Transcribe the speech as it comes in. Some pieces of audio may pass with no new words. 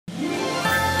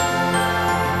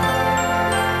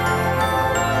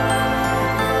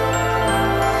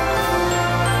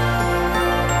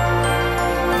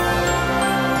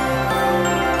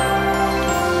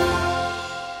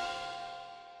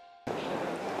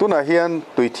ตุน่าเฮียน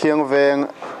ตุยเทียงเวง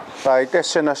ไต่เตเ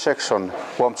ซนาเซ็กชัน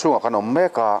ความช่วงขนมเม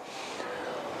กา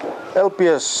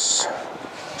LPS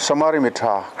SAMARI MI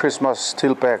ṭHA Christmas ทิ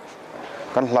ลเปก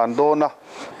กันหลานโดนนะ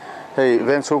เฮ้ยเว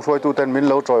งสูงฟอยตูเต็นมิน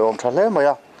เลวจอยอมทะเลไหม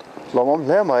อะลมอมเ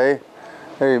ลไหม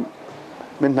เฮ้ย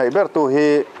มินไหนเบอร์ตูฮี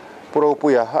โปรปุ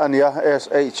ยะอันนี้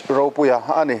SH โรปุยะ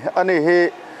อันนี้ฮี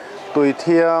ตุยเ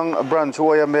ทียงบรันช่ว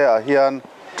ยเมียเฮียน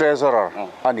treasurer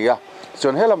อันนี้อะส่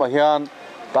วนเฮลมาเฮียน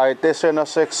ไต่เตเซนา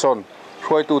เซ็กชัน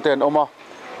ช่วยตูเต็นออกมา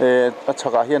ชั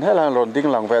กเฮียนเฮลังหล่นดิ้ง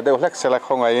หลังแวดเดวเล็กเซลักข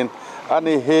องไงอินอัน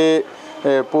นี้ฮี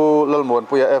ผู้ลลมวน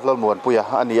ปุยะลลมวนปุยะ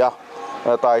อันนี้อะ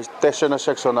ไต่เตเซนาเ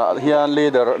ซ็กชันเฮียน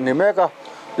leader นี่เมกะ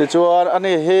ดิจวนอัน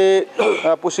นี้ฮี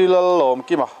ผู้สิลลม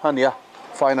กิมาอันนี้อะ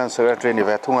finance secretary นี่เว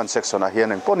ทุงัน section เฮีย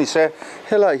นปนิเซเ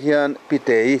ฮลาเฮียนพิเต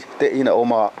ยเตอินออก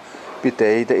มาพิเต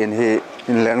ยเตอินฮี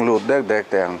อินแรงลูดเด็ก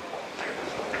แตง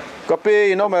ก็ปี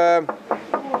น้องแม่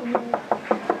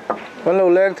กันเรา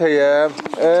แรงเทีย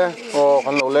โอ้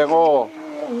กันเราแรงโอ้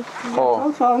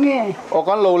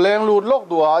กันเราแรงลูดลก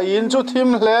ตัวอินชุดทิม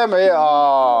เล่ไหม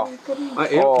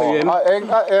เอง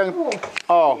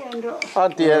อัน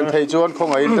ที่เองเทจวนคง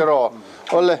อินเตอร์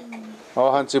โอ้เลย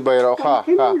ฮันจิบไปเราค่ะ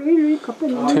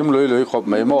ทิมลุยขบ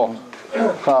ไม่หมอ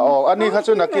ค่ะอันนี้ข้า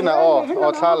ชุนักกินนะ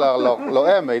ท่าเรา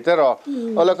ไม่เตอร์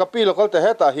แล้วก็ปีเราเขาแต่เฮ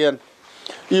ตาเฮียน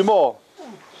อีโม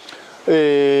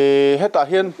เฮตาเ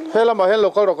ฮียนเฮลมาเฮลเรา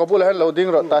เขากบุลเฮลเราดิ้ง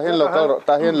เราตาเฮลเราเขาต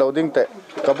าเฮลเราดิ้งเตะ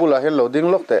กบุลเฮลเราดิ้ง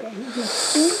ลกเตะ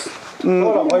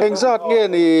เองจัดเงี้ย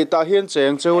นี่ตาเฮียนเสีย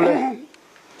งเจ้าเลย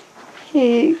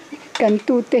กัน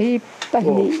ตูเตะปัน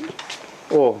นี่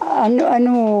อัน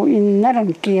อินนารัง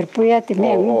เกียร์ปุยติแ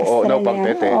ม่เราปังเต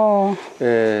ะ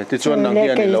ที่ชวนนังเฮี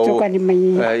ยนนี่เรา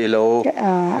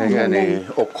นี่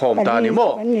อกคอมตานี่โม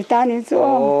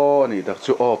นี่ดัก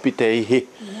จูพิเตย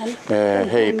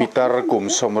เฮพิตาร์กุม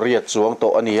สมเรียดสวงโต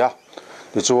อันนี้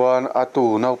ที่ชวนอาตู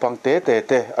เราปังเตะ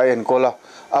ไอเอ็นโกลา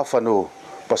อาฟานู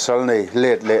ปัสสาวะนี่เล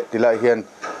ะที่ละเฮียน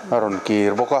นารอนกี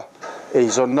ร์บอกว่าไอ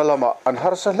จนนั่นละมาอันฮา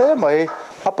ร์สเลไหม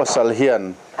อาปัสสาวะเฮียน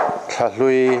ทะ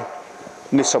ลุย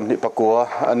นิสมนิปกัว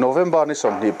โนเวมบาร์นิส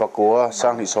มนิปกัวสั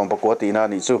งนิสมปกัวตีนา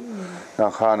นิจูนั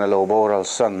กขานโลบอรัล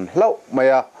สันเล่าไม่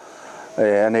อะ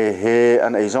อันนี้เฮอั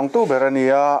นไอจงตู้เบรนี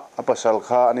ยอาปัสสาวะ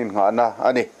ข้าอันนี้งานนะอั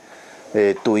นนี้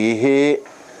ตุยเฮ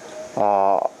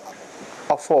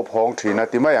อัฟอบห้องทีนา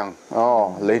ติมายัง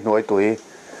เลยหน่วยตุย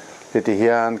ที่เฮี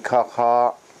ยนข้า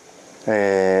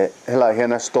เฮลาเฮีย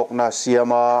นสต็อกนาเซีย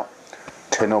มา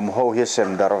เทนอมโฮเฮเซม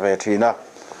ดาร์เวทีนะ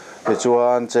ที่ชว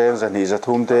นเจงจะหนีจะ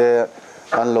ทุ่มเต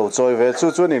อันเราจอยเวชู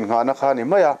ชวนอินงานนักขานี่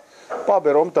ไม่อะป้าเบ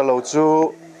รมแต่เราจู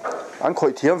อันคอ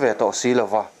ยเทียมเวต่อสีละ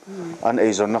วะอันไอ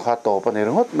จนนักขาต่อปนิร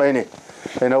งดไม่นี่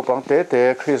เป็นเอาปังเตะ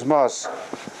คริสต์มาส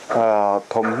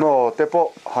ทมโนเตป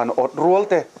หันอดรัว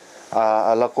เต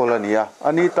ละโคลนียอั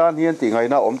นนี้ตานเฮียนติไง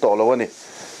นะต่อแล้ววะนี่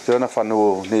เจอนะฟันู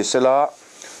นี่เสละ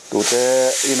ตูเต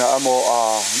อินาอโม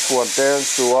ปวนเต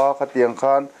สัวขัดเตียง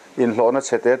คันอินโลนั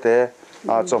ชเต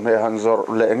จอมเฮฮันจอร์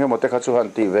เล่งหมดเตขัดสุหัน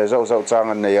ตีเวเจ้าจาง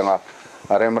อันนี้ยัง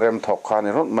เร็มถกขา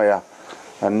นี่รถไม่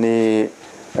อันนี้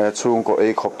ช่วงก็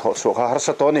ขบถกสุขาหาส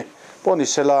ตอนี่ปนิ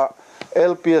เสละ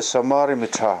LPS SAMARI MI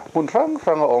ṭHAหุ่นรัง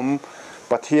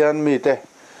ปะเทียนมีเต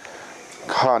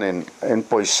ข้านิน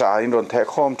ปอยสายโดนแทะ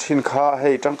คอมชินข้าให้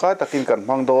จังกายตะกินกัน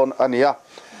พังโดนอันนี้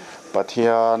ปะเที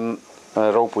ยน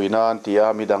เราปุยนานที่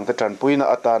มีดังแต่จันปุยนา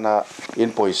อัตานา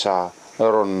ปอยสา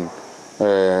รอน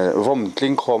วมก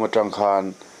ลิ้งคอมาจังคาน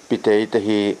ปิเตยเต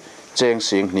ฮีเจง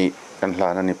สิงนี่กันลา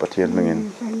นันนี่ปะเทียนมึงเงิน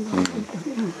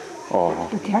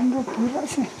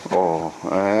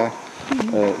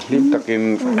ลิมตะกิน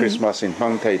คริสต์มาสอินมั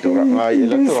งไทยตัวง่าย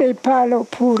แล้วตัวเสพาโล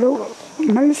พูโล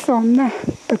มันสมนะ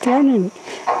ประเทศนี้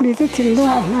มีแต่ถึงว่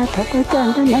ามาถักจาง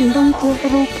กันนั้นต้องพูด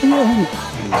รูปเพื่อน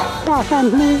ตากัน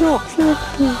ไม่โรคเสีย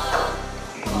ที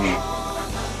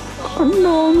คน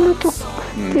น้องนะทุก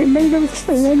ที่ไม่ต้องเ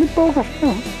สียนี่โป๊กัน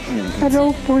เรา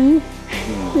ปุ๋ย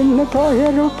ยินนะพ่อให้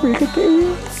เราปุ๋ยกันเอง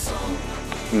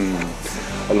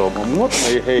อารมณ์หมดไ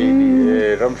อ้เฮ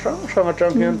รำสังจั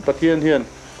งเฮียนปะเทียนเฮียน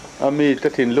มีกระ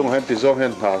ถิ่นลุงเห็นติดจอมเห็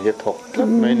นหาเห็ดถก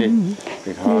ไม่นี่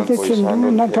ที่ข้างปอยสาน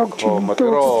รถคอมาต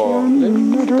รอ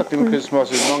ตัดทิ้งคริสต์มา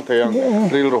สน้องเทียง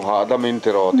เรียลรูหาดามินต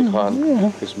รอที่ข้าง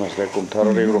คริสต์มาสเลยกุมทาร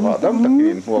เรียลรูหาดามตัด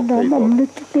ทิ้งหัวไทย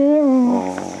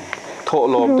ถอ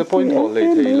ลมแต่พอยถอเลย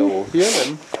ทีเราเฮียน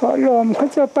ถอลมเขา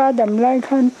จะป้าดำไล่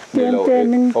คันเตรียมเต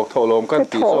นึงถอลมกัน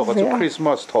ตีโซ่เขาจะคริสต์ม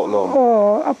าสถอลม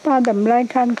ป้าดำไล่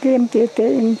คันเตรียมเต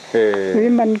เองหรือ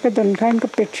มันก็โดนคันก็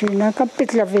ปิดชีนะก็ปิด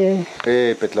ละเว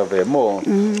ปิดละเวโม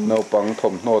นปังถ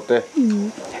มโนเต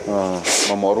ม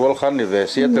าหมอรัวคันนี่เว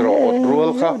เสียแต่รออดรัว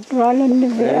ค่ะ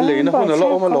เลยนะคนละล้อ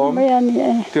มาล้อม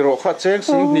ที่รอขัดเช็ค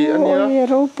สิ่งนี้อันนี้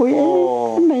รู้ปุ๋ย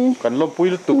ไม่ kan lom pui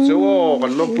tuk cheo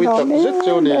kan lom pui tak zet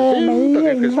cheo ni tim tak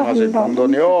Christmas e bang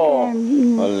don yo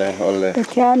ole ta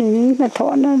kya ni na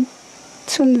thona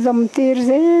chun zam tir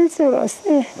ze cheo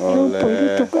se ro pui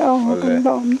tuk au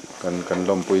kan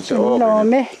lom pui cheo lo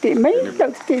me ti mai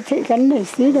tak ti thi kan nei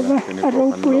si da ba ro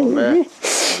pui ni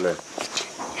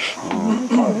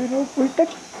ro pui tak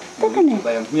kan ni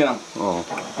bayang hiang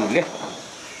le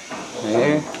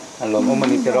alom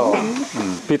omani tero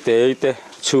pite ite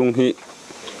chung hi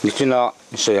nichina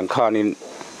sayang khanin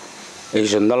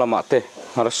asian nalama te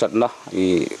harasatna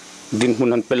I din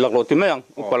hunan pelak lo ti mayang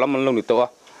upalaman lo nito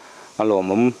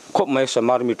alom khop mai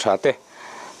samar mi thate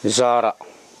zara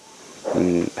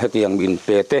hetiang bin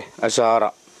pete azara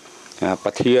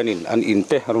pathianin an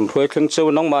inte run thoi thleng cheu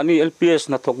nang mani LPS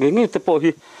na thok ngi te po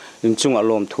hi inchung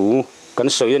alom thu kan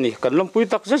soyani kan lom pui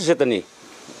tak zet ani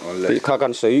ti kha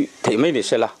kan soi thei mai ni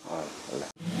sela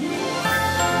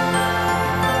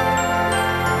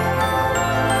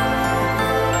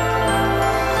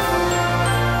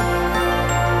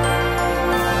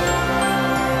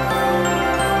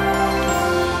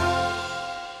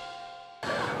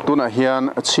tuna hian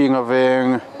chinga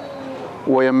veng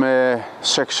wayame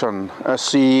section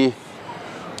asi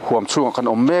huam chung kan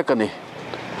omme kani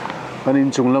anin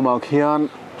chung lama khian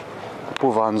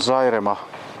puwan zai rema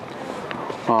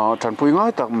than pui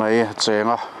ngai tak mai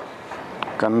chenga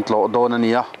kan tlo don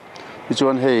ania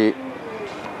chuan hei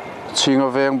chinga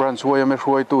veng branch wayame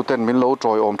huai tu ten min lo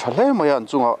troi om thale mai an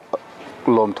chunga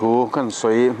lom thu kan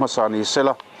soi masani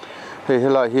sela hei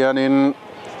hela hianin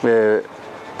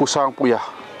pusang puya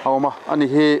awma ani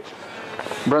hi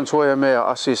branch wayame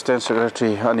assistant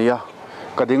secretary ania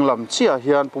kading lam chia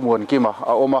hian pumuan kima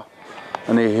awma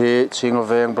ani hi chinga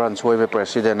veng branch wayame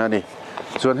president ani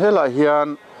chuan hela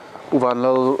hian uwan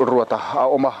lo ruata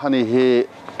awma ani hi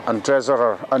an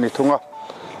treasurer ani thunga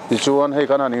ti chuan hei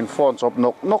kan anin phone chop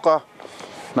noka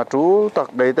na tu tak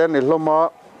dei ten ni hloma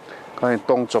kan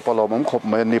tong chopalom khop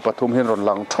mai ni pathum hin ron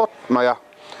lang thot maya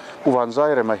uwan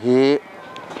zai rema hi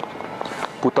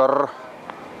putar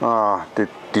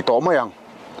ti to mayang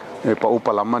pa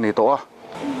upalam ani to a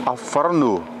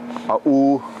farnu a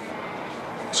u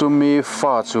chumi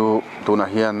fa chu tuna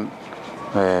hian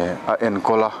a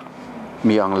enkola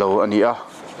mi anglo ani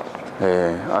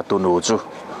a tunu chu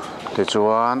te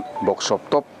chuan box shop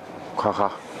top kha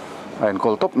a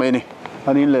enkol top mai ni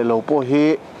ani le lo po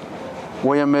hi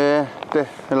wayame te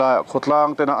hela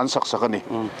khotlang te na an sak sakani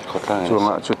khotlang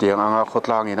chunga chutiang anga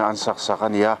khotlang ina an sak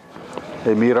sakania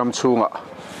miram chunga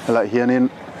hela hianin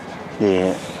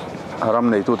haram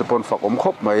nei tu te pon fak om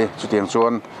khop mai chutiang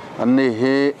chuan an ni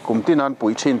hi kumtinan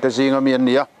pui thin te jinga mian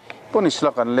nia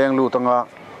ponisla kan leng lu tanga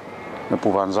na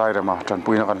puwan zai rema tran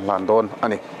puina kan lan don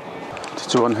ani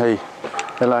chuan hei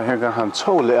hela he kan han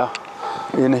chho le a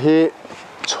in hi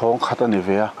chong khat ani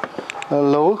ve a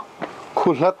lo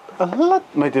khulat alat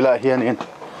mai tila hianin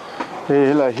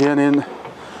hela hianin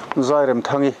zai rem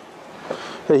thangi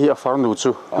hi a farnu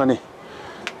chu ani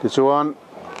ti chuan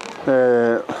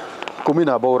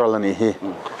kumina boral ani hi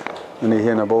ani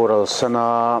hian a boral sana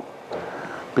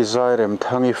pizai rem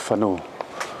thangi fanu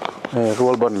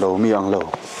rol ban lo mi ang lo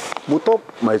mutop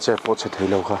mai che po che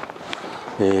thelo kha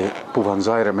puwan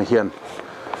zai rem hian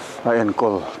a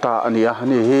enkol ta ania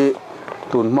ani hi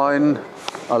tun main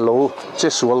a lo che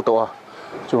sual to a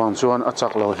chuan a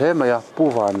chak lo hle maya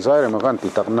puwan zai rem kan ti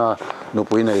takna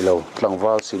nupui nei lo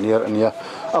tlangwal senior ania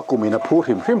a kumina phu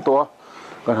hrim to a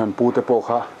kan han pu te po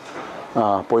kha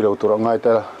poilo tur ngai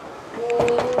ta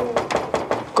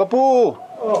kapu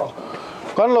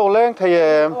kan lo leng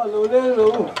thayem lo leng lo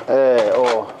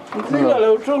Nila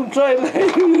lo trong trai lai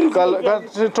kan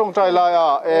trong trai lai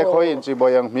khoi in chi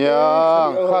boyang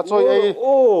miang kha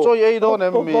choi ei do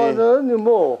nem mi ni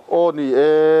mo ni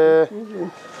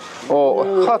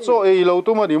kha choi lo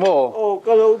tu ma ni mo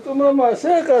ka lo tu ma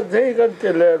se ka thei kan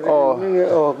tele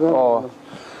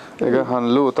ni ga han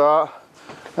lu ta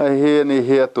hi ni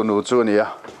hi tunu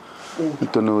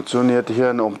chu ni ti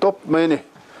hian om top mai ni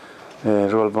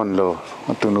rol ban lo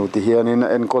tunu ti hian in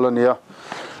en kolonia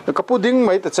kapu ding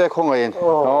mai ta che khong ai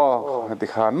ti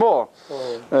khan mo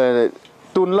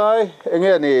tun lai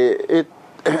enge ni it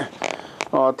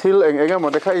thil enge mo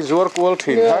de khai zuar kol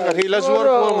thin ha ka thila zuar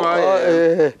kol ngai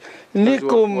ni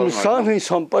kum sang hi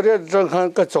sampare jang khan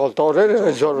ka chol to re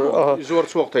zuar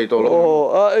chuak thei to lo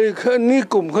ni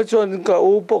kum kha chon ka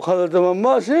u po khal da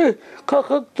ma se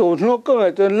kha to no ka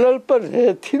ngai to lal par he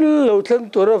thil lo thlan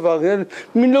to ra wa gen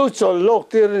min lo chol lok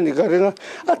te ni ka renga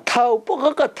a thau po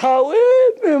ka thau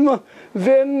me ma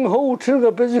Veng ho thil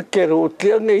ka pe ke ro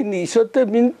tiang nei ni so te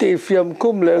min te fiam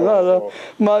kum le nga la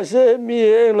ma se mi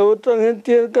eng lo tang hen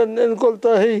tian kan en kol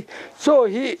ta hi so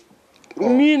hi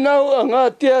mi nau anga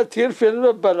tia thir fen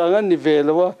ba baranga ni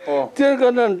velawa tia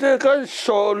kanan te kan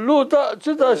so lu ta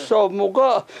chuta so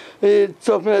muka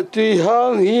chome ti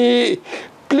hang hi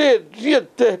plate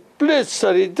riete plate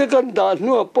sari te kan da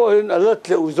nu po hin ala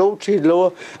tle uzo thi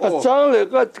lo a chang le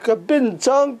ka bin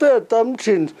chang te tam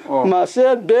thin ma se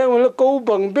beng le ko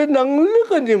bang ben nang le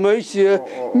ka ni mai sia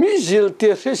mi zil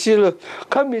te se sil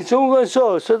ka mi chung ga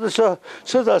so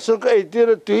da so ka ai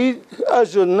te tu a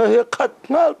zun na he khat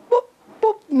ngal pop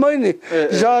mai ni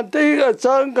ja te ga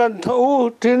chang kan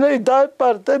thu thin ai dai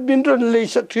par te bin ron le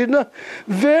sak thin na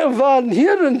ve van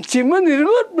hian chiman ni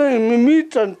rot mi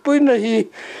tran pui na hi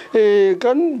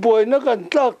kan boi na kan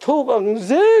tlak thuk ang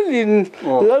zelin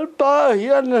lalpa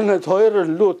hian na thoi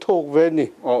ran lu thuk ve ni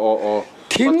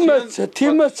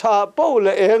thim cha pau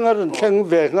le engar theng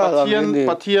ve nga la ni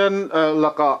pathian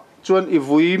laka chuan I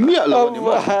vui mia la ni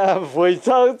mo voi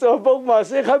chang cho bok ma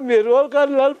se kha mi rol kan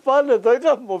lalpa le thoi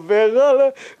ka mo ve nga le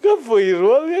ka vui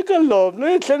rol ye ka lom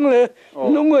ne theng le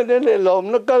nu ngo ne lom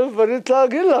na kal vari tla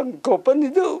ge lang ko pa ni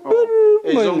du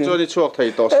ei zong cho ni chuak thei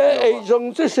to ei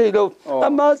zong che sei lo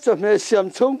ama cha me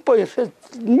siam chung poi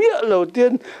mia lo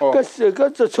tiên ka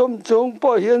chom chung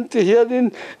po hian ti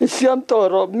hianin siam to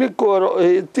ro mi ko ro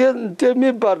tiên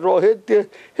mi bar ro he ti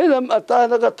helam ata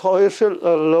na ka thoi sel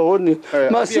lo ni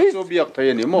ma si biak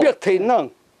thei ni mo biak thei nang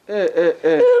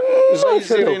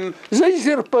zai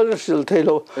zir pal sel thei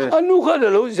lo anu kha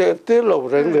lo zai te lo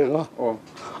reng le nga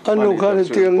anu kha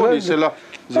tiang nga sela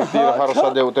ziti har sa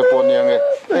deu te pon yang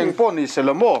eng pon ni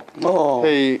sela mo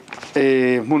hei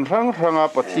mun ranga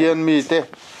pathian mi te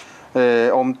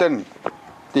omten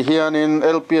ti hianin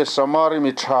LPS SAMARI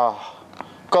MI ṭHA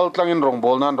kaltlangin rong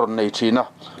bol nan ron nei thina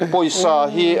poisa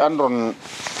hi an ron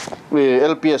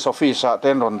LPS office a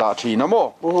ten ron da thina mo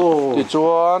ti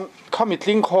chuan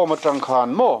khamitling khom atang khan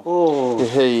mo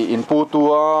hei in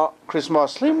putua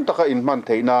Christmas lim taka in man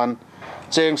theinan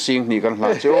cheng sing ni kan hla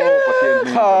che pathian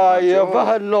ni ya ba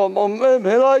han lom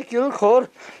helai kil khor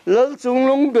lal chung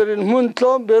long berin mun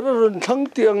tlom ber ron thang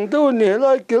tiang do ni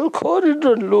helai kil khor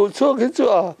ron lu cho ki chu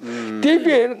a ti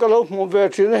ben ka lo mo ve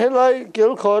thin helai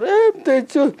kil khor te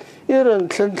chu iran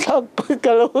thlan thak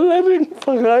ka lo la ring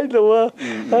phangai lo wa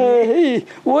hei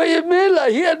wai me la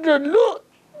hian ron lu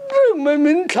mai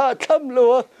min tha tham lo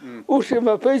u se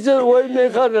ma pe je wai me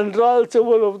kha ran ral che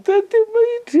wo lo te ti mai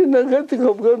thi na ga ti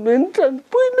khop ga min tran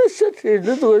pui na se thi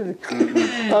na to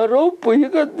a ro pui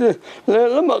ga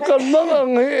le ma kan ma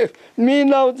ang he mi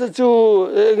nau te chu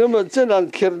ga ma chen an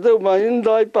kher de ma in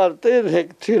dai par te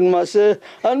hek thin ma se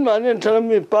an ma nen thang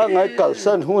mi pa ngai kal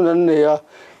san hun an ne ya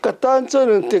katan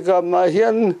chen ti ka ma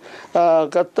hian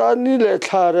katan ni le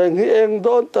tharang hi eng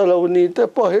don ta lo ni te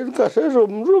po hin ka se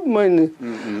rum mai ni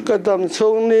kadam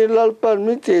chung ni lalpan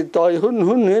mi ti toi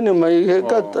hun ni mai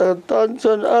katan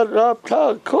chen a rap tha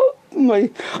kho mai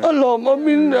alom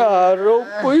amin ro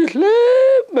pui le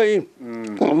mai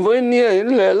voi ni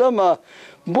le la ma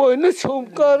boy na chom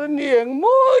kar ni eng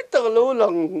moi tak lo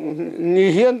lang ni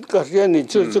hian ka hian ni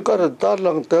chu kar tar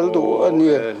lang tel du ani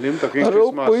lim takin ro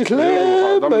pui le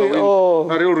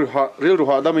mai ru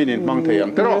ha da min mang thei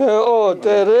ang tero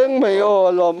te reng mai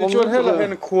lo mo chuan hela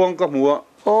hen khuang ka mua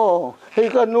hei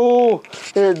ka nu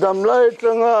dam lai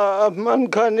tanga man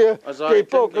khan ye ke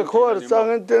po ka khor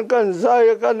sang ten kan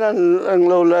zai kan ang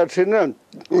lo la thinan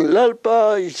lalpa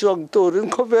isong turin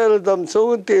khovel dam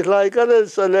chung ti lai kan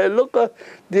sa le luk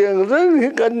diang reng hi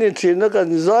kan ni thina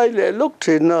kan zai le luk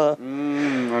thina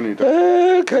ani ta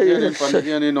kai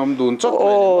pan ni nom dun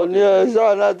chot ni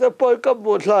za na te poi ka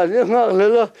bu thla ni ngak le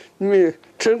la mi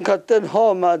chen khat ten ho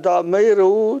ma da mai ru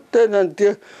ten an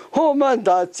ti ho ma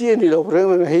da chi ni lo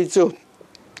reng hei chu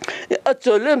a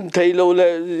cholem thei lo le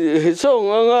song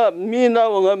nga mi na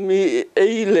nga mi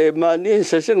ei le ma ni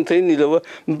sa seng thei ni lo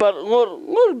bar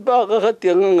ngor ba ga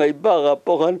tiang ngai ba ga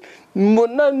po kan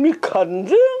mun nan mi khan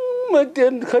reng ma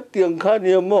ten kha tiang khan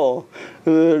ye mo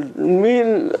mi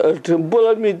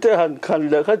bola mi te han khan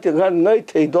le kha tiang han ngai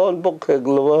thei don bok khek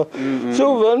lo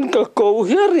so van ka ko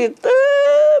hi te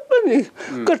pani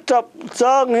ka tap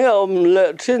chang he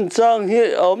le thin chang he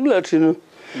le thin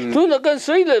tu na kan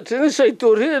sei le thin sei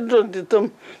tur hi ron ti tam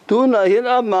tu na hin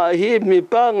ama hi mi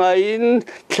pa ngai in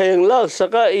thleng la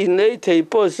saka in nei thei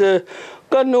po se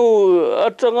kanu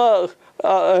atanga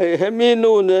hemi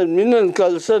nu ne minan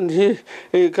kalsan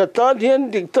hi ka tan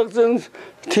hian dik tak chen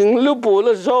thing lu pu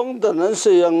la zong dan an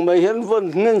se yang mai hian von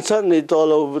ngen san ni to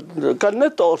lo kan na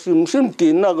to sim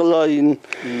tin na la in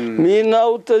mi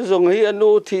nau te zong hi anu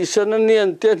thi san an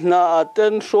nian te na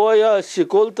ten soya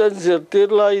sikol ten zir tir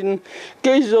la in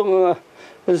ke zong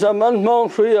zaman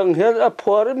mong hrang hian a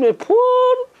phwar me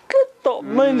phur to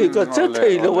mai ni ka che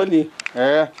thei lo ani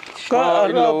ka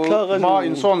arab tha kan ma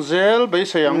in son zel be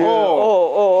sayang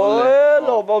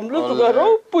lo bom lu tu ka ro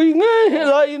pui nge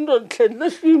la in ron thlen na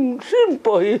sim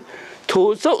po hi thu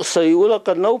zo sei ula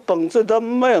kan lo pang che dam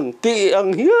mai ang ti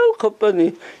ang hial khop ani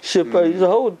se pai zo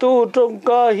tu trong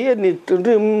ka hi ni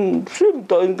rim sim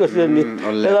to in ka se ni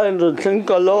la in ron thlen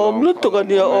ka lom lu tu ka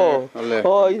ni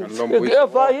e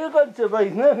fa hi kan che bai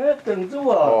nge teng chu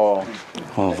wa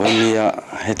vania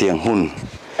hetiang hun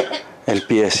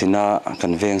LPS ina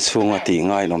kan veng chunga ti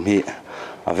ngai lom hi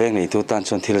aveng nei tu tan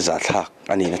chon thil za thak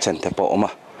ani na chen te po oma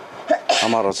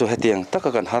amaro chu hetiang taka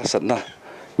kan har sat na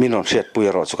minon riat pui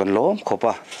ro chu kan lom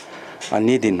khopa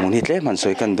ani din mun hi tle man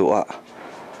soi kan duwa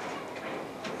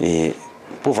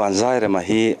puwan zai re ma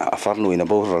hi afar nui na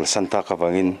bo rol santa ka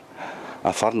bangin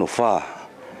afar nu fa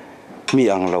mi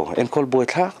ang lo en kol boi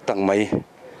thak tang mai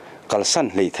kalsan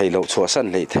lei thailo chuasan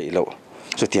lei thailo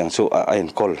chu tiang chu a en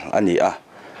kol ani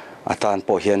atan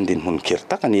po hian din mun khir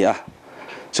tak ani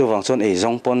chu wang chon ei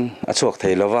zong pon a chuak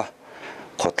theilowa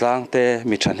khotlang te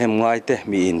mi thanem ngai te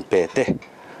mi in pe te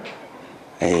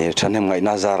thanem ngai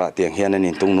na zara tiang hian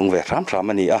anin tung nung ve ram ram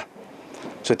ani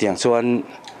chu tiang chuan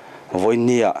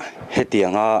voinia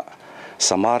hetianga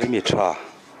samari mi tha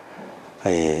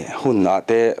hun na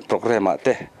te program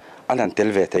te anan tel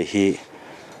ve thei hi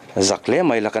zakle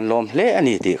mai la kan lom hle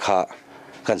ani ti kha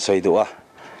kan soi duwa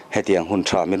hetiang hun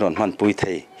tha mi ron man pui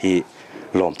thei hi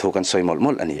lom thu kan soi mol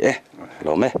mol ani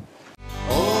lom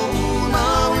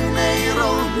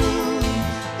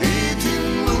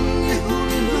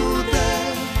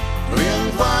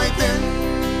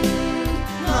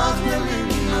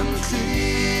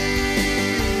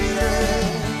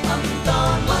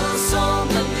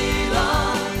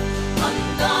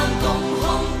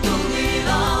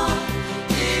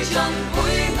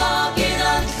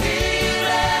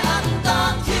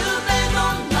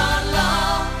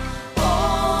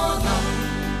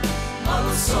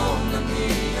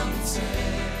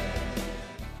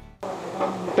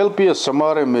LPS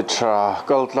SAMARI MI ṭHA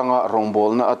kaltlanga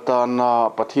rongbol na atana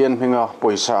pathian hinga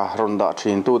poisa ronda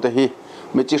thin tu te hi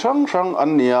mi chi hrang hrang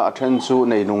an nia athen chu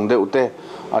nei nung deuh te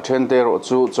athen te ro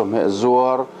chu chomhe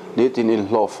zuar ni tin in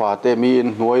hlo fa te mi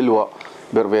in hnuai lua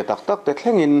berve tak tak te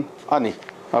thlengin ani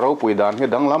aro pui dan he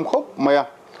dang lam khop maya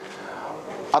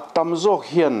atam zo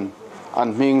hian an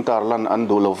ming tarlan an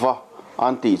du lova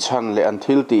an ti chan le an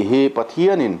thil ti hi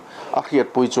pathianin a khiat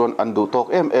pui chon an du tok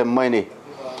em mai ni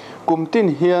kumtin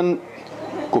hian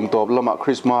kumtop lama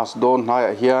Christmas don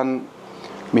haya hian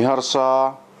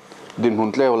miharsa din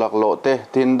hun tleu lak lo te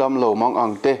tin dam lo mang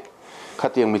ang te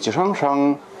khatiang mi chi hrang hrang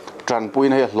tran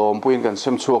puin he hlom puin kan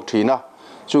sem chuak thina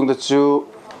chung da chu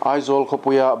aizol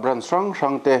khopuya brand hrang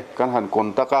hrang te kan han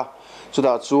kon taka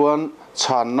chuda chuan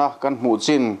channa kan hmu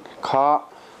chin kha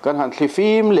kan han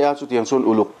thlifim le a chu tiang chun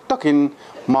uluk takin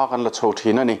ma kan la chho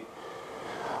thina ni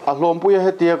a hlom puya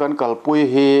hetia kan kalpui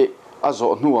hi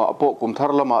azo nuwa po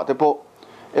kumthar lama te po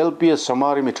LPS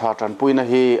SAMARI MI ṭHA tran puina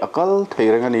hi akal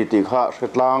theirenga ni ti kha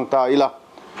hretlang ta ila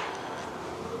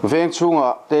veng chunga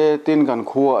te tin kan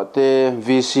khuwa te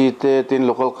VC te tin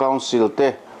local council te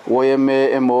OMA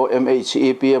MO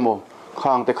MHEPMO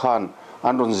khang te khan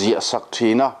an ron zia sak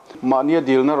thina mania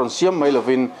dil na ron siam mai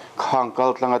lovin khang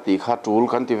kal tlanga ti kha tul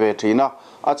kan ti ve thina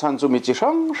a chan chu mi chi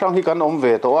hrang hrang hi kan om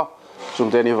ve to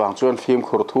chungte ni wang chuan phim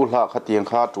khur thu hla kha tiang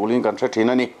kha tulin kan thre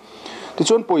thina ni ti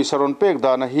chuan poisa ron pek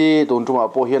dana hi tun tuma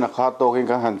po hian a kha to hin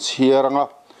kan han chiaranga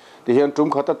ti hian tum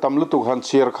khata tamlu tu han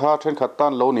chiar kha then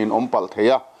khatan lo nin om pal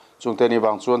theya chungte ni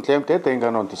wang chuan thlem te teng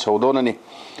kan on ti chodon ani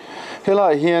hela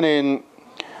hian in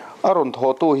aron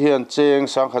tho tu hian cheng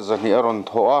sang kha zani aron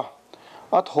tho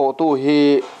a tho tu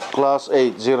hi class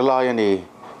 8 zirlai ani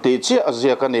ti chi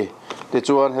azia kani ti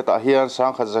chuan heta hian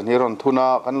sang kha zani ron thuna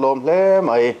kan lom hle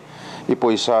mai I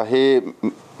poisa hi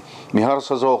mihar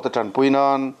sa jok te tran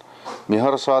puinan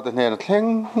mihar sa te nen thleng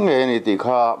nge ni ti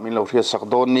kha min lo thia sak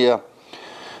don nia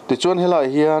ti chuan hela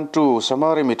hian tu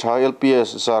SAMARI MI ṭHA LPS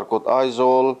zarkot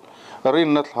aizol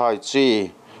rin na thlai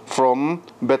chi from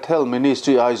Bethel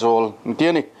Ministry aizol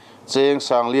tiani cheng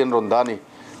sang lian ron dani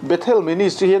Bethel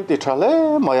Ministry hian ti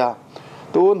thale maya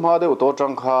tun ma de to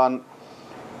tang khan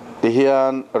ti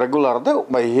hian regular de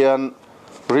mai hian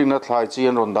rin na thlai chi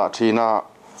an ron da thina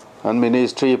an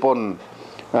ministry pon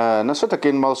na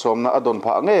satakin mal som na adon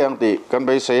pha nge ang ti kan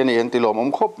bei se ni en ti lom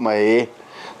om khop mai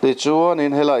ti chuan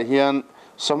in hela hian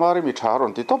SAMARI MI ṭHA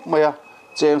ron ti top maya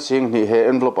cheng sing ni he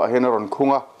envelope a hen ron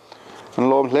khunga an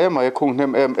lom hle mai khung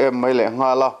nem em mai le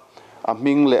ngala a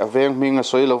ming le veng ming a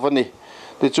soi lovani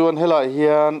ti chuan hela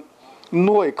hian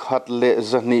noi khat le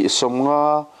zani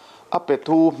somnga a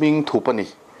petu ming thupani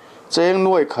cheng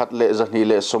nuai khat le zani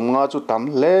le somnga chu tam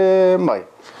le mai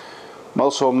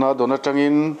mal somna dona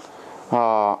tangin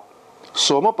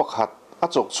soma pakhat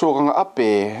achok chukanga ape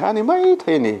ani mai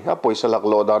theini a poisa lak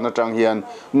lo dana tang hian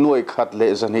nuai khat le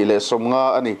zani le somnga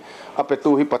ani ape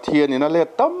tu hi pathian ina le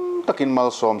tam takin mal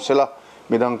som sela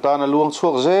midang ta na luang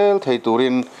chuak zel thei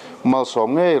turin mal som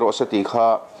nge ro se ti kha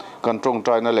kan tong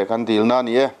trai na le kan dil na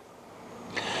ni e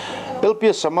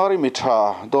LPS SAMARI MI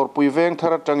ṭHA dor pui veng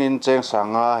thara tangin cheng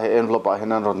sanga he envelope a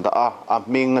henan ron da a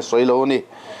ming soilo ni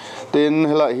tin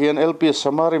hela hian LPS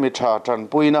SAMARI MI ṭHA tran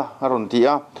puina ron ti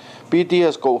a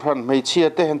PTS ko ran mei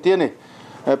chia te hen ti ni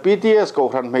PTS ko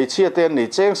ran mei chia te ni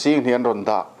cheng sing hian ron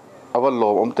da awan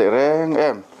lom om te reng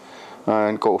em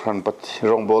an ko ran pat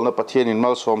rong bol na pathian in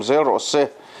mal som zero se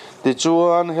ti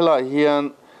chuan hela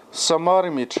hian SAMARI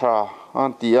MI ṭHA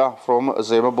an ti a from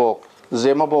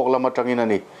Zemabok lama tangin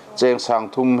ani cheng sang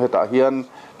thum heta hian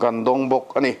kan dong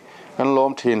bok ani kan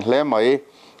lom thin hle mai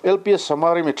LPS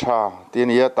SAMARI MI ṭHA tin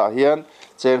ya ta hian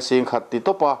cheng sing khat ti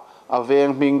topa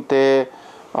aveng ming te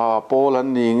pol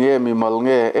an ni nge mi mal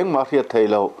nge engma riat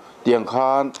theilo tiang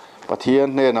khan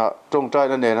pathian ne na tong trai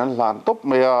na ne nan hlan top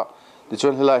maya ti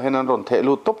chon helai henan ron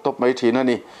thelu top mai thin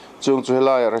ani chung chu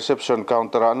helai reception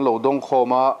counter an lo dong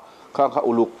khoma khang kha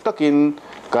uluk takin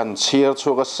kan chiar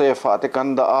chuga safe ate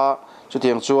kan da a chu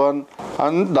tiang chuan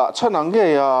an da chanang nge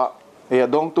ya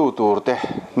dong tu tur te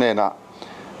ne na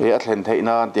a thlen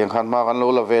theina tiang khan ma kan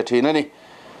lo la ve thin ani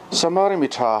SAMARI MI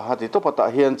ṭHA hati to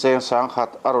pata hian cheng sang khat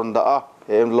aron da a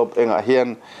envelope enga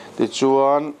hian ti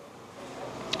chuan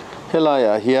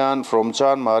helaya hian from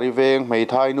Chan Mari Veng mei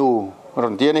thai nu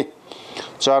ron ti ani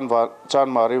Chan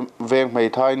Mari Veng mei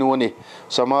thai nu ani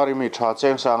SAMARI MI ṭHA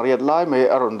cheng sang riat lai me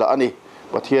aron da ani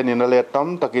pathian in le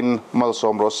tam takin mal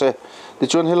som ro se ti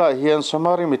chuan helai hian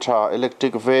SAMARI MI ṭHA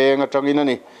electric veng atangin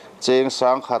ani cheng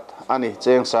sang khat ani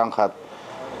cheng sang khat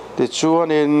ti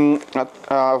chuan in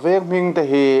veng ming te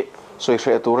hi soi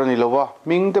hre tur ani lowa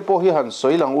ming te po hi han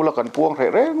soi lang ula kan puang hre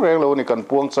reng lo ni kan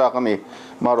puang chak ani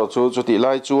maro chu ti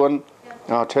lai chuan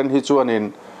then hi chuan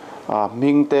in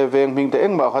ming te veng ming te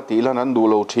engma kha ti lan an du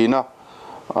lo thina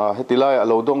heti lai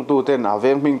alo dong tu ten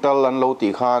veng ming tal lan lo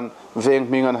ti khan veng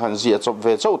ming an han zia chop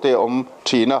ve chau te om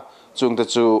thina chung te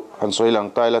chu han soi lang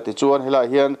tai la ti chuan helai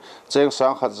hian cheng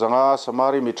sang khat zanga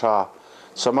SAMARI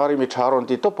MI ṭHA ron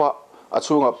ti topa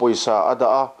achunga poisa ada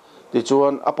a ti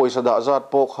chuan a poisa da zat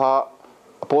po kha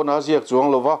pona ziak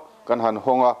chuang lova kan han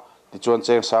honga ti chuan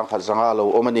cheng sang khat zanga lo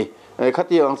omani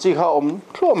khati ang chi kha om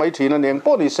thlo mai thina neng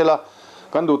po ni sela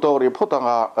kan du to ri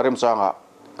photanga rem changa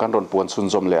kan ron puan chun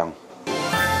zom leng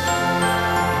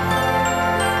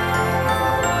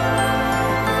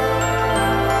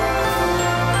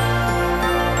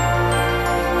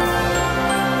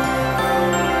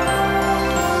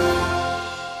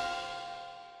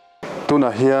tuna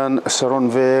hian saron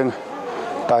veng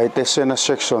tai te sena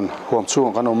section huam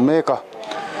chung kan om meka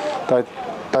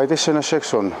tai te sena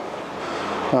section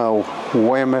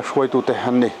weme khoi tu te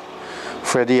hanni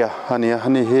Fredia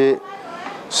hani hi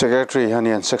secretary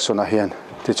hani an section a hian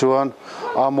ti chuan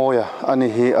amoya ani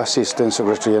hi assistant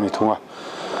secretary ani thunga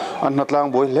an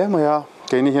natlang boi le maya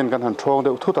ke ni hian kan han thong de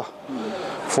thuta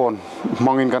phone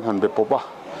mangin kan han be popa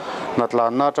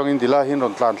natlan na tangin dila hin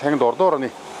ron tlan thleng dor ani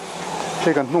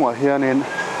thế kan hnunga hianin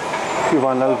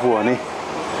Ivan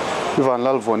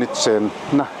Lalvuani chen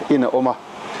na ina oma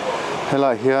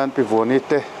helai hian pivuani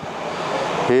te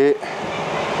he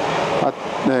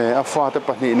a fa te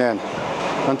pahnih nen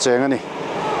an cheng ani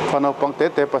fanau pang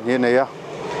te pahnih nei a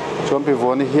chom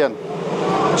pivuani hian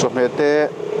chome te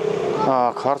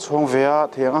khar chhong vea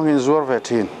thiang angin zuar ve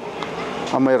thin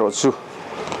amai ro chu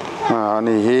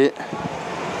ani hi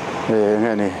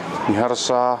nge ni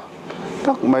harsa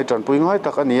tak mai tran pui ngai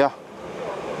tak ania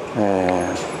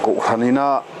ko hanina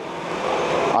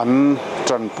an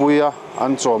tran puia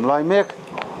an chom lai mek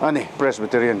ani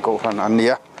Presbyterian ko han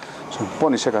ania so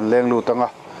poni second leng lu tanga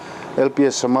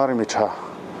LPS SAMARI MI ṭHA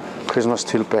Christmas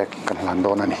thil pack kan lan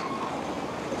don ani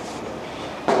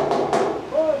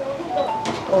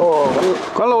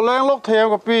kan lo leng lok them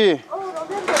ko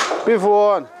pi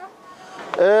phone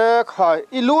khai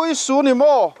ilui su ni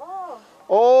mo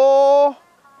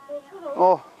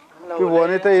pi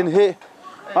buani te in hi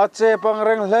a che pang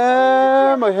reng hle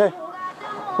mai he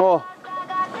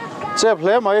che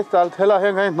hle mai tal thela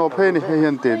heng hai no phe ni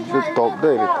hian tin top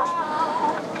de ri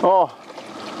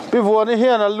pi buani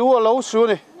hian a lu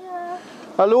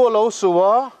lo su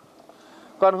wa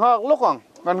kan hak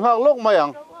lok mai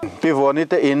ang pi buani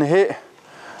te in hi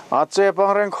a che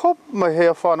pang reng khop mai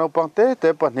he fa no pang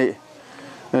te pani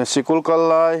sikul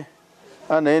kalai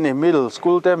anh ấy middle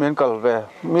school te men kalve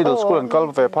middle school and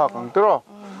kalve phak ang tro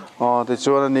thì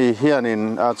cho nên hiện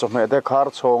in cho mẹ để khár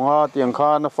chồng ha tiếng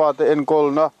khan pha để en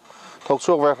call na thọc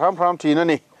suộc về khám chỉ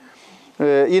nè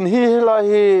in hi là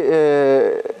hi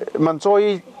mình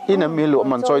chơi in mi lụa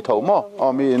mình chơi thấu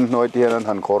mò mi in nói tiền anh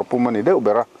hàn khổ bùm mình đều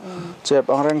bера chép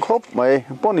ang reng khop mày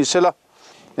bọn đi xe là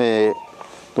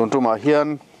tuần trung mà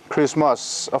hiện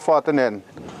Christmas pha tên nền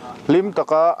lim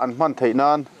taka an man thấy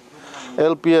nan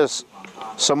LPS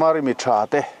SAMARI MI ṭHA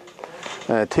te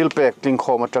thilpek ting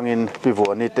kho ma tangin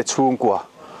pivo ni te chung kwa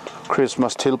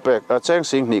Christmas thilpek a cheng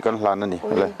sing ni kan hlan ani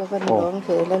le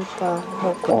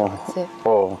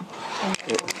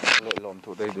lom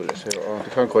thu dei du le se ti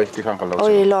khang koi ti khang ka lo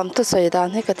oi lom tu soi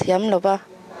dan he ka thiam lo ba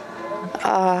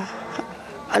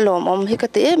a lom om he ka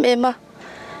te em a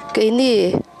ke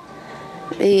ni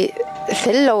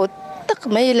sel lo tak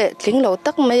mai le tling lo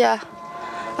tak mai a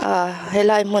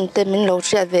helai mun te min lo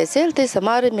ria ve sel te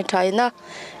Samari mi ṭHA na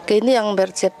ke ni ang ber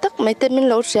chep tak mai te min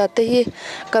lo ria te hi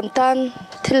kan tan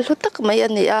thil lu tak mai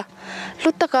ani a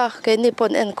lu taka ke ni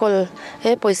pon en kol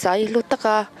he poisa hi lu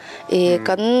taka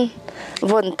kan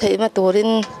von thei ma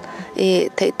turin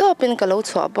thei to pin ka lo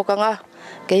chwa bokanga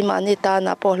ke ma ni ta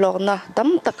na po lok na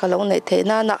tam tak ka lo nei the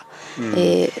na na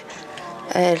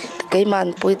ke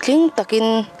man puitling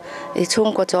takin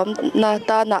chung ko chom na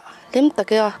ta na lim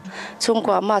takia chung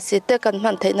ko ma si te kan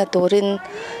man theina turin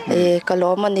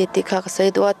kaloma ni ti kha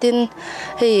sei duatin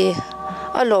hei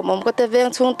alomom ko te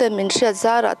veng chung te min ria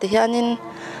zara ti hianin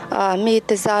mi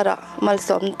te zara mal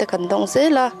som te kan dong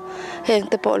zela heng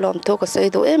te po lom thu ko sei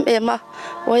du em a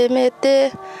oi me te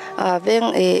veng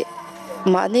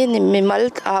mani ni mi mal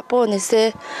po ni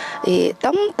se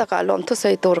tam taka lom thu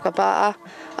sei tur ka ba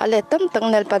ale tam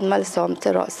tang nel pan mal som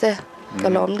te ro se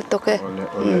kalom ni to ke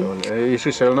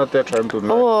isi sel na te tham tu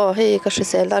hei ka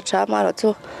sel la cha ma ro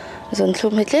chu zon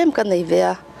thum hi tlem ka nei ve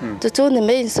a chu ni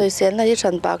me in soi sel na hi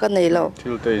than pa ka nei lo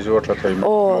thil te zo tha thai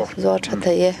zo tha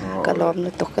thai kalom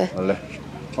ni to ke ale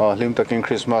lim takin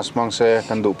Christmas mang se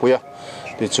kan du puya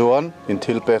ti chuan in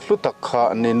thil pek lu tak kha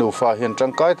ni nu fa hian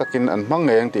tangkai takin an mang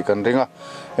ngeng ti kan ringa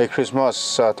ei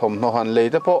Christmas thom no han le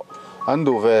te po an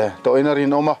du ve to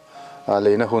inarin oma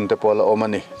leina hun te pol oma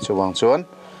ni chuwang chuan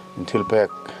in thil pek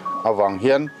awang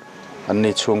hian an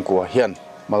ni chung kwa hian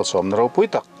mal som ro pui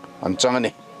tak an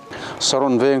changani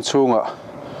saron veng chunga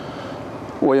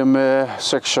oyame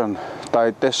section tai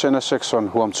te sena section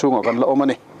huam chunga kan la oma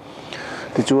ni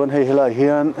ti chuan hei hela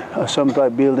hian assam tai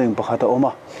building pakhata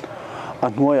oma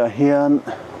an hnuaiah hian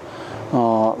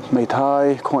mei thai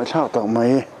khoi thlak tak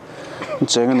mai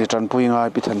chenga ni tran pui ngai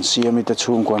pi than siami te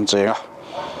chung kwan chenga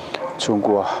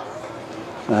chungkwa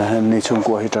ni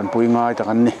chungkwa hi tran pui ngai tak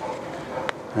an ni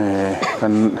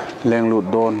kan leng lut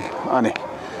don ani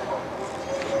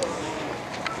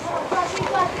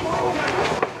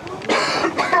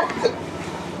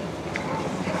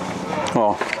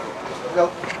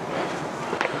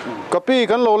kapi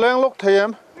kan lo leng lok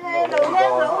thayem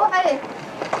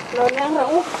lo leng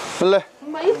ro le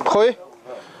khoi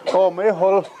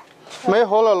mấy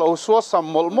hol là lâu suốt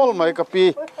sắm mol mấy cái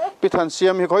pi than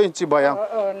xiêm hi khoi chi bayang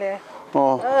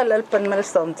lal pan mal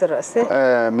som chara se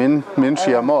min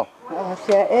xiêm mo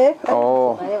xe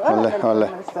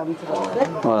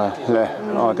le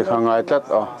thì khang ngai tat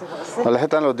le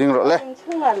hetan lo ding ro le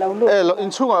lo in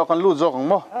chunga kan lu jok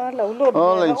mo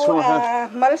le in chunga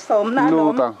mal som na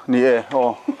lu tang ni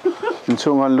in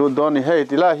chunga lu don ni hei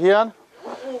tila hian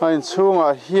in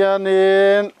chunga hian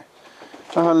in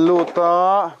han lu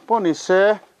ta poni se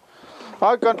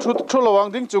ai kan thu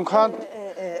lawang ding chung khan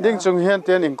ding chung hian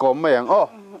ten in kom mai ang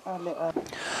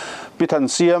pi than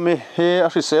siami he a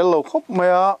hrisel lo khop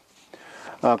maya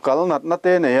kal nat na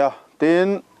te ne ya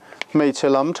tin mei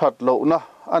chelam that lo na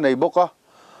anei boka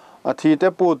a thi te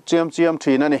put chiam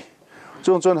thina ni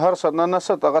chung har sat na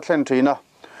sat ka thlen thina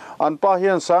an pa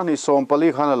hian sang ni som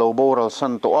pali khana lo boral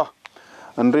san to a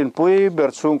an rin pui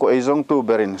ber chung ko eizong tu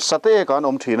berin sate kan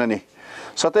om thina ni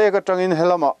sate ka tangin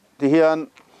helama ti hian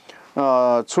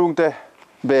chung te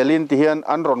belin ti hian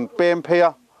an ron pem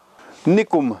pheya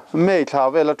nikum mei thla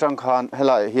vela tang khan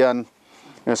helai hian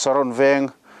saron veng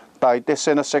tai te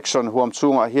sena section huam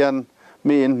chunga hian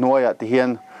mi in noya ti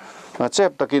hian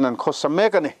chep takin an khosame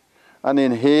ka ni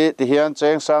anin he ti hian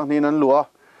cheng sang ni nan lua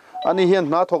ani hian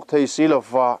na thok thei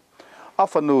silova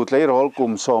afanu tleirol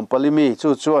kum som palimi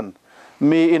chu chuan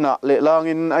mi ina le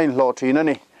langin ain hlo thina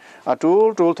ni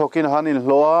atul thokin hanin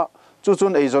hloa chu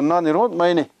chun eizon na ni rot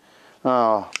mai ni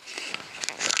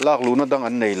lak luna dang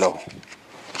an nei lo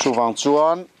chuwang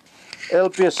chuan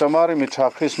LPS SAMARI MI ṭHA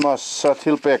Christmas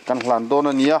thilpek kan hlan don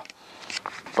ania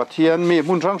pathian mi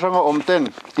mun rang rang om ten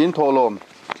in tholom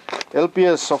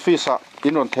LPS office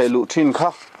in on thelu thin kha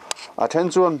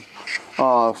attention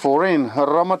foreign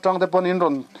ramatang te panin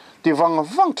ron tiwang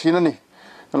wang thina ni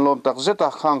lom tak zeta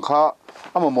khang kha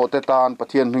ama mote tan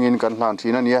pathian mingin kan hlan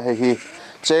thina nia he hi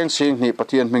cheng sing ni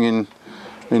pathian mingin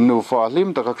nu fa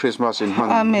lim taka Christmas in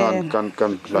han kan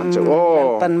lan che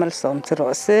pan mal som chro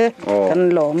se kan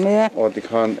lo me o ti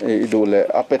khan e du le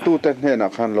apetu te ne na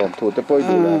khan lom thu te poi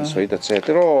du lan soi ta che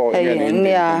te ro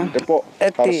nia te po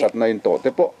har sat na in to te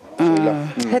po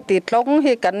he ti tlong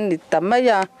hi kan ni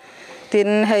tamaya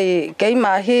tin hei ke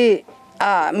ma hi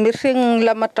mi hring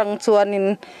lamatang chuanin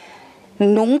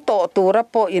nung to tura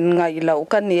po in ngai lo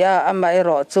kania amai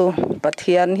ro chu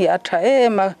pathian hi atha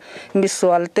ema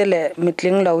miswal tele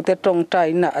mitling lo te tong tai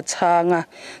na achanga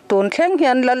tun thleng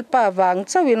hian lalpa wang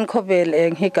chawin khovel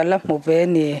eng hi kala mu ve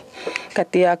ni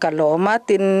katia kaloma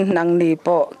tin nang ni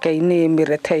po keini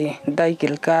mire thei dai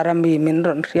kil karami min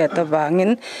ron ria ta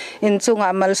wangin in chunga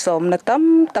mal som na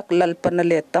tam tak lalpana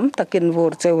le tam takin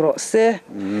wur chewro se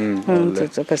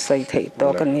chu ka sai thei to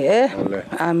kani e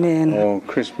amen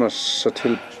Christmas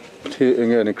til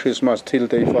engene Christmas til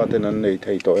te faten an nei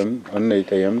thei to an nei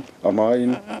thei ama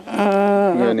in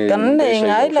kan nei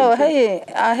ngai lo hei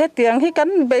a he tiang hi kan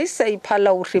be sei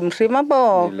phalo rim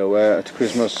bo lo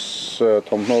Christmas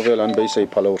thom novel an be sei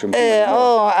phalo rim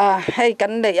hei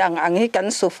kan nei ang hi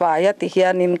kan sofa ya ti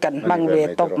hianin kan mang ve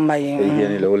top mai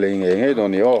hian lo le nge do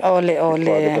ni ole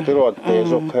te ro te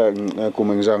zo kha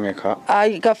kumeng jang e kha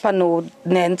ai ka fanu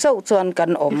nen chau chuan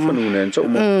kan om fanu nen chau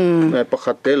mo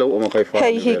pakhat te lo om kai fa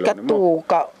hei hi ka tu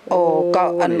ka ka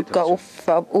an ka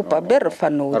upa ber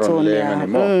fanu chuan ya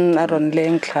aron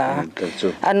leng kha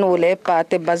anu le pa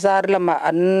te bazar lama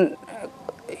an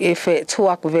ife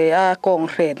chuak ve a kong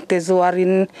ren te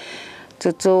zuarin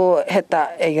chu heta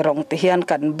ei rong te hian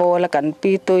kan bola kan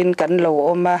pi tuin kan lo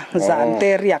oma zan te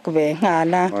riak ve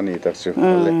ngala ani tak chu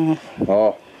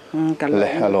le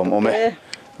alom ome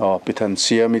pithan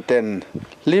siam iten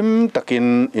lim takin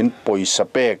in poisa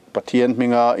pek pathian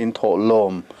minga in tho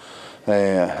lom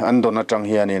andona tang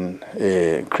hianin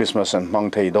Christmas an mang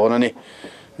thei don ani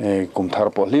kum thar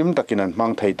po lim takin an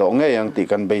mang thei to nge yang ti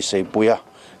kan be sei puya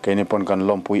keini pon kan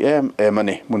lom pui em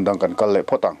ani mundang kan kal le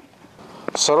photang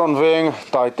saron veng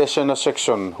tai tesena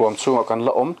section huam chunga kan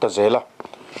la om ta zela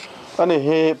ani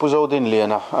he puzodin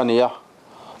liana ania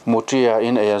mutia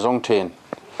in e zong then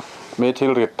me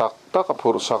thil ri tak tak a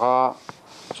phur saka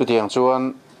chutiang chuan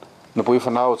nupui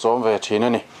fanau chom ve thina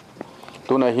ni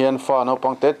tuna hian fa no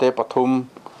pangte te pathum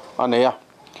aneya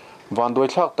vandoi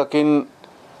thak takin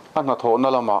ana tho na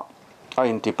lama a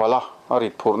in tipala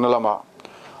arit phur na lama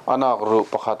anak ru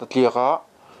pakhat tliaka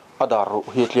adar ru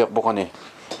hi tliak bokani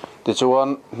ti chuan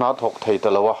na thok thei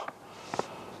talawa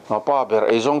pa ber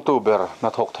eizong tu ber na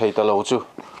thok thei talo chu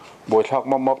boi thak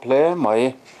ma ple mai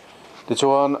ti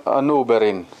chuan anu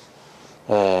berin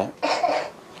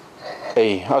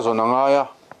azona ngaya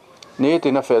ni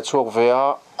tina fe chok vea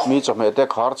mi chome te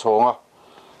khar chonga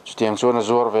chutiang chuan a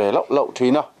zuar ve lo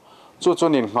thina chu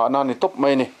nin nga na ni top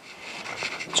mai ni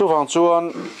chu wang chuan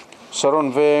saron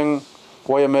veng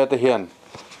poyame te hian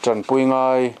tran pui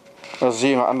ngai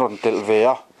zinga an ron tel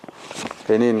vea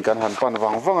kenin kan han pan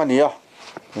wang ania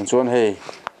chuan hei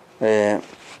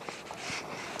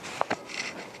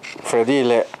Freddy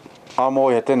le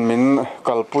amoi ten min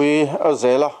kalpui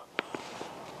azela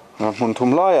mun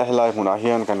thumlai a helai mun a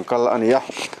hian kan kal ania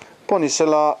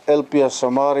ponisela LPS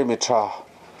SAMARI MI ṭHA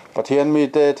pathian mi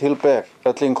te thilpek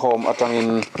atling khom atangin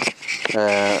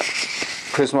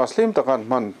Christmas lim takan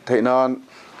man theinan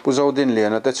puzodin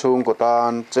lian ate chung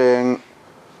kotan cheng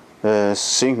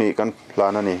singni kan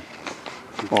planani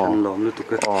kan lom lu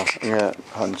tuka nge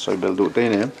han soi bel du te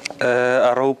ne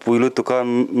aro puilu tuka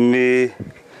mi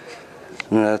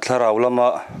tharau lama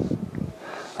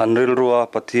anril ruwa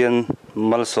pathian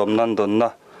mal som nan don na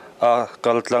a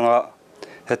kaltlanga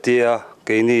hetia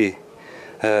keini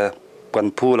kan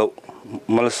phulo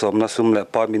mal som na sum le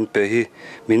pa min pe hi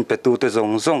min pe tu te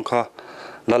zong kha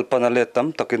lalpana le tam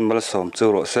takin mal som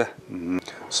churo se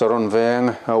saron veng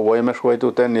waime hruai tu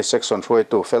ten ni section hruai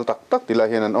tu fel tak tila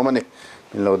hian an omani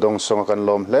lo dong song kan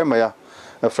lom hle maya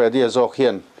Freddy azok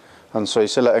hian an soi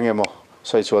sela engemo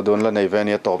soi chu don la nei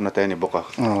venia top na te ni boka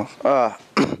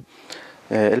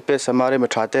LPS SAMARI MI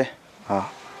ṭHA te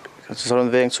saron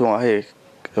veng chunga he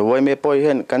waime poi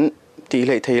hen kan ti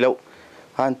lei theilo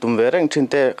han tum ve reng thin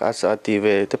te ka sa ti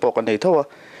ve te pok kan nei thowa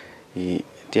I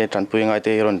ti tran pui ngai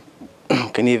te ron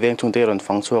keni veng chung te ron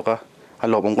phang chuaka a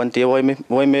lobong kan ti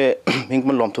waime hing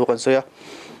man lom thu kan soya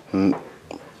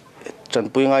tran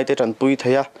pui ngai te tran pui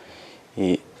theya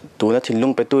I tu na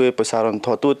thinlung pe tu paisa ron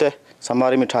tho tu te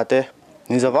SAMARI MI ṭHA te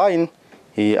ni zawa in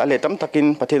I ale tam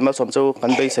takin pathian mal som chu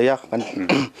kan bei saya kan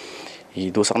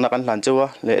i du sakna kan hlan chewa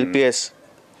le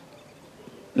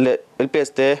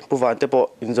LPS te puwan te po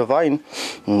in zawain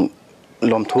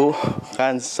lom thu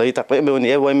kan sei tak pe me ni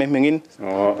e wai me mengin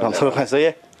lom thu kan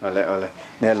sei ale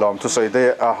ne lom thu sei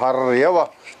te a har riawa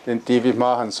in TV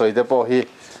ma han sei te po hi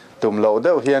tum lo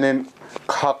deuh hianin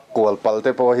khak kol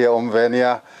palte po hi om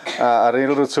venia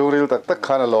aril ru churil tak tak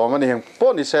khana lom ani heng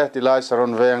po ni se tilai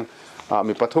saron veng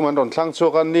mi pathum an ron thlang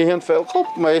chu kan ni hian fel khop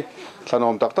mai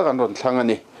thlanom tak tak an ron thlang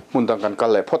ani mun dang kan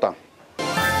kal le photang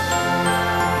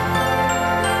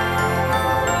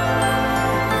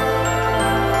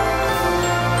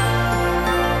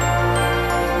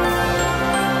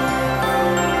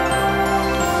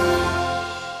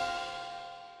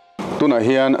tuna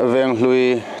hian veng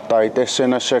hlui tai te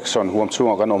sena section huam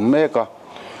chunga kan om meka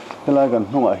helai kan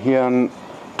hnunga hian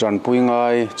tranpui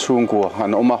ngai chungkua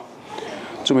han oma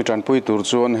chumi tranpui tur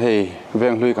chuan hei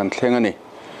veng hlui kan thleng ani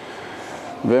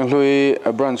veng hlui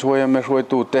branch way me roi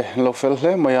tu te lo fel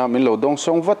hle maya min lo dong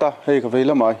song wata hei ka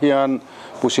veilama hian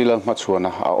pusila ma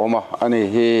chuana a oma ani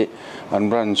hi an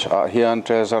branch a hian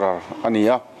treasurer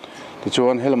ania ti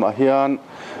chuan helama hian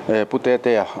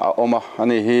putete a oma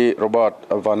ani hi Robert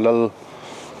Vanlal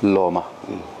Loma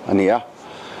ania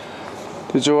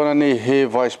ti chuan ani hi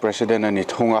vice president ani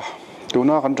thunga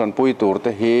tuna kan tranpui tur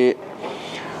te hi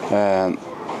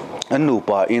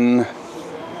anupa in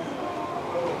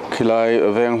khilai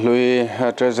veng hlui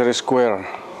treasury square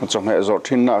chome zo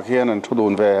thinna khian an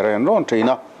thudun ve ren ron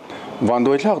thina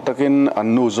vandoi thlak takin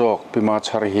annu jok pima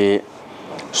chhar hi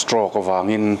stroke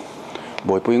awangin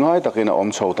boipui ngai takin a om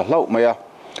chho ta hlau maya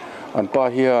an pa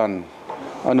hian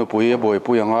anupui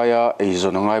boipui angaya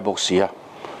eizon ngai boxia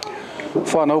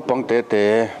fa no pangte te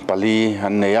pali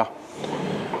an neya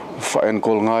fa en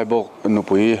kol ngai bok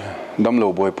nupui damlo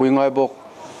boipui ngai bok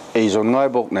eizon ngai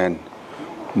bok nen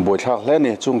boi thak hle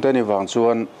ni chungte ni wang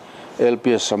chuan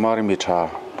LPS Samari Mi ṭha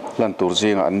lan tur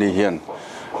jinga an ni hian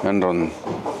an ron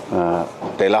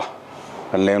tela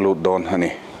an leng lut don hani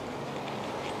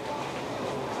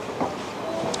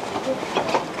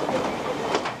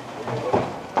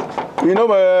ino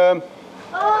me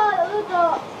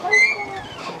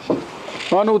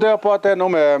anu te pa te no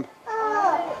me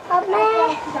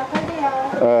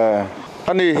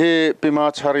ani hi pima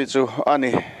chari chu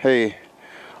ani hei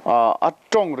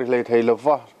atong rile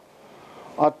theilova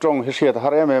atong hi siat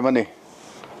har em ani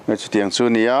me chu tiang chu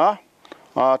nia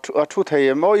a thu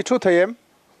theim oi thu theim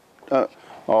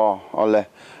ole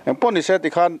em poni se ti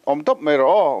khan om top me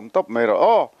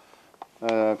ro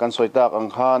kan soitak ang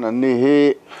khan an ni hi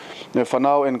ne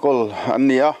fanau en kol an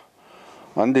nia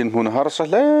an din hun har sa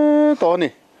le to ni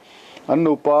an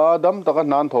nu pa dam taka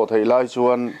nan tho thei lai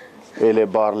chuan ele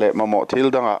bar le mamo thil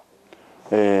danga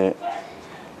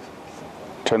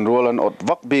then rolan ot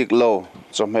vak big low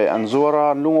chome an zuara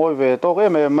lungoi ve to ke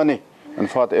me mani an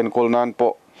fat en kol nan po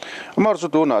amar chu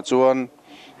tu na chuan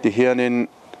ti hianin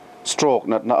stroke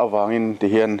nat na awangin ti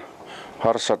hian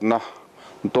har satna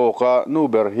to ka nu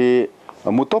ber hi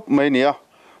mutop mai nia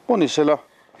poni sela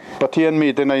pathian mi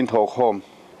te nain thok hom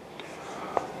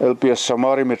LPS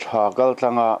Samari Mi ṭha kal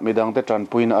tlanga midang te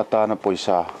tranpuin atana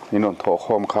poisa inon thok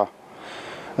hom kha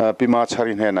pima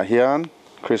charin hena hian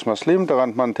Christmas lim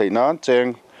takan man theina cheng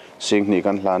sing ni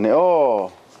kan hla ne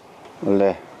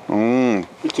le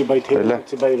chi bai the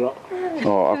chi bai ro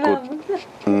akut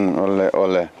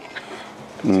ole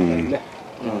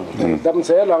dam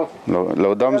se lang lo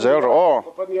dam zel ro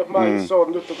pani mai son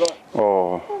du to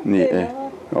ni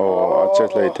a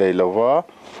chet lei thei lova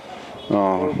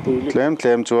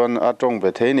tlem chuan atong ve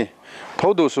thei ni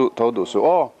thodu su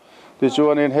ti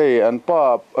chuan in hei an pa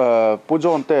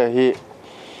pujon te hi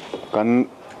kan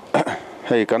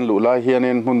hei kan lu lai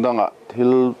hianin hundanga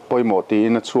thil poimo ti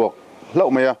in chuak hlau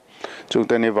maya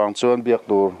chungte ni wang chuan biak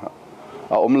tur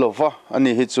a om lova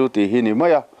ani hi chu ti hi ni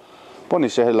maya poni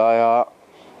se helaya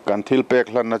kan thil pek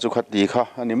hlan na chu khat ti kha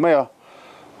ani maya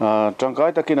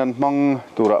tangkai takin an mang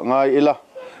tura ngai ila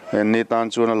ni tan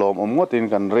chuan lom om ngotin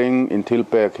kan ring in thil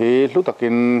pek hi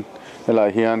hlutakin hela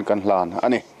hian kan hlan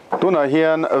ani tuna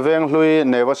hian veng hlui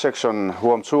neva section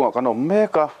huam chunga kan om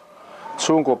meka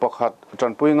chung ko pakhat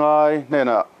tranpui ngai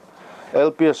nena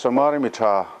LPS Samari Mi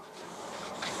ṭha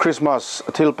Christmas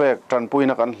thil pek tranpui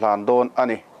na kan hlan don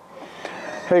ani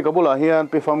hei kabula hian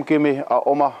pifam kimi a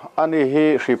oma ani hi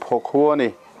hripok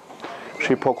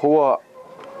huwa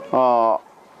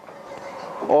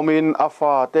omin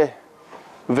afa te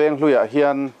veng hluia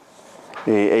hian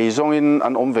eizongin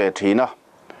an om ve thina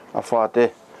afa te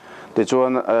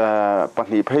chuan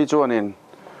pahnih phei chuanin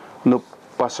nup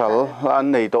pasal an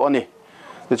nei to ani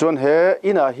ti chuan he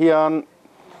ina hian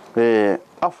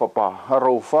afapa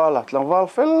rofa la tlangwal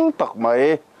fel tak mai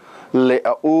le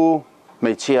a u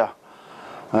mấy chia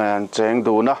cheng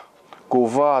du na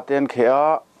kuwa ten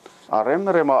khea arem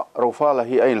rema rofa la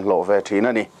hi ain lo ve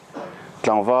thina ni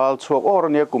tlangwal chuak or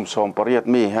nia kum som pariat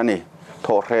mi hani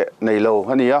thore nei lo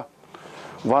hania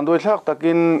vandoi thak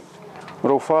takin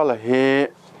rofa la hi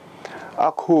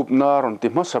akhup na ron ti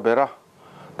ma sabera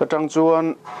ta tang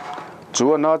chuan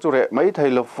chuana chu re mai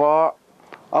thailo fa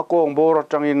akong bor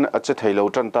tangin ache thailo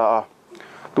tanta a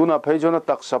tuna pheijona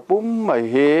tak sapum mai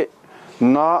he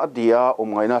na dia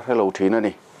ngaina hello thina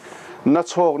ni na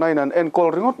chok nai nan enkol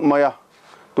ringot maya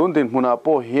tun din huna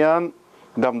po hian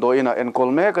damdo ina enkol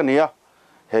me kania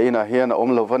he ina hian om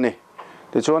lovani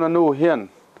ti chona nu hian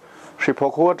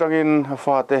ripokhu tangin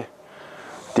fate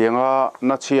tianga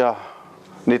nachia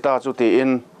nita chu ti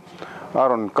in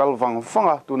aron kalwang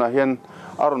fanga tuna hian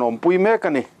aron om pui me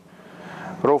kani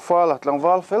rofala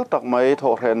tlangwal fel tak mai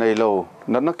thore nei lo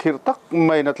nan khir tak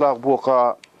mai na tlak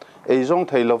buka eizong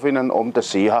theilovin an om ta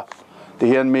si ha ti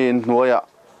hian min nuaya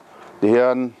ti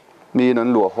hian min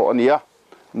an lu ho ania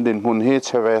din mun hi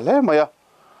chewe le maya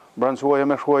branchway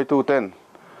me khoi tu ten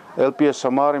LPS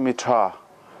SAMARI MI ṭHA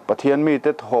pathian mi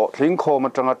te tho thling kho ma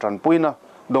tanga tran puina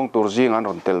dong tur jing an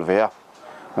ron tel vea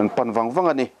an panwang wang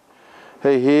ani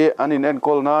hei hi anin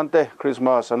enkol nan te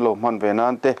Christmas an lo man ve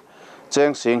nan te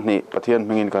cheng sing ni pathian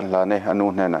mingin kan la ne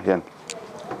anu hne na hian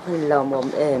lo mom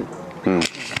em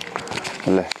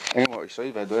le engoi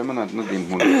soi ve do man na din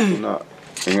mun na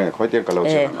engai khoi te ka lo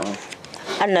chen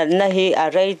ana na hi a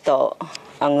rei to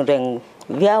ang reng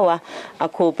viawa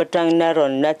aku patang na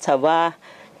ron na chawa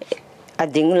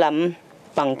ading lam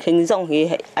pang khing jong hi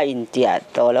a india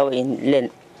to lo in len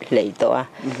lei to a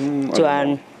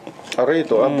chuan a rei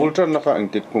to a bultran na kha ang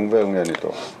tik kung ve nge ni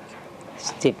to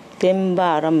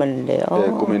September man le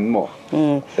kumin mo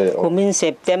kumin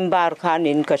September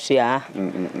khanin ka sia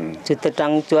chu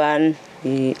tatang chuan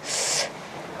i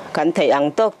kan thei ang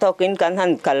tok tokin kan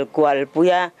han kalkwal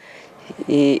puya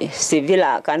i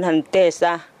civila kan han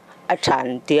tesa a than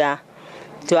tia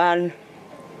chuan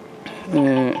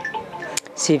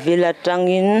civila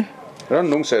tangin ran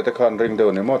nung se ta khan ring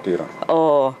do ne mo tira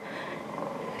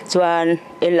chuan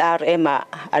LRM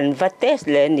an vates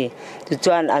le ni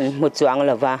chuan an mu chuang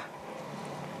lova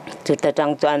chu ta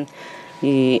tang chuan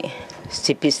i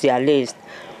specialist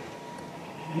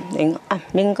eng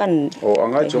ming kan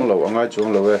angai chung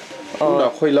lo we tu na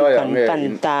khoi la ya nge kan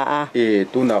ta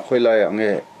tu na khoi la ya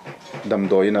nge dam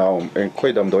doi na eng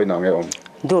khoi dam doi na nge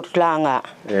dut langa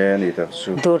ni ta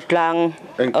su dut lang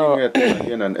eng nge tu na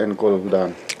hian an enkol dan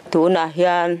tu na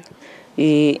hian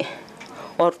i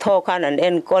ortho khan an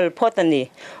enkol photani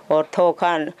ortho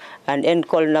khan an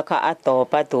enkol na kha ato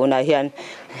pa tu na hian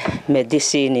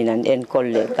medicine in an enkol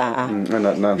le ta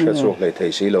na fe chu le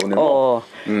thei si lo ne mo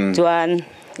chuan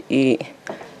i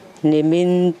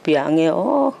nimin piange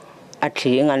a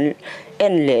thing an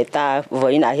en le ta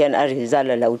voina hian a result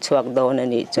lo chuak do na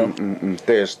ni chu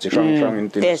test chi sang in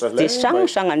tin sa le test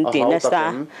sang an tin sa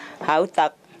hau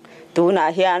tak tu na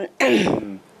hian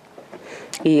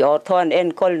i ortho an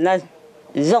enkol na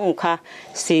zong kha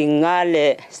singa le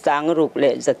sangruk le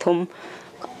zathum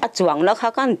a chuang la kha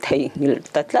kan thei ngil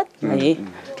tatlat mai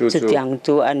chu tiang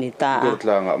chu anita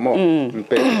tlanga mo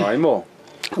pe mai mo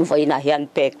voina hian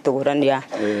pek turan ya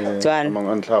chuan mang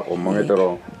an thak mang etaro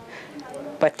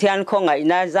pathian khongai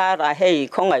na zara hei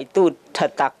khongai tu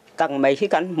thatak tang mai hi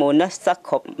kan mona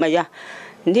sakhop maya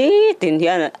ni tin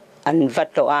hian an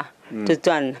vatlo a chu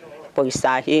chuan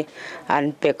poisa hi an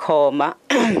pe khoma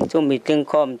chu meeting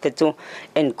khom te chu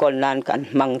en kol nan kan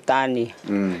mangta ni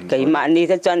kai ma ni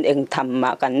te chuan eng tham ma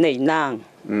kan nei nang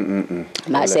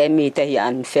ma se mi te hi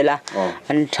an fela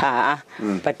an tha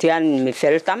pathian mi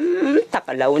fel tam tak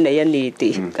lo nei ani ti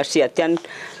ka sia tian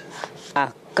a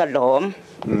kalom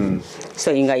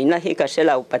soi ngai na hi ka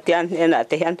sela pathian ena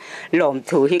te hian lom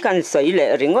thu hi kan soi le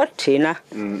ringot thina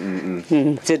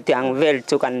chu tiang vel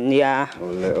chu kan nia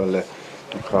ole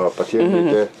kha pathian mi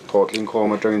te thotling kho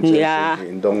ma tang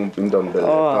in dong bel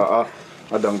ta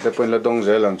a dang te pen la dong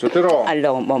zelang chu te ro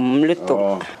alo mom lu tu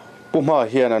puma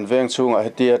hian an veng chunga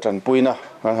hetia tan puina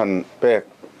han pek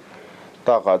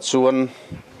ta ka chuan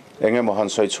enge mo han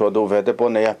soi chho do ve te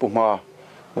pon ya puma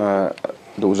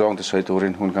du zong te soi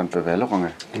turin hun kan pe velo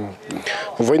nge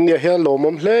voinia hian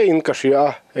lomom hle in ka ria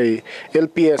ei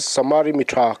LPS SAMARI MI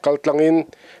ṭHA kaltlangin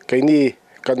keini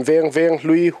kan veng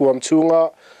hlui huam chunga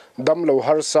dam lo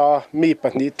harsa mi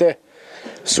pahni te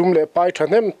sumle pai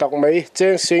thanem tak mai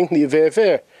cheng sing ni ve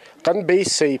kan be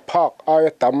sei phak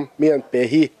aya tam mian pe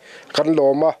hi kan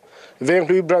loma veng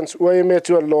hlui branch oi me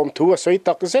chu lom thu a soi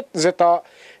tak zeta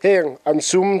heng an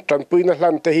sum tan puina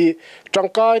hlan te hi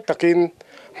tangkai takin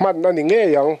man ani nge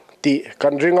yang ti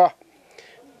kan ringa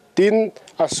tin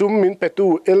asum min petu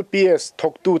LPS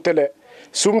thok tu tele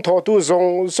sum tho tu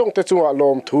zong te chunga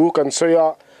lom thu kan soya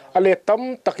ale tam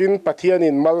takin pathian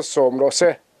in mal som ro se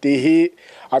ti hi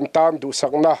an tan du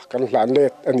sakna kan hlan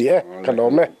let ani e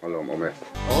kalome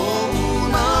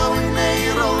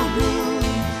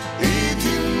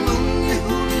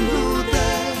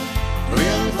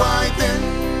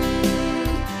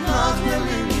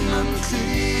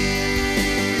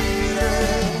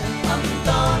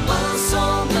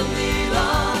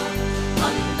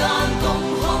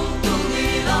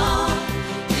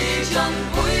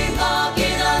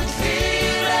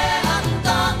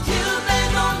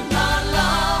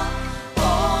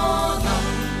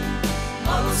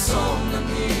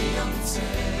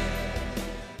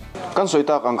kan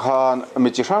soita kan khan mi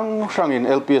chi hrang in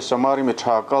LPS Samari mi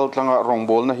ṭha kal tlanga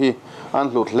rongbol na hi an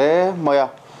hlut hle maya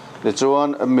le chuan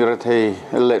mir thei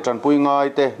le tran pui ngai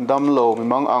te dam lo mi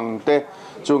mang ang te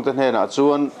chung te hna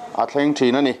chuan a thleng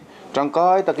thina ni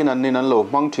tangkai takin an nin an lo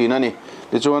mang thina ni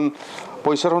le chuan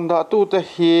poisa ronda tu te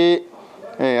hi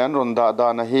an ronda da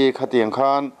na hi khatiang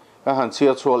khan a han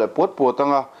chia chhual e pot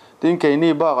potanga tin ke ni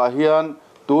ba ga hian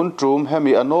tun trum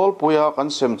hemi anol puya kan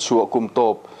sem chu kum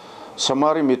top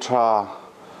Samari mi ṭha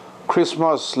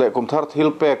Christmas le kumthar thil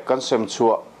pek kan sem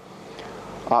chua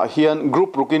hian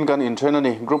group rukin kan in train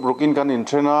ani group rukin kan in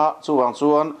traina chuwang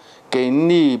chuan ke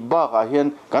ni ba ga hian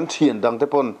kan thian dang te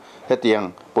pon hetiang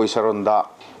poisa ronda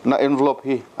na envelope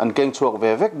hi an keng chuak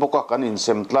ve vek boka kan in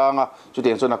sem tlanga chu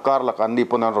tiang chuna karla kan ni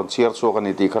pon an ron chiar chuak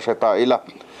ani ti kha hreta ila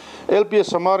LPS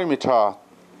Samari mi ṭha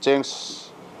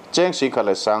cheng si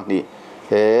khale sang ni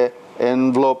he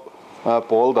envelope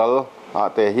pol dal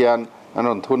te hian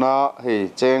anon thuna hei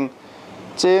cheng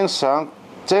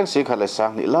si khale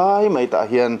sang ni lai mai ta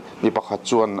hian mi pakhat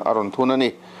chuan aron thuna ni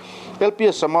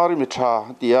LPS Samari mi ṭha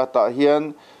tia ta hian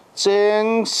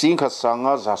cheng si kha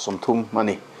sanga za somthum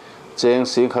mani cheng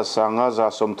si kha sanga za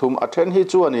somthum a then hi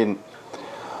chuanin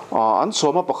an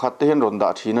soma pakhat te hian ron da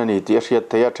thina ni ti hriat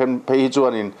theya then phei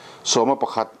chuanin soma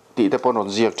pakhat ti te pon ron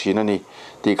ziak thina ni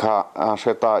ti kha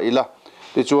hreta ila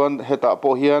ti chuan heta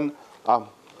po hian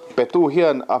petu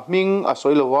hian a ming a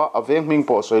soilowa a veng ming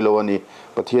po soilowa ni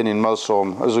pathian in mal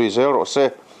som zui zero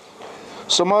se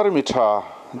Samari mi ṭha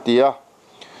tia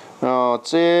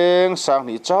cheng sang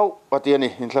ni chau pathian ni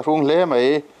in thlung le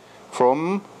mai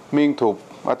from ming thup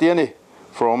pathian ni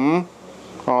from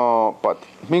pat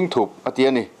ming thup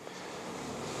pathian ni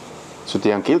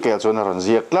chutiang kil kel chona ron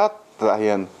ziak lat ta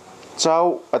hian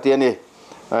chau pathian ni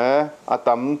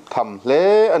atam tham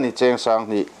le ani cheng sang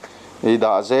ni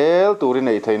ida zel turin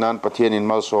ei thainan pathian in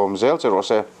mal som zel chero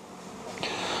se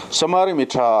Samari mi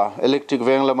ṭha electric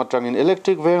veng lama tangin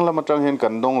electric veng lama tang hian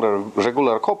kan dong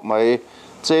regular khop mai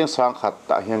cheng sang khat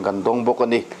ta hian kan dong bok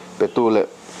ani petule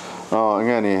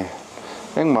nge ni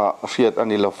engma hriat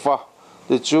ani lofa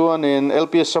ti chuan in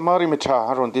LPS Samari mi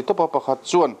ṭha ron ti topa pakhat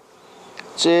chuan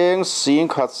cheng sing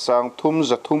khat sang thum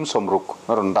za thum somruk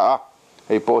ron da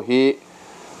ei po hi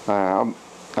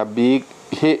a big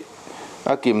hi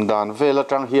akim dan vela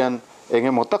tang hian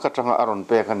enge motaka tanga aron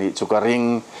pe khani chuka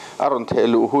ring aron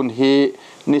thelu hun hi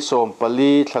ni som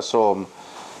pali thlasom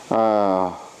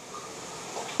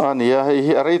ania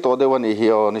hi arei to dewani hi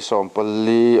o ni som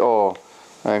pali o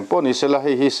eng poni sela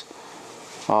hi his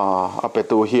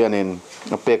apetu hianin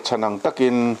pek chanang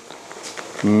takin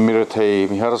mir thei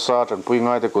mi harsa tan pui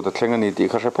ngai te ko ta thlengani ti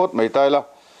kha report mai taila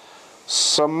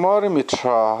Samari mi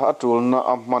ṭha atulna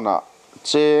amana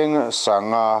cheng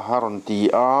sanga haron ti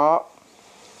a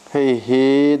hei hi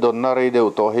donna rei deu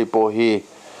to hei po hi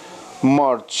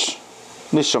March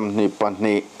ni som ni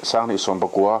panni sang ni som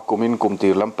pakua kumin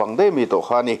kumtir lampang de mi to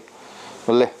khani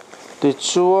le ti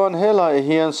chuan hela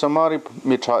hian Samari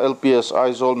mi ṭha LPS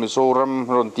Aizol Mizoram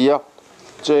ron tia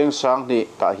cheng sang ni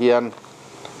ta hian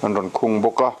an ron khung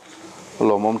boka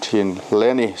lomom thin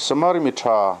leni Samari mi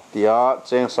ṭha tia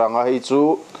cheng sanga hei chu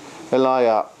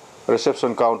helaya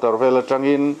reception counter vela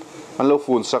tangin an lo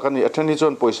phun sakani athani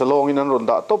chon poisa longin an ron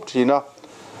da top thina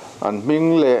an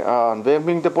ming le an ve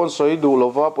ming te pon soi du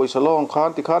lova poisa long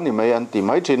khan ti khan ni mai an ti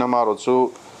mai thina maro chu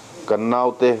kan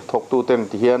naute thok tu ten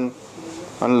ti hian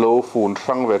an lo phun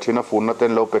hrang ve thina phun na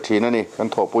ten lo pe thina ni kan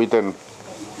tho pui ten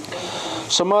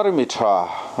Samari mi ṭha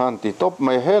an ti top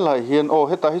mai helai hian o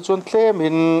heta hi chon thlem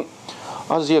hin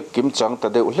azia kim chang ta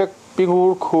deuh hlek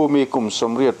pingur khumi kum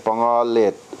somriat panga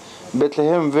let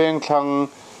Bethlehem veng thlang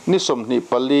ni som ni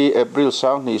pali April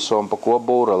sang ni som pakua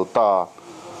boral ta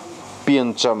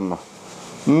pian cham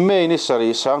May ni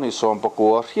sari sang ni som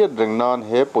pakua riat reng nan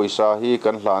he poisa hi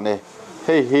kan hlane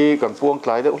hei hi kan puang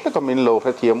tlai de hlek min lo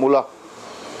hre thiamula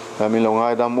min lo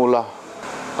ngai damula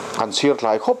kan sir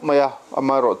tlai khop maya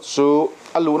amaro chu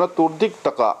alu na tur dik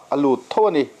taka alu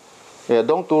thawani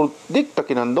dong tur dik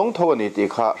takinan dong thawani ti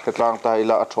kha hretlang tai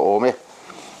la atho me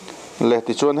le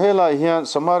ti chuan helai hian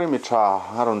samari mi tha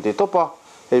haron ti topa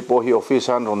hei po hi office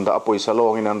an ronda poisa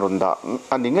lawng in an ronda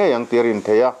ani nge yang tirin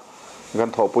theya gan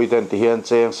tho pui ten ti hian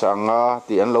cheng sanga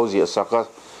ti an lo zia saka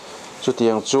chu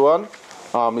tiang chuan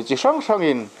mi chi sang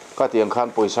sangin ka tiang khan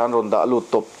poisa an ronda lu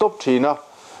top top thina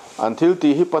an thil ti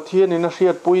hi pathian in a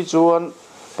hriat pui chuan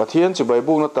pathian chi bai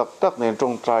bung na tak tak nen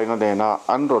tong trai na dena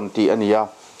an ron ti ania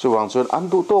chuwang chuan an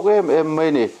du tok em mai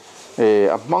ni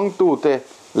a mang tu te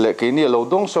le ke ni lo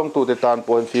dong song tu te tan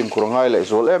point film khurangai le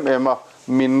zol em a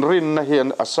min rin na hian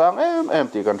asang em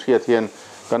ti kan hriat hian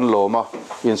kan loma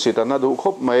in sitana du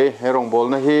khop mai herong bol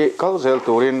na hi kalzel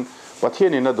turin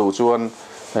pathian in a du chuan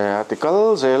ti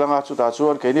kal zelanga chu ta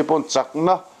chuan ke ni pon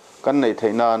chakna kan nei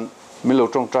theinan milo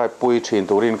tong trai pui thin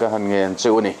turin ka han ngen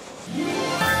chu ni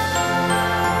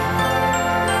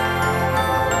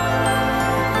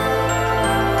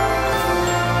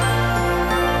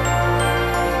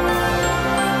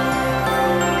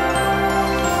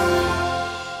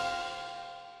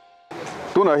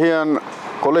tuna hian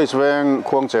college Veng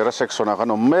khuang chera section a kan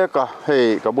meka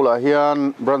hei kabula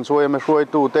hian branchway me hroi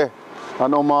tu te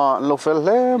anoma lofel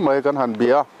hle mai kan han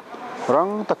bia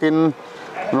rang takin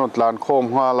not lan khom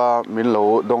hala min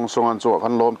lo dong songan chu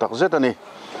kan lom tak zet ani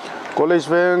college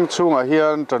Veng chunga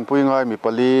hian tanpui ngai mi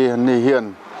pali ni hian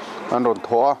an ron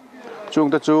thoa chung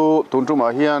te chu tuntum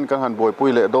a hian kan han boi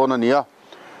pui le don ania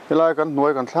helai kan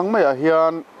noi kan thlang mai a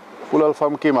hian pulal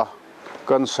fam kima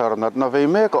kan sarnat na ve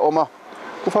me ka oma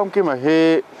kufam kima he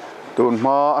tun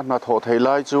ma an na tho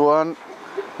theilai chuan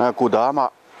kudama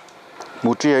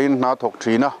mutia in na thok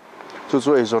thina chu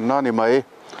chu ei zon na ni mai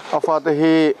afa te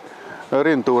hi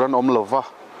rin turan om lova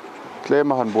tle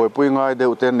ma han boi pui ngai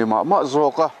deu ten ni ma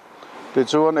zoka ti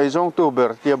chuan ei jong tu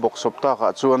ber tia bok sop ta ka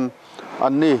chuan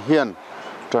an ni hian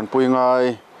tran pui ngai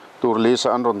tur li sa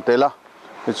an ron tela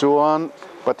ti chuan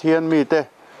pathian mi te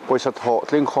poisa tho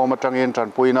tling khom atangin tran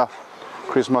pui na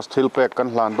Christmas thil pek kan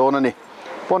hlan don ani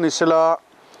ponisela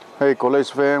hei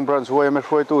college Veng branchway me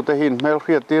hroi tu te hin mel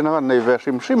hriat tin han nei ve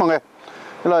hrim hrimange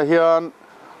hela hian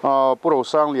puro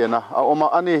sang liana a oma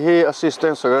ani hi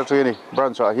assistant secretary ni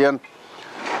branch a hian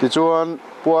ti chuan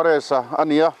puaresa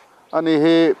ania ani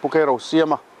hi pukero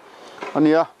siama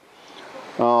ania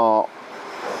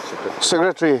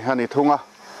secretary hani thunga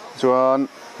chuan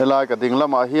helai ka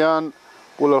dinglama hian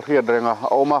pulal hriat renga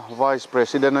oma vice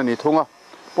president ani thunga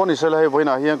ponisela hei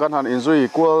voina hian kan han enjoy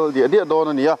equal dia don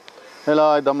ania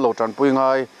helai dam lo tran pui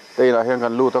ngai teina hian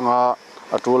kan lu tanga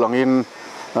atu langin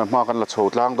ma kan la chho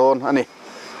tlang don ani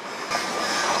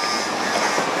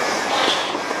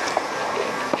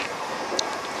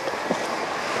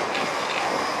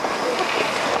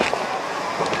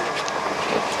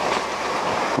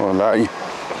olai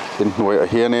tin nuai a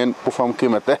hian en pufam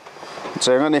kimate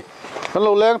cheng ani kan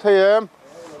lo leng thei em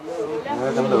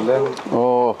kan lo leng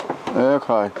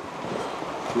khai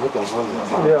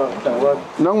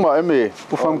nang ma emi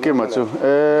pufam ke ma chu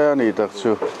ani tak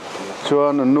chu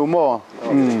chuan nu mo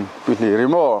pi ni ri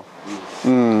mo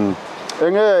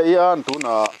enge I an tu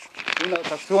na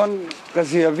tak chuan ka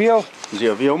zia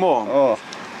viau mo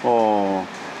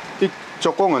ti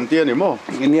chokong an ti ni mo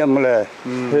ini amle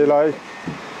helai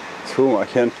chunga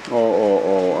hian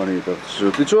ani tak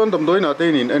chu ti chuan dam doina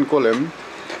te nin en kolem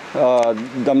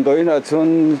dam doina chuan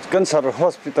cancer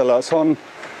hospital a son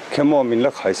khemo min la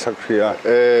khai sakria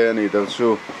ani tak chu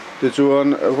ti chuan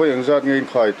voyang zat ngein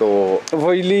khai to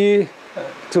voili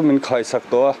chu min khai sak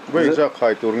to voyang zat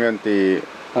khai tur ngen ti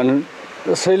an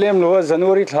seilem lo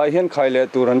January thai hian khai le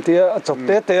turan tia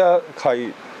chopte te khai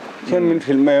hian min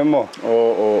film me mo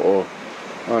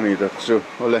ani tak chu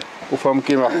ole ufam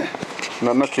kima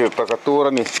na khir taka tur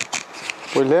ani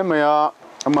poi maya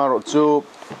amaro chu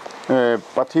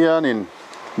pathianin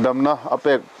damna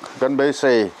apek kan be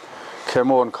sei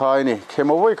khemon khai ni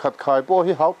khemowoi khat khai po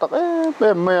hi hau tak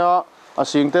maya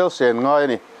asing tel sen ngai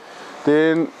ni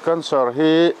tin cancer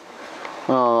hi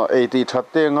 80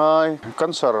 thatte ngai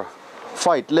cancer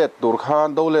fight let tur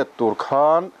khan do let tur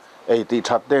khan 80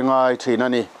 thatte ngai thina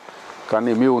ni kan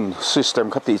immune system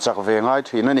khati chak ve ngai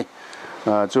thina ni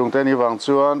chung te ni wang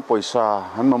chuan poisa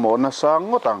han ma mon na sang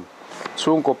ngotang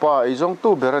chung ko pa ei jong tu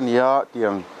berania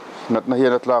tiang nat na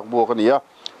hian atlak bu ka nia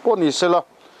poni sela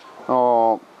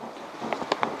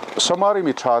samari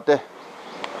mi tha te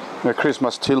me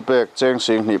Christmas thil pek cheng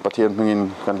sing ni pathian hmingin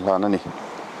kan hlan ani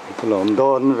lom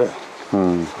don ve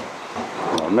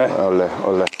me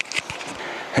ole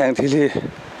heng thili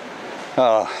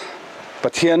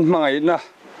pathian mangai na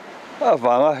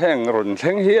awanga heng run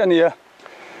thleng hi ania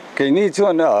ke ni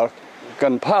chuan กั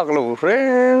นภาคเราเร่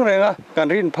งกัน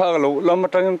รินภาคเราแล้วมา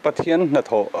ตั้งปะเทียนนะ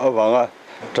ทอวาง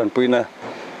จันปุยนะ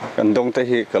กันดงเต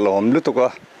หิกะหลอมลุตุกะ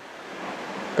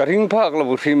กันรินภาคเรา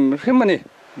ริมมันนี่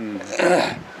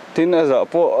ที่น่าจะ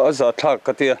พอจะทักก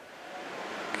ะเตีย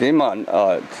กี่มัน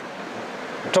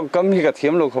จงกำมีกะเทีย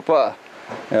มเราเขาปะ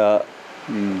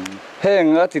แห้ง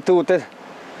ติตูเต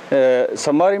ส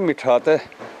มาริมิทราเต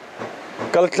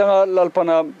กัลตังลลป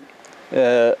นา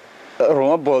ร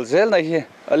งบอลเซลนะฮี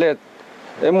อะไร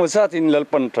มุซาตินลล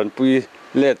ปันทันปุย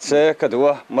เลดเซกัดว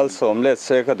ะมัลสอมเลดเซ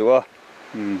กัดวะ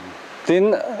ติน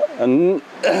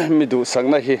มิดูสัง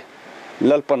นะฮี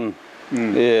ลลปัน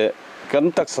กัน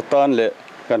ตักสตานเล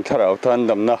กันทาราวทัน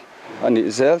ดำนะอันนี้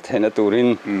เซลเทนตูริน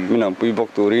มินำปุยบก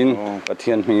ตูรินกะเที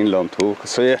ยนมินลอมทูก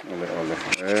เซ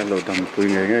เราดำปุย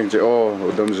เงี้ยเจ้าเรา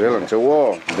ดำเซลเจ้า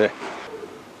เด้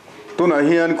ตุนอาเ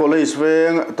ฮียนคอลเลจเว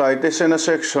งไต่เตเซนเซ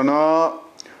กชัน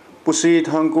ปุซี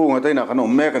ทางกูงาไต่นักน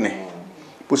มแม่กันนี่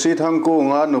ปุซีทางกู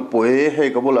งาหนุปุยให้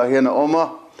กับบุลาเฮียนออกมา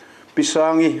พิสั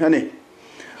งอีอัน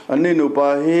นี้หนุปา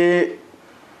ฮี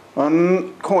อัน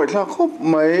คงไอ้ท่าครบไ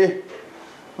หม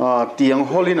เตียง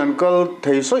ฮอลลินันก็เท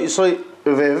สอย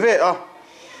เว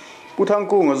ปุทาง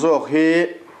กูงาจอกฮี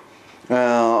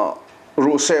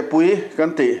รูเซปุยกั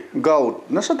นติกาว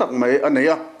นั่นสักไหมอัน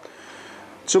นี้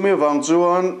จุมีวางจว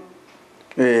น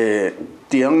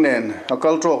เตียงเน่นกั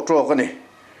ลโจกกันนี่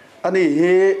อันนี้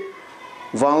ฮี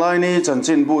วางไลนี่จัน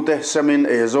จินบูเตเซมิน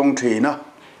จงทีนะ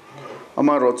อาม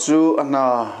ารถจูอันน่า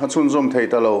ชุนจอมเท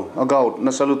ตะโลกาว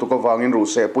นั่นสรุปตุกวางอินรู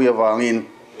เซปุยวางอิน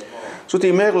สุด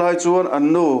ที่เมฆลายจวนอัน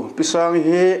นู้พิสัง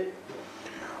ฮี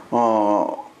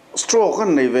สโตรกัน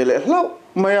ในเวลาแล้ว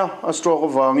ไม่สโตรก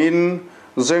วางอิน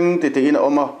เซงติดอินออ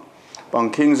กมาปัง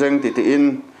คิงเซงติดอิน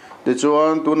เดี๋ยวจว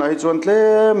นตัวนายจวนเล่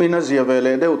มีน่าเสียเวล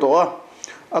เดี๋ยวตัว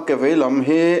เก็บไว้ลำเฮ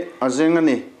อาเจงอัน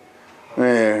นี้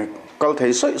กัลเท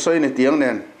ยสอยในเตียงเนี่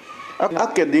ย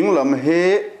เก็บดิ้งลำเฮ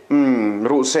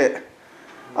รู้เส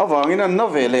วางนั้นน่า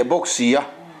เวลบ็อกซี่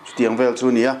เตียงเวลจู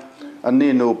นี่อัน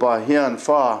นี้หนูป่าเฮียน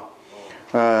ฟ้า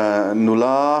หนูล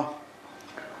า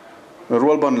รั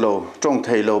วบันโลจงเท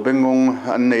ยโลเบงง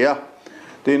อันนี้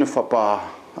ตีนฟ้าป่า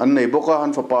อันนี้บกอั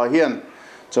นฟ้าป่าเฮียน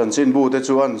จันสินบูเตจ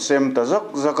วนเซมตะ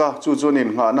จักจูนิน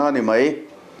หาหน้านี่ไหม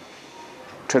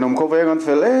เทนมเขาเวงันเฟ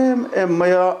ลไม่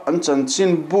อันจันสิ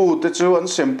นบูเตจวน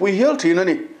เซมปุยเฮลทีนั่น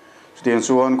นี่เตียงจ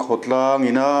วนขดลาง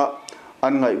อินะอั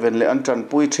นไงเวนเลอันจัน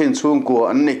ปุยเทนช่วงกัว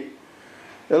อันนี้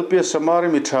LPS สมาริ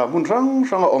มิทรามุนรั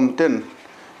งอมเต้น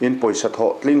อินปอยสะทอ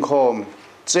ลิงคอม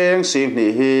เจงสิงนี่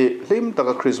ฮีลิมตะก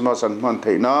คริสต์มาสอันมันเท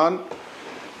นาน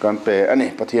การเปอันนี้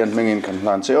ประเทศไม่เงินกัน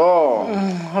ล้านเสียอ๋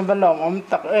อบัลลอม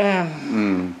ตัก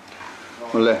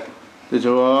มันเลยที่ช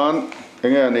วนยั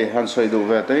งไงนี่ฮันใส่ดูเ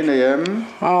วทีนี่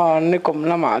นี่กลุ่ม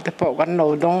ละหมาดที่พอกันเรา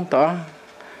ดงต่อ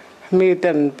มีแ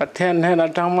ต่ประเทศให้เรา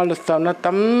ทำมาลุสาน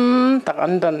ตั้มตักอั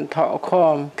นดันถอคอ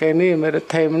มแค่นี้ไม่ได้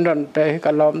เทมันดันไป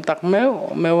กับล้อมตักแมว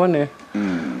วะเนี่ย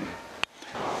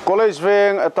ก็เลยเว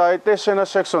งไต่เตเซน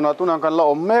เซ็กซ์นะตุนังกันละ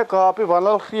อมเมกาพิวันล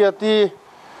ะเขียตี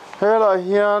เฮลาเ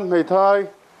ฮียนไม่ไทย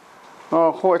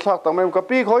คอยทักต่างไม่กับ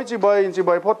ปีคอยจีบ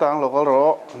พ่อต่างเราก็รอ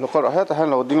ให้แต่ให้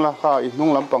เราดิ้งละข้าอีนุ่ง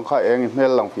ลำปังข้าเองเม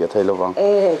ลหลังเพียไทยระวัง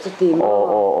จะตีม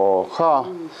ข้า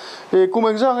กูเมื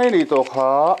องจ้างไอ้นี่ตัวข้า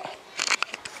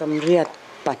สำเร็จ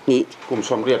ปัตนิกุม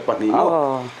สำเร็จปัตนิ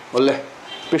วันเลย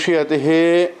พิเศษที่เฮ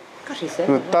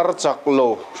ตาร์จักโล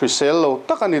ฟิเซลโล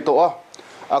ตักอันนี้ตัว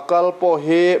อัลโปเฮ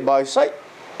บายไซ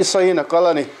อิสัยนักล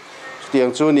ะนี่เตียง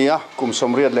จูนี่กุมส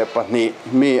ำเร็จเลยปัตนิ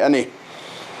มีอันนี้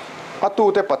ตู้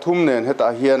เตปฐุมเนี่ยให้ตา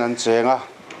เฮียนอันเจง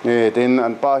นี่ตินอั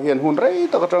นป้าเฮียนหุ่นไร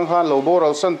ตะกจังหันโลโบเรา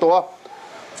สันตัว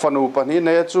ฟันูปนี้เ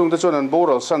นี่ยจุงแต่จวนอันโบเ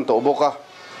ราสันตัวบก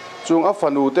จุงฟั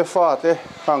นูเตฟ้าเต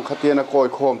ข้างขัดเตียนคอย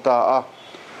โคมตา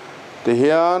เตี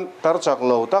ยนตาจักโ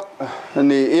ลตัก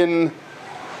นี่อิน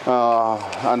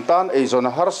อันตันไอจน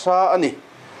ฮาร์ซาอันนี้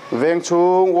เวงชุ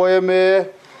งวายเม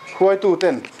หวยตู้เต้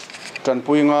นจัน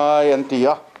ปุยงายอันตี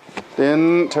เต้น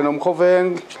เชนมเขาเวง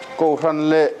กูรัน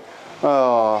เล่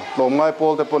ลมง่ายพอ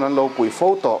ลแต่ปนันเราปุยโฟ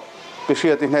โต้พิเศ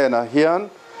ษที่ไหนนะเฮียน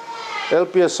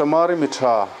LPS สมาริมิทร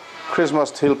าคริสต์มาส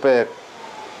ทิลเปก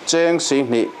เจงสิง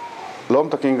นี่ล้ม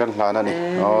ตะกิงกันหลานนี่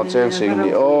เจงสิง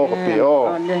นี่กปีโอ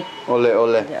เล่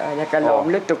จะกันล้ม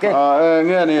ลึกตุกเ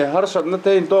งี้ยนี่ฮาร์สัตนั่นเอ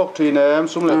งตอกทีเนม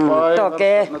สุ่มเล็กไปตอก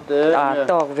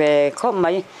ตอกเวข้อไหม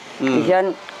เฮียน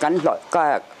กันหลอด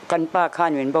กันป้าข้าน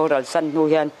เหมือนโบราณสั้นดู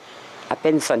เฮียนเป็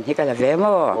นสันที่กันเวม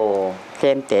เต็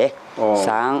มเตะส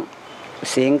าง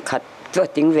เสียงขัด cho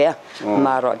tiếng về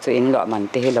mà rồi cho in lọ mình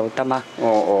thì lâu tâm à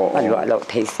lọ lọ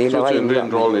thấy xí lâu ấy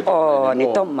nị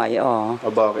tôm mày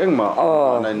bạc em mà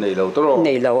này lâu đó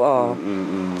này lâu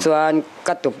cho anh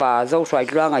cắt tụ bà dâu xoài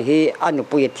loang ấy anh nó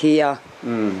bùi thi à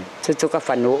cho cái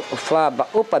phần nụ pha bà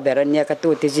úp bà bè nha cái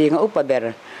tụ thì gì ngã úp bà bè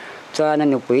cho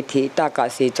anh nó bùi thi ta cả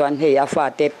xí cho anh hay pha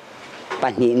tép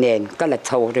bản nhị nền cái là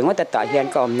thầu rồi ngó ta tạ hiền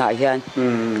có nại hiền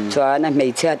cho anh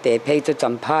mấy chia để pay cho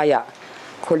chấm phai à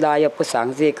คนลายผู้สัง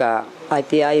สิกะ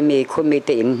ITI มีคนมี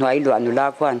ติ่มหน่วยหลวงนุลา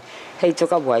ควันให้เจ้า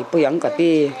ก็ไหวปุยังกับ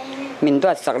พี่มินตั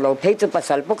วสักเราเพ่จะปัสส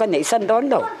าวะพวกกันไหนสั้นร้อน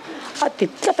เราติด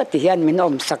ก็ติดยันมินอ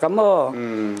มสักโม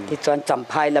ที่จวนจ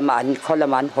ำพายละมันคนละ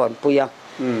มันหอนปุยัง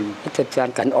ที่จวน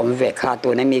กันอมเวคาตั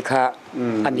วนั้นมีค่ะ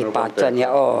มีปาจวนเนี่ย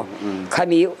ข้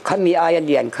ามีอายเ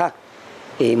ลียนค่ะ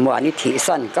หมวนิธิ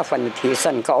สั้นก็ฟันนิธิ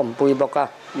สั้นก็อมปุยบอกว่า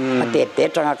เตะ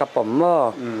จังกับผมมั่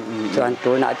จวนตั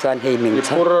วน่ะจวนให้มินช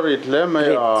อบริด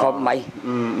ขอบไหม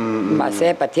มาเส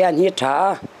ปเทียนฮิตา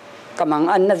กำลัง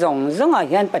อันน่ะจงอ่ะ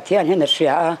เห็นปเทียนเห็นเสี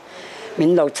ยมิน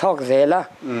เราชอกเสละ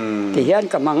ที่เห็น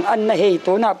กำลังอันน่ะให้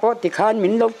ตัวน่ะปติคานมิ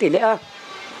นเราติเลย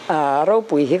เรา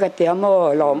ปุ๋ยให้กระเทียม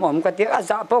หลอมกระเทียมอา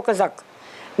ซาปกสัก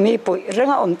มีปุ๋ยเรื่อง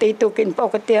อมตีตุกินป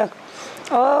กระเทียม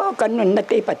กันนุ่นนา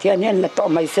ตีปะเทียนเนี่ยละต่อ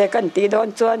ไม่เสกันตีโดน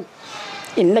จวน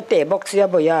อินละเตะบอกเสีย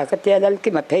บ่ยากระเทียแล้ว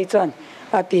กี่มาเพยจวน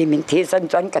ปีมินทีสัน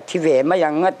จวนกับทีเวมาอย่า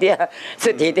งเตียสุ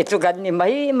ดที่ติดสุกันนี่ไ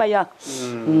ม่ยัง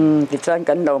ติดจวน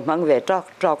กันเรามังเวจ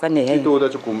อกกันนี่ที่ดูได้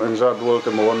จะกลุ่มเอ็นซาดูเต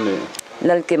มอนนี่แ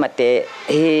ล้วกี่มาเตะ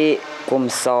ให้กลุ่ม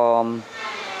ซ้อม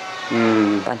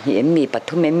ปัญหามีปั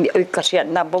ทุมมีกระเสียน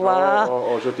นับว่า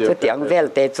สุดที่อังเวล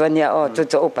เตะจวนเนี่ย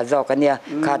จะอุปสรรคกันเนี่ย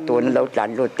ขาตัวเราหลาน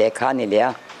รูเตะขานี่เลย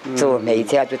จู่ไม่เ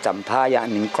ที่ยวจะจำพายอย่าง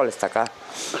นี้ก็เลยสัก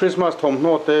คริสต์มาสทอมโน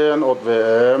เตนอดเว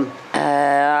ม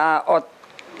อด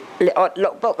หล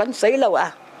บกันใส่เรา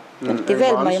ที่เว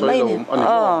ลไม่เนี่ย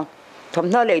ทอม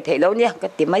โนเลยเทเราเนี่ยก็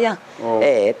ติดไหม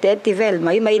แต่ที่เวลไ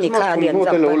ม่นี่ค่าเรียน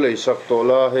สักตัวเลยสักตัว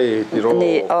ละให้ที่เรา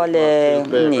นี่เลย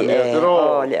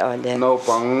น้า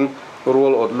ฟังรัว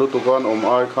อดลุตุกันไ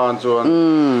อคานจวน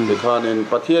ที่คานิน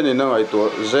ปะเทียนนี่นั่งไอตัว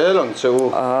เซลังเซล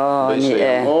นี่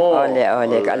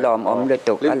เลยก็ลอมลุ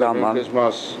ตุก็ลอมคริสต์มา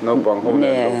สน้าฟังเขาเ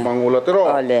นี่ยฟังอุลตรอ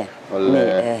นี่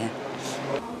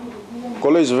ก็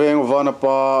เลยเวงวานาป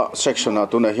าเซกชัน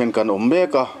ตัวนั้นเห็นกันเม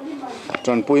กะ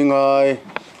จันปุยง่าย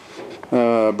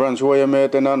บรันช่วยเม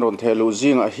ตนันรอนเทลู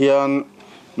ซิงเฮียน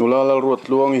นุลาลรวด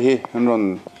ลวงฮีรอน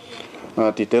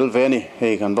ติเทลเวนี่เฮ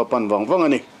กันวัปันวังอั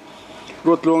นนี้ร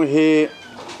วดลวงฮี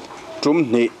จุ่ม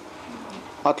นี่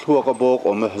อัดหัวกระบอก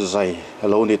ใจ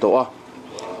เรานี่ตัว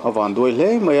วันด้วยเล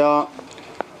ยไม่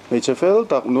ไม่จะเฟล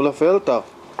ตักนุลาเฟลตัก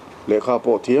เลขาโป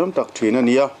เทียมตักทีนันเ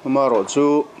นี่ยมารอจู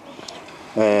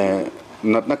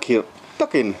นักขีดตั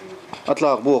กินอัดล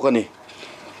ากบวกันนี่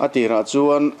อติราจว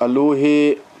นอลูฮี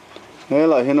เฮ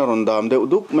ล่ะเห็นรอนดามเดือ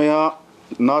ดุกไม่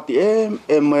นาทีเ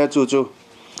อ็มไม่จู่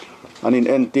อันนี้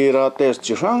เอ็นตีราเทส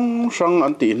จิรังอั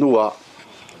นตีนัว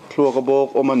ทัวกระบอ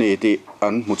กมันนี่ตีอั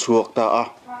นมุชวกตา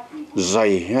ใจ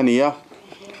อันนี้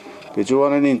ที่จวน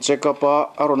อันนี้เช็คกับ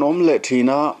อารมณ์เละที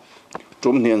น่า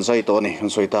จุ่มเนียนใจตัวนี่อัน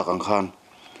สวยตากังขัน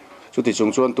สุดที่จง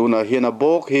ชวนตัวน่ะเห็นบ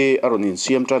อกให้อารมณ์เ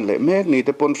สียมจันเละเมกนี่แ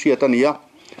ต่ปนเสียตันนี้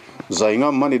ใจงา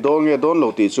มมันนี่โดนโดนเรา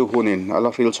ตีจู่หุ่นินอาลา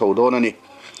ฟิลชาวโดนนี่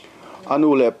อนุ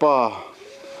เล่ป้า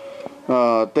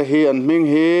แต่เฮียนมิง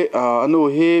ฮีอนุ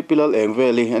ฮีพิลาเองเว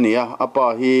ลีอันนี้อาป้า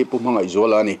ฮีปุ่มหังไอจัว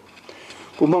ลานี่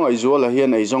ปุ่มหังไอจัวลาเฮียน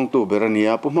ไอจงตูเบรนี่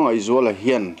ปุ่มหังไอจัวลาเ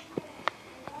ฮียน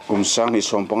กุมสังนี่ส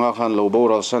มปังอาคันเราบู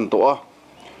ราสันตัว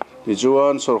ที่จว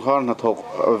นสุรคานหัดหก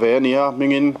เวนี่มิ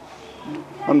งิน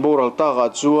อันบูราตากา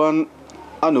จวน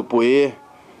อนุปุย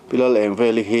พิลาเองเว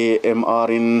ลีฮีMR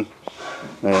in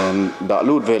ดา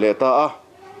ลูดเวเลตา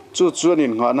จุดจวนอิ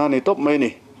นงานานี่ตบไม่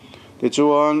นี่ที่จ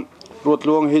วนรวดล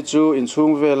วงฮิจูอินซุง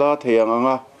เวลาเทียง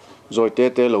อ่ะจอยเต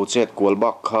ะเหลาเจ็ดกวล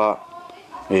บักค่ะ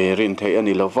รินเทีย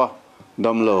นี่ละวะด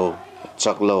ำเหลา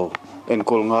จักเหลาเอ็น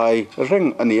กลง่ายเร่ง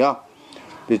อันนี้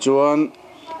ที่จวน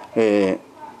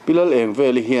พิลาเองเว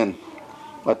ลิเฮียน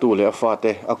อตูเลอฟาเต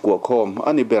อกัวคอม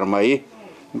อันนี้เบอร์ไม่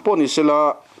ปนิสละ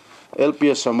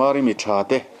LPS SAMARI MI ṭHAเ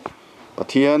ตปะ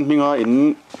เทียนมิงาอิน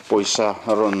ปอยซา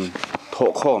รอนโถ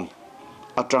คอม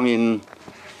อัตรังอิน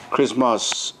คริสต์มาส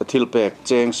ทิลเปกเ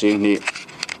จงสิงนี่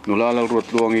นุลาเรารวด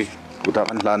ลวงอีกุตา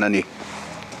อันลานันนี่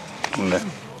เลย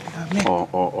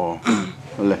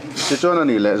เลยที่จวน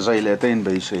นี่แหละใจเละเต้นไป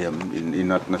เสียมอิน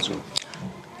นัดนัด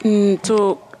จู่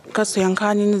ก็เสียงคั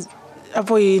นนี่เอาไ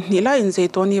ว้นี่ละอินใจ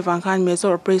ตัวนี้ฟังคันเมเจอ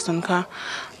ร์ออเปอเรชั่นค่ะ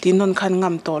ที่นนคันง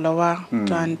ำตัวแล้วว่า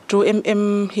จานจู่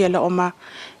เฮียละออกมา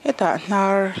แต่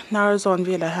นาร์ซอนเว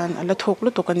ลาหันอะไรถูกหรื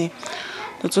อตกกันนี่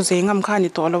จู่เสียงงำคัน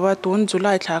นี่ตัวแล้วว่าตัวจุไล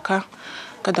ฉาค่ะ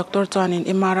ka doctor chuanin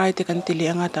MRI te kan ti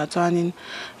lenga ta chuanin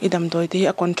idam doi te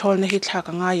a control na hi thla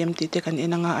ka nga yam ti te kan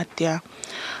enanga atia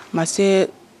ma se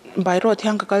by road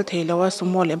hyang ka kal theilowa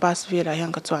sumo le bus vela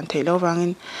hyang ka chuan theilo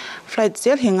wangin flight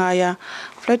zel hinga ya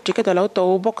flight ticket alo to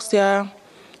box ya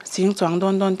sing chuang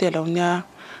don te lo nya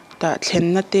ta thlen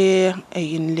na te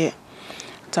ein le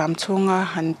cham chunga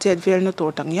han chet vel no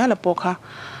tur tang ya la pokha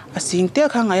a sing te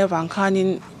kha nga ya wang khanin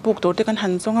puk tur te kan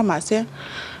han chunga ma se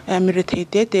mi re thei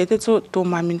te chu tu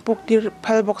ma min puk tir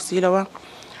phal box si lawa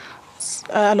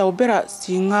alo bera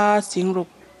sing ru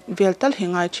vel tal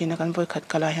hinga china kan voi khat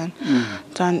kala han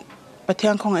chan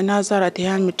pathian khong ena zara te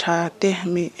han mi tha te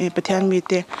mi pathian mi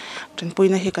te tun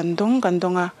puina hi kan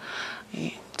donga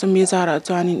chumi zara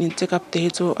chuanin in check up te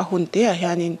chu a hun te a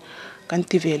hianin kan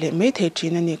ti vele me the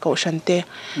china ni caution te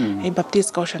e baptist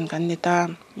caution kan ni ta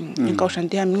in caution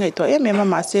te mi ngai to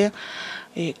ma se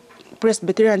e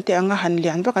presbyterian te anga han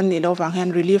lian ba kan ni lo wang han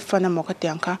relief fana mo kha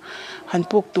tiang kha han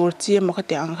puk tur chi mo kha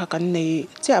tiang kha kan nei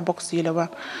cha box si lawa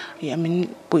I mean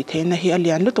pui the na hi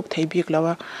alian lu tuk thei bik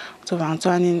lawa chuwang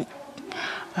chuanin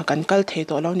kan kal thei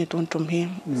to lo ni tun tum hi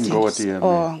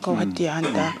go hatia han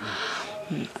ta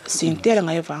sing te la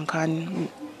ngai wang khan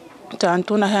chan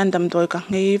tu na han dam doi ka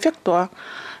ngei vek to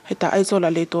heta aizola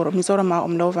le tor mizorama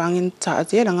omlo wangin cha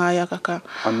je la nga ya ka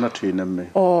anna thina me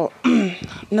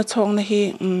na chong na hi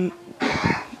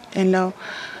eno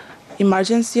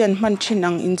emergency and man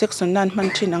chinang injection nan man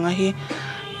chinang a hi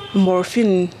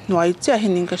morphine noi cha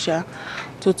hining ka sha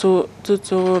chu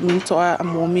min cho a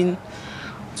momin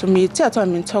chumi cha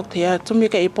min chok thea chumi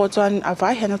ka ipo chan awa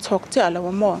hena chok cha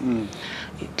lo mo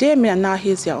tle me na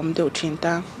hi sia deu thin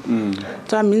ta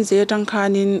cha min je tang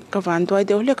khanin ka van doi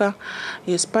deu le ka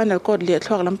spinal cord le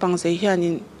thlok lampang je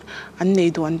hianin an nei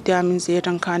don tia min je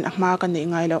tang khan a ma ka nei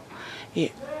ngai lo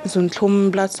zun thum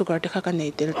blood sugar te kha ka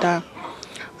nei tel ta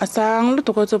asang lu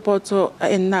to ko cho po cho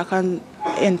en na khan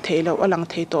en theilo alang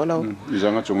thei to lo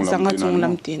zanga chung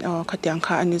lam tin khatyang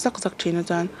kha ani zak thina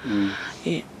chan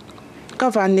ka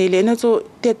van nei le na chu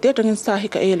te tangin sa hi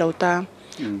ka e lo ta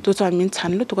tu chan min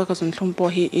chan lu to ka zun thum po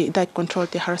hi diet control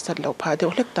te har sat lo pha de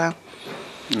hlek ta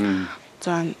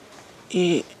chan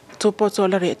chu po cho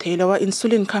la re theilo wa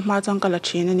insulin kha ma chang kala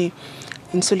thina ni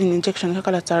insulin injection kha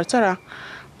kala chara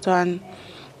chan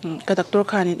ka doctor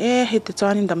khanin hit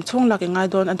chanin dam chung la ke ngai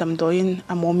don adam doin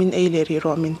a momin ei le ri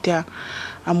ro min tia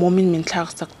a momin min thak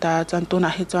sakta chan tu na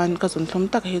hi chan ka zun thum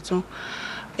tak hi chu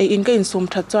in ka in sum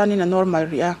tha chanin a normal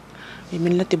ria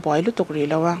min la ti boy lu tok ri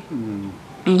lawa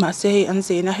ma se an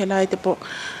se na helai te po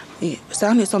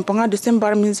sang ni som panga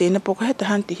December min se na po ka ta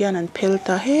han ti hian an phel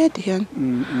ta he ti hian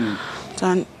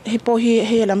chan hi po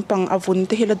hi lampang avun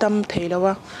te hi la dam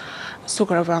theilawa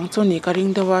sugar wang chu ni ka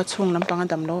ring dewa chung lampang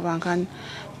dam lo wang kan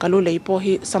kalu lei po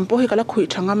hi sampo hi kala khui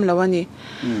thangam lawani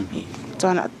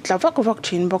chan tlawak wak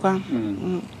thin boka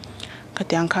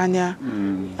khatyang khania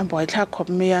a boy thla khop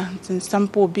meya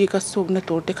sampo bi ka suk na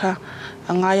tur te kha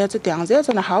anga ya chu tyang je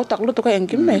chana haw tak lu to ka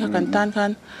engkim me kha kan tan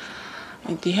khan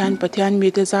ti han pathian mi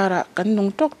te zara kan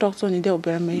nung tok chu ni deu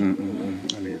ber mai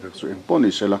ani rak su poni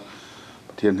sela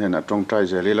pathian hen a tong trai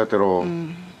je le la tero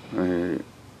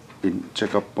in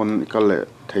check up pon kale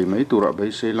thei mai tura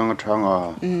bei se lang thanga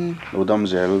lodam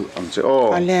zel ang che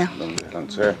dam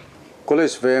che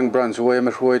college Veng branch way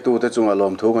ma hruai tu te chunga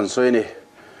lom thu kan soi ni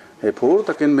he phur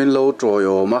takin min lo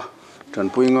troyo ma tran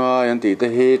pui nga yan ti te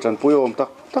hi tran pui om tak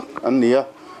an nia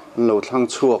an lo thlang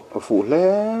chuak a fu hle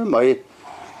mai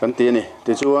kan ti ni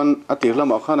ti chuan a tir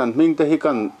lam a khan an ming te hi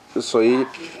kan soi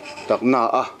tak na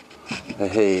a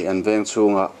he an Veng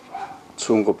chunga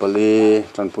chung ko pali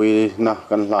tran pui na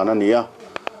kan hlan ania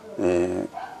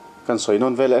kan soi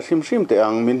non vele hrim te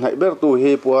ang min hai ber tu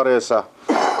hi puare sa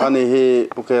ani hi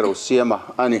pukero siama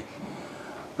ani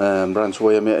branch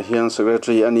way me hian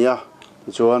secretary ania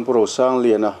chuan pro sang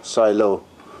liana silo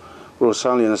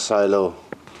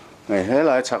ngai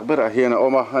helai chak ber a hian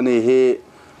oma ani hi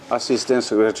assistant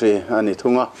secretary ani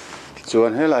thunga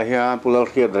chuan helai hian pulal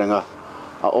khiat renga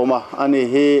a oma ani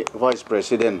hi vice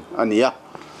president ania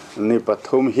ni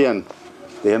pathum hian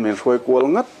te min khoi kwal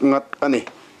ngat ani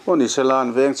oni selan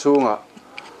Veng chunga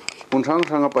un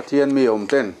thang pathian mi om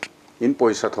ten in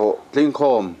poisa tho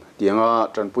tlingkhom tianga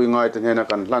tranpui ngai ten hena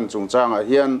kan hlan chung changa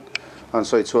hian han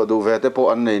soi chu du ve te po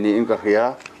an nei ni in ka hria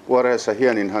wara sa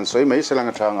hian in han soi mai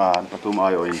selanga thanga patum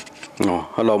ai oi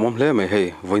hello mom hle mai hei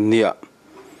voinia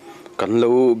kan lo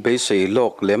be sei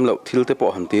lok lem lo thil te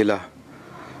po han ti la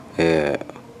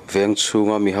Veng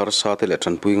chunga mi har sa te le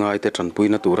tranpui ngai te tranpui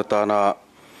na turata na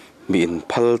mi in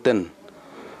phalten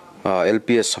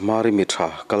LPS SAMARI MI ṭHA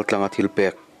kaltlanga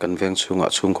thilpek kan Veng chunga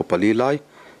chung ko pali lai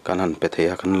kan han pe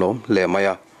theya kan lom le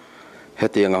maya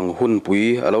hetiang ang hun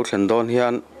pui alo thlen don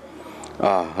hian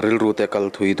ril ru te kal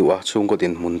thui du a chung ko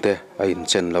din mun te a in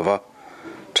chen lova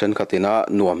then khatina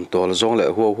nuam tol zong le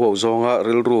huo zonga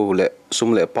ril ru le sum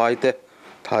le pai te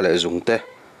tha le zung te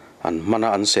an mana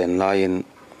an sen lain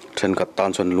then khat tan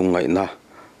chon lungai na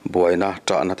boina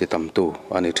ta na ti tam tu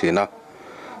ani thina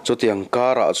chutiang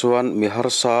kara chuan mi har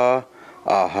sa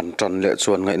han tan le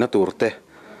chuan ngai na tur te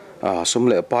sum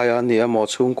le pai ani amo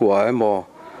chung kwa emo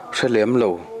thlem lo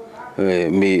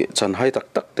mi chan hai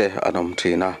tak te anom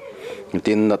thina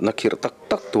tin nat na khir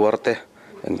tak tuar te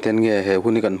engten nge he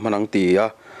huni kan manang ti a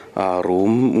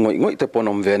room ngoi te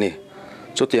ponom ve ni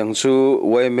chutiang chu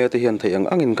wai me te hian thei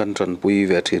angin kan tran pui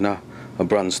ve thina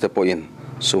branch te po in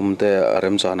sum te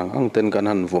rem chanang ang ten kan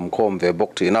han vom khom ve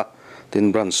bok thina tin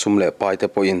branch sum le pai te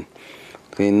po in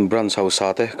tin branch hausa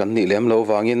te kan ni lem lo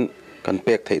wangin kan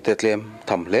pek thei te tlem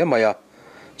tham hle maya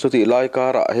chuti lai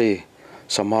kara hei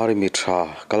Samari mi ṭha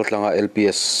kaltlanga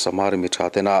LPS Samari mi ṭha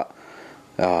tena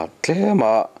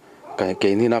tlema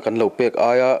kai ni na kan lo pek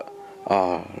aya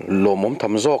lomom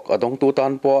tham jok adong tu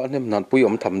tan po anem nan pui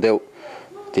om tham deu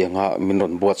tianga min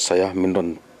ron buat saya min ron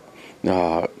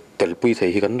tel pui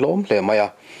thei hi kan lom hle maya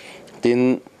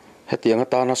tin hetianga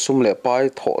ta na sum le pai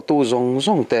tho tu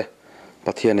zong te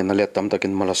pathian in le tam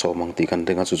takin mala so mang ti kan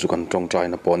renga chu kan tong trai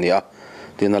na ponia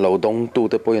tin lo dong tu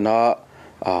te poina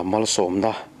mal som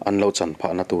na an lo chan pha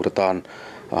na tur tan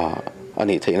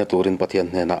ani theina turin pathian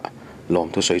hena lom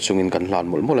thu soi chungin kan hlan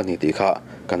mul ani ti kha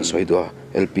kan soi do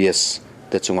LPS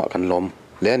te chunga kan lom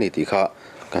le ani ti kha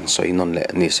kan soi non le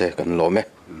ni se kan lome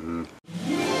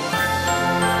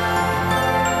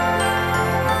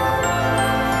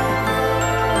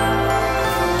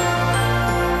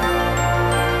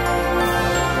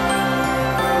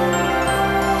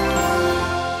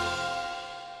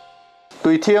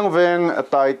tui thiang veng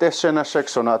tai te sena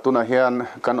section tuna hian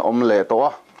kan om le to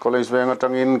a college veng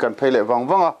atangin kan phele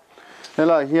wangwanga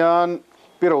hela hian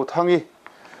piro thangi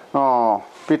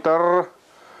Peter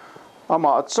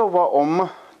ama chowa om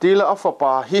tila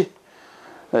afapa hi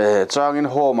changin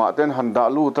homa ten handa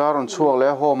lu taron chuak le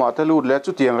homa te lut le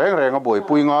chu tiang reng a boi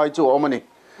pui ngai chu omani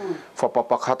fapa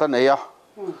pakhata neya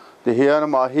ti hian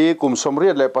ma hi kum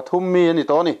somriat le pathum mi ani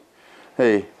to ni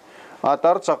hei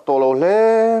atar chak tolo le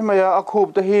maya akhup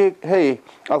te hi hei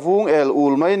avung el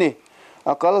ul mai ni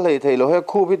akal lei theilo he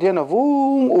khup hi thian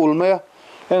avung ul mai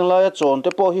engla ya chon te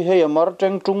po hi hei mar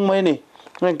teng tung mai ni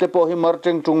ngeng te po hi mar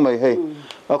teng tung mai hei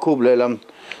akhup le lam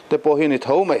te po hi ni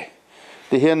thau mai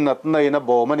ti hian nat nei na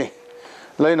bo mani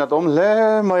leina tom le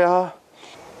maya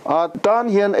tan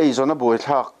hian ei zona boi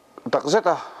thak tak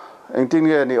zeta engtin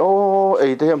nge ni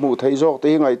ei te mu thei jok te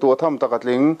ngai tu tham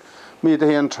takatling mi te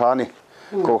hian tha ni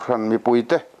ko khan mi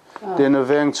puite ten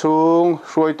veng chung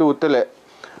hroi tu te le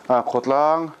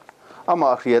khotlang ama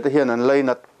khria te hian an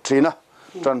leina thina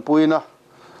tran puina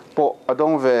po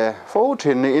adong ve fo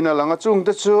thin ni ina langa chung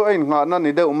te chu ein nga na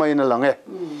ni deuh mai na lange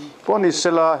po ni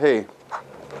sela he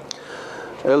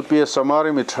LPS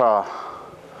Samari mi ṭha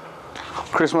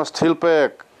Christmas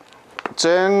thilpek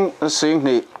cheng sing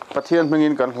ni pathian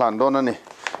mengin kan hlan don ani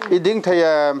iding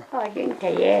thayam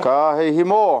ka he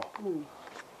himo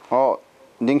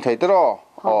ding thai tero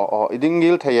iding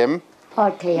gil thayem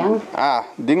thayang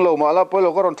ding lo ma la poi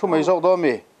lo ko ron thu mai sok do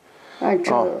mi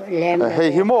hei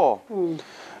himo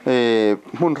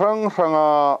mun ranga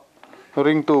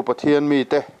ring tu pathian mi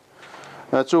te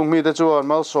chung mi te chuan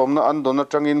mal som na an don na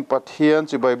tangin pathian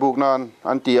chi bai buk nan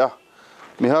an tia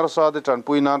mi har sa de tran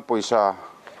pui nan poisa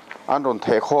an ron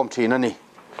the khom thina ni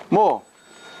mo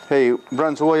hei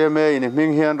branch wa me ni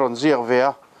ming hian ron ziak ve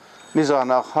a ni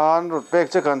zana khan rut pek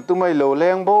che kan tu mai lo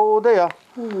leng bo de ya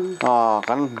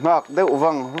kan ngak de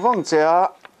wang che a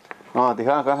ti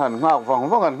khan kan han ngak wang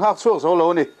kan ngak chuak so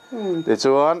lo ni te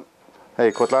chuan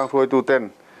hei khotlang throi tu ten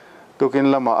tukin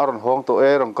lama aron hong to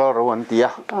rong kal ro an tia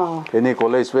eni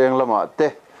college veng lama te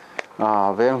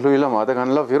veng hlui lama te kan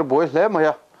la vir boi hle ma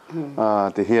ya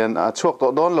ti hian chuak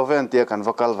to don lo ven tia kan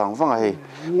vakal wang hei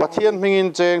pathian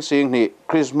mingin cheng sing ni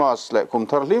Christmas le kum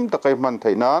thar lim takai man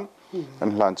thainan an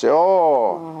hlan che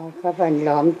ka ban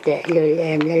lom te le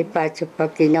le pa chu pa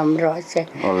kinom ro se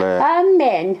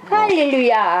amen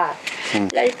hallelujah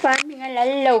lai fa mi la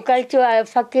lo kal chu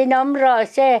fakinom ro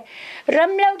se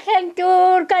ram lo khen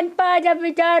tur kan pa ja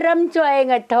bi ja ram choi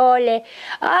nga thole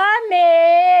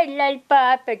amen lai pa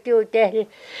pe tu te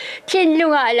chin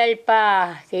lunga lai pa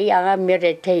si yang mi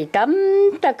re thei tam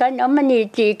ta kan amani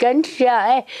ti kan sia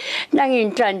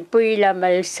nangin tran pui la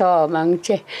mal so mang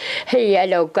che hei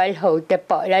alo kal ho te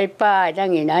po lai pa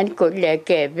nangin an ku le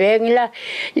ke veng la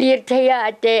lir thaya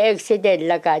te accident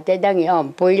la ka te dangi om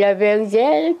pui la veng je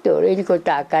turin ที่กู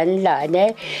ตากันหล่ะเนี่ย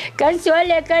กันสวยเ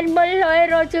ลยกันบนลอย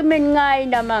รถจะมันง่าย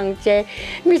นะมังเจ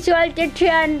มีสวยจะเที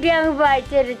ยนเรียงไว้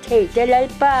จะเทจะไหล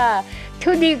ป่า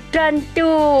ทุดิกันตู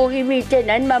อีมีเจ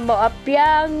นั้นมาโมอับ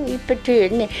ยังอีปะเทียน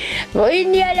นี่วัน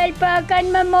นี้ไหลป่ากัน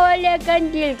มาโมเลกัน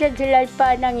ดีจะไหลป่า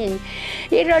นั่งอิน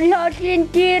อีรอนหอดลิน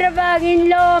ทีระบากิน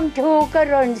ลมถูกกระ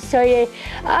รอนสวย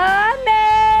อาเม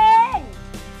น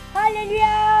ฮาเลลูย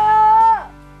า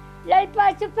ไหลป่า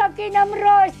จะพักกินน้ำร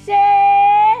ส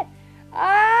อ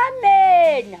าเม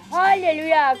นฮาเลลู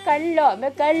ยากันหล่อไหม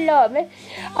กันหล่อไหม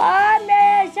อาเม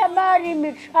นสมาริ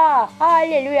มิชาฮา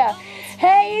เลลูยาเ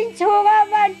ฮ้ยชูงา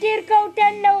วันที่เขาเต้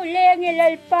นเราเลี้ยงไหล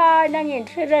ป่านั่งอิน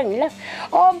เรื่องละ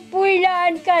อมปุยลา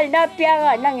นกันนับยัง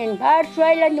นั่งอินพาช่ว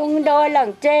ยละนุ่งดอหลัง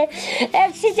เจออ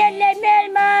กซิเจนเลยเมล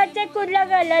มาเจกุลละ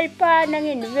ไหลป่านั่ง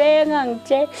อินเวงังเ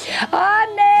จอา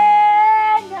เม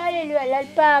นฮาเลลูยาไหล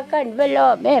ป่ากันเวลา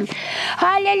แม่ฮ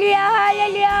าเลลูยาฮาเล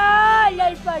ลูยาไหล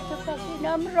ป่าจะพักกิน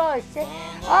น้ำรส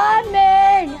อาเม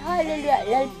นฮาเลลูยา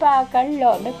ไหลป่ากันหล่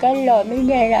อไม่แ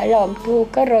น่ละหล่อมถูก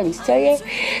กระรอนสวย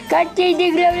กันจีดิ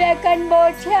กเลกันโบ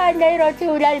ชาในรถ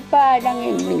ไหลป่านั่ง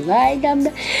อินง่ายด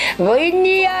ำวัน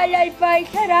นี้ไหลป่า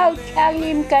คราวช่าง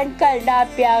อิมกันนับ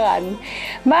ยัง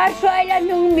มาช่วยละ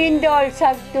นุ่งมินดอล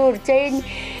สักตัวเจน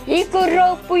อีกุโร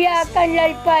ปุยกันไหล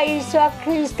ป่าอิสวาค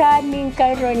ริสตานินกั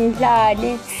นรอนลา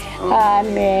นิอา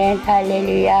เมนฮาเล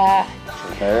ลูยา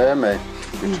เฮ้แม่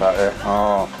พิชาอ๋อ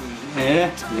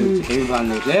ที่วัน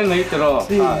นี้เลยไม่ตรอ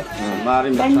มาริ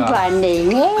เป็นวันนี้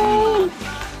ไง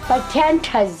ประเทศไท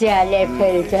ยจะเล่นเพล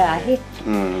ย์จ้า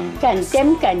กัน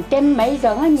เต็มไม่ร้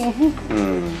องนี่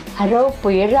เราปุ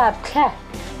ยรับค่ะ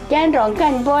แกนร้องกั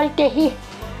นบอลเตะ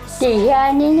ตีฮา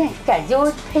นี่เนี่ยกะจู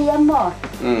พยามอ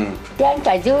แกนก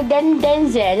ะจูเดิน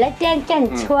เสร็จแล้วแกนกัน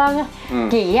ช่วง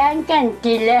กี่ยันกัน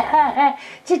กี่เลย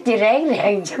จะตีแร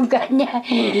งจุกันเนี่ย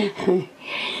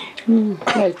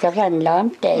ไม่จะวันล้อม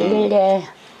เตะเลย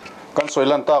กันสวย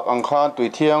ลันตากอังคารตุย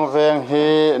เที่ยงแวงเฮ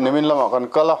นิมินละมากัน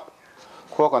กะละ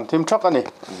ขั้วกันทิมชักกันนี่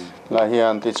ลาเฮีย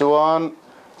นติจวน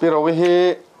พี่เราวิฮี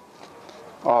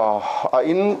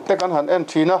อินเตกันหันเอ็น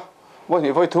ทีนะวัน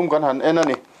นี้ไฟทุ่มกันหันเอ็น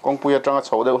นี่กองปุยจังเฉ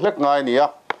าเดียวเล็กง่ายนี่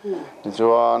ติจ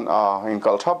วนอิน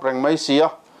กัลทับแรงไม่เสีย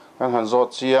กันหันจอด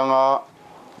เสียง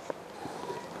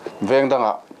เวงดัง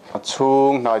ช่ว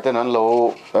งนายเต้นนั้นเรา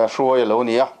ช่วยเรา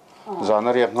นี่จาน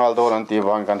เรียกงาลโดนันตีว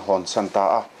างกันหอนสันตา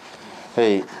เฮ้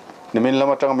ยนี่มินละ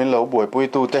มาจังมินเราบวยปุย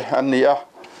ตูเตอันนี้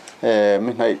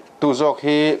มินให้ตูจอก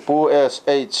ฮีปู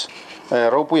SH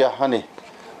เราปุยอันนี้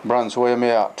บรันช่วยเมี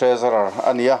ยเทรเซอร์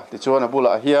อันนี้ติจวนบุล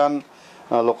าเฮียน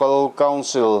local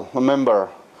council member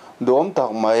ดวมตั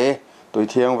กไหมตุย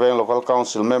เทียงเวง local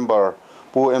council member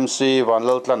ปู MC วันเ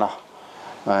ลิศละนะ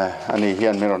อันนี้เฮีย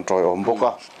นมีรอนจอยอมบุก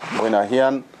วันนี้เฮีย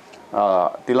น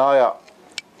ติลาย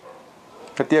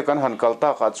เทียกันหันกัลตา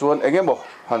กชวนเองบ่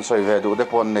หันใส่เวดูได้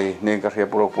ปนนี่กระเทียบ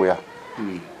ปลุกปุย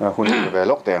คุณจะไป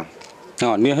ลกแตง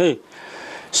นี่ให้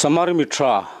สมาริมิตร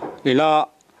าอีน่า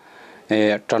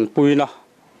จันปุยนะ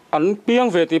อันเปียง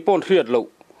เวทีปนเทียดลู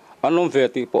อันน้องเว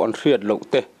ทีปนเทียดลู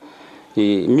เต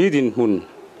มีดินหุ่น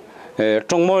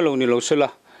จงมอยลูนี่ลูเสละ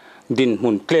ดิน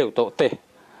หุ่นเกลียวโตเต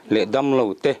เละดำลู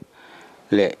เต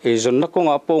เละจนนักกง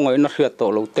อาโปงไอ้นักเรียดโต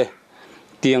ลูเต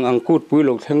เตียงอังกูดปุย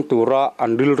ลูทั้งตัวระอั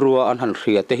นดิลรัวอันหันเ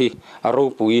รียดเตหิอารม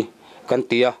ณ์ปุยกันเ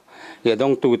ตียอย่าต้อ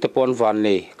งตูตะปนวันเล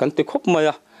ยกันติคบมา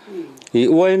อี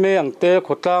อวยเมียงเตะข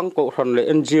ดตั้งก็ทันเลย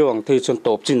NGOอังที่จนต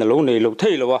บจินแล้วในลูกเท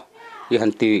ยแล้ววะอีหั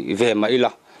นตีเวมาอีล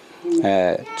ะ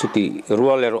จุดที่รั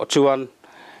วเลยรอชวน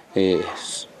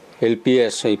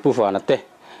LPS ไอ้ผู้ฟังนั่นเตะ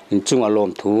อินจุงอารม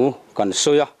ณ์ถูกันส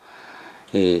วย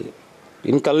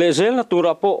อินกัลเลเซลนะตัว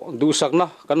รับโปดูสักนะ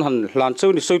กันหันหลานเจ้า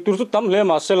นี่สวยตัวสุดตั้มเลย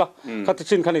มาเสละขัด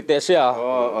จินขันนี่เตะเสีย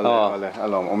อะไรอา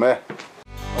รมณ์โอเม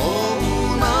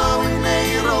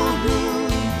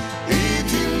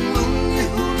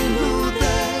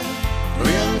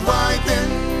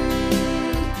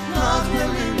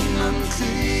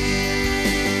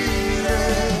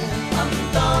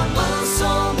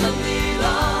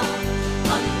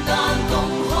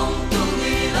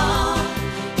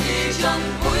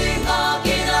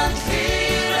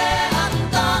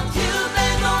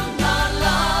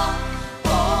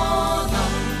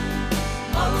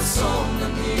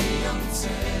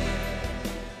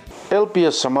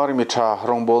LPS SAMARI MI ṭHA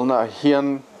rong bol na hian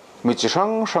mi chi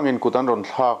hrang in kutan ron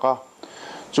thlaka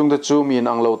chungte chu min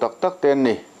anglo tak tak ten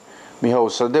ni mi ho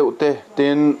sal deuh te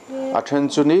tin a then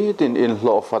chu ni tin in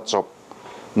hlo fa chop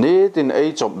ni tin ei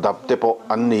chop dap te po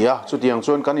an nia chu tiang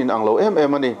chuan kan in anglo em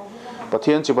ani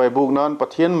pathian chi bai buk nan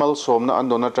pathian mal som na an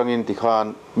dona tangin ti khan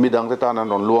midang te tan an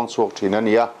ron luang chuak thin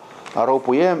ania aro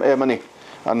pui em ani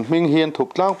an hming hian thup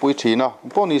tlang pui thina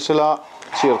poni sela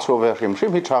chiar chu ve hrim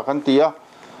hi tha kan tia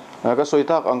ka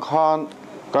soitak angkhan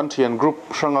kan thian group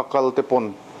hranga kal te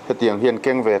pon hetiang hian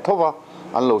keng ve thowa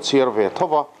an lo chiar ve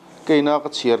thowa keina ka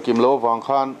chiar kim lo wang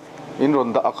khan in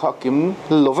ron da akha kim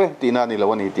love tina ni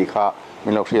lawani ti kha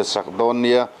min lo hriat sak don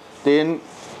nia tin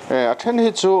a then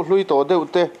hi chu hlui to deuh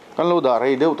te kan lo da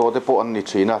rei deuh to te po an ni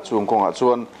thina chung konga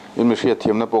chuan in mi hriat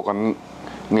thiam na po kan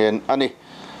ngen ani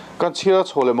kan chia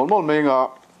chole mol menga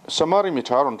samari mi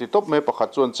tharon ti top me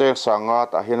pakhat chuan cheng sanga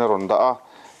ta hian ron da a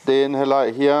ten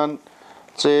helai hian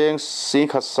cheng si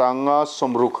kha sanga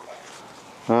somruk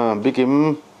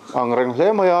bikim angreng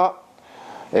hle maya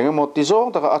engemaw ti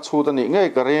zawng taka a chhut ani ngei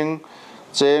ka ring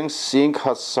cheng si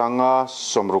kha sanga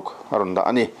somruk aron da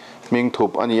ani hming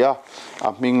thup ania a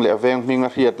hming le veng hming a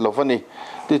hriat lovani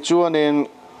ti chuanin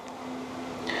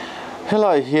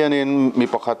helai hianin mi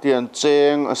pakhatian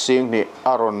cheng a sing ni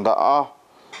aron da a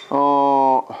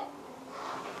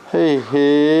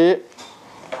hei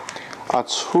a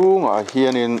chhunga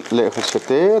hianin lekha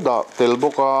chete da tel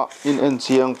boka in en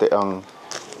chiang te ang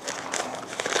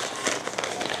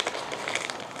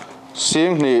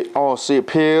sing ni si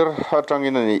phir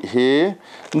atangin ani hi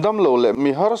damlo le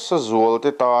mi har sa zual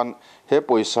te tan he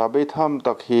poisa be tham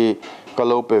tak hi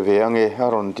kalo pe ve ange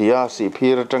haron tia si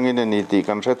phir atangin ani ti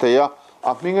kan the theya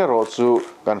a minge ro chu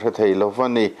kan the thei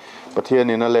lovani pathian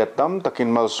in a le tam takin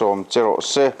mal som chero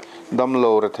se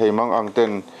damlo re theimang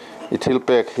angten ithil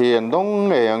pek hi andong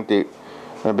nge ang ti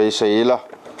be seila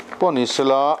poni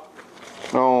sela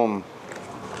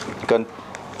kan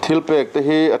thil pek te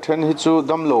hi athen hi chu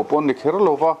damlo pon ni kher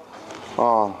lova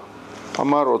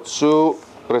amaro chu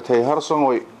re thei har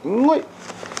songoi ngoi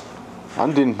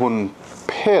andin hun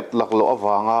phet laklo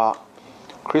awanga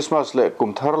Christmas le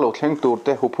kumthar lo thleng tur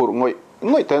te hupur ngoi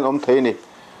ngoi ten om theini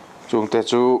chungte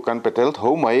chu kan petel tho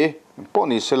mai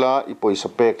poni sela I poisa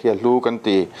pek ya lu kan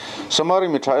ti samari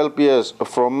mi tha LPS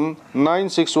from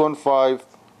 9615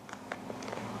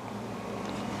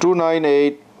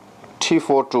 298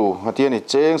 T42 hatiani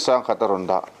cheng sang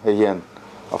khataronda hian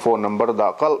a phone number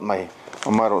da kal mai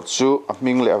amaro chu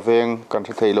aming le aveng kan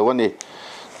thei lowani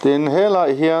tin hela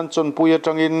hian chon puya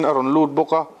tangin aron lut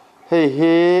boka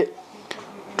he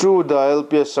true da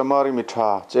LPS samari mi tha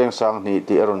cheng sang ni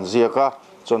ti aron ziaka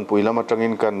chon puilama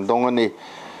tangin kan dongani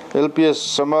LPS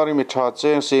samari mi tha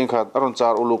cheng sing khat aron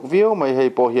char uluk view mai hei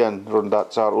po hian ronda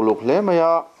char uluk le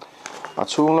maya a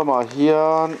chung lama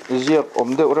hian ziak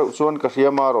omde reu chuan ka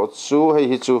hriama ro chu hei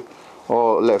hi chu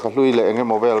le kha hlui le enge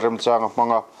mobile rem changa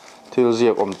manga thil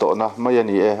ziak om to na mai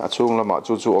ani a chung lama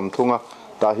chu om thunga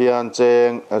ta hian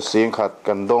cheng sing khat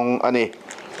kan dong ani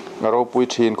ngaro pui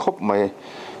thin khop mai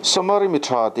samari mi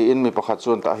tha ti in mi pakhat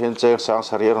chuan ta hian cheng sang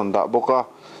sari ron da boka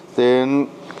ten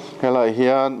helai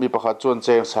hian mi pakhat chuan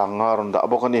cheng sang nga ron da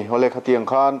bokani hole khatiang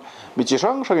khan mi chi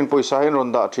hrang hrangin poisa hin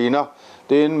ron da thina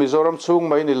tin Mizoram chung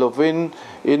mai ni lovin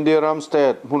Indiaram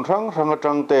state mun rang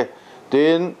atang te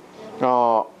tin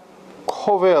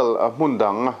khovel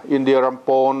mundang Indiaram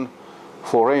pon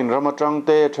foreign ramatang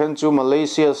te then chu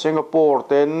Malaysia Singapore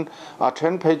ten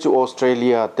then phei chu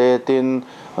Australia te tin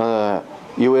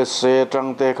USA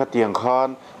tang te khatiang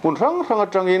khan mun rang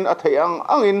atangin a theiang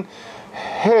angin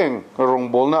heng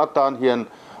rong bolna atan hian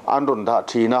andron da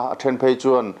thina then phei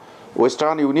chuan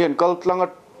Western Union kaltlanga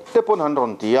te pon han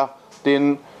ron tia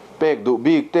tin pek du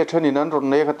big te thenin an ron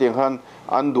ne kha tiang han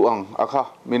an duang akha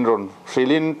min ron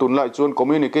frilin tunlai chuan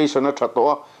communication a thato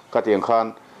ka tiang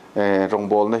khan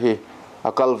rongbol na hi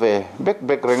akal ve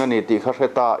bek rengani ti kha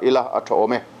hreta ila a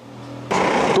thome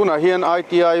tuna hian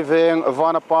ITI veng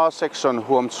vanapa section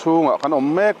huam chunga kan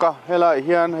om meka hela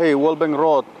hian hei Walbank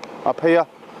road a pheya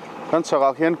kan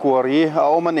chaka hian kuari a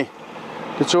omani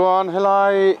ti chuan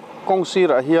helai kongsir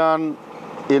a hian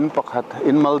in pakhat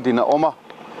in maldina oma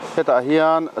heta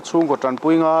hian chung ko tan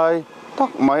pui ngai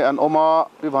tak mai an oma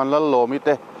piwan lal lomi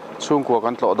te chung ko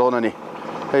kan tlo don ani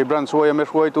hei branch way me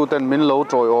huai tu ten min lo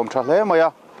troi om tha hle maya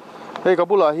hei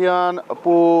kabula hian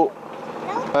pu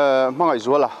mangai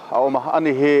zuala a oma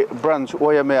ani he branch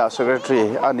way me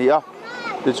secretary ani a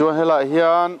ti chuan hela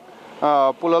hian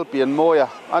pulal pian moya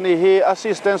ani he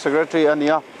assistant secretary ani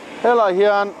a hela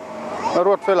hian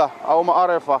rot fela a oma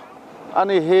RFA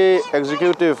ani he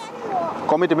executive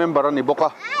committee member ani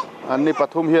boka ani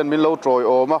pathum hian min lo troi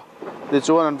oma ti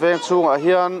chuan an veng chung a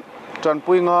hian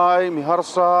tanpui ngai mi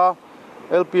harsa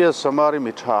LPS samari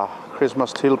mi tha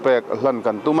Christmas thil pek hlan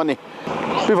kan tumani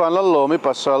piwan lal lo mi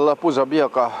pasal puzabia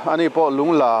ka ani po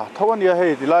lungla thawania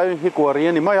hei tilai hi kuari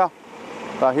ani maya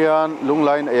ta hian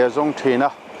lunglain e zong thina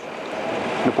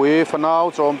ni pui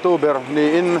fanau chom tu ber ni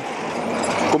in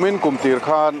kumin kumtir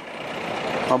khan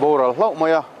aboral hlau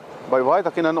maya bai vai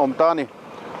takin an om ta ni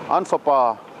an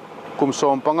fapa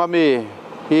kumsom pangami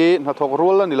hi nathok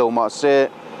rul ani lo ma se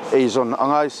eizon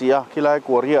angai sia khilai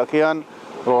korea khian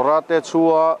rorate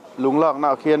chua lunglak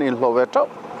na khian in hlove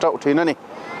trau thina ni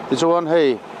chuan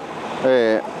hei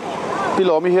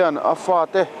pilomi hian afa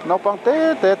te naupang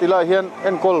te tila hian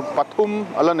enkol pathum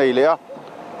ala nei le a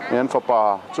hian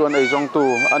fapa chuan eizong tu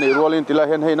ani rolin tila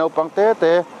hian hei naupang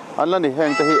te anla ni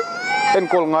heng te hi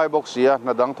enkol ngai boxia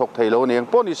na dang thok theilo ni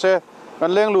poni se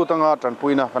kan leng lu tanga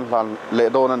tranpuina kan hlan le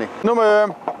don ani no me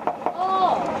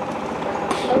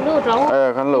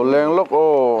kan lo leng lok o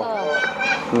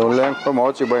lo leng pa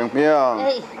mo chi bang miang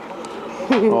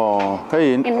hei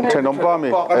thenom pa mi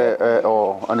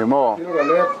ani mo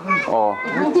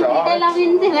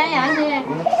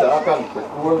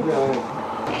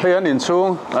hei an in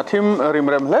chung a thim rim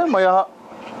rem hle maya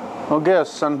gas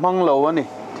san mang lo ani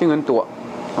thingin tua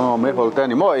me hol te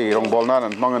ni mo ei rong bol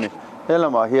nan mang ani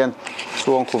helama hian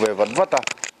chuang khu ve vata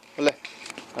le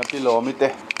apilo mi te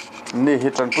ni hi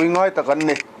tran pui ngai takan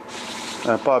ni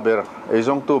pa ber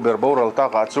eizong tu ber boral ta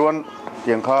ka chuan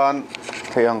tiang khan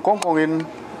theiang kong in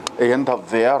hian thap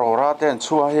ve a rora ten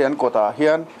chua hian kota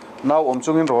hian nau om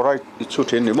chungin rorai chu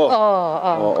thin ni mo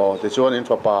te chuan in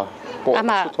papa po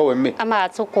tho em mi ama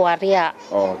chu kwaria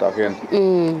ta hian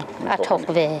a thok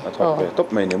ve top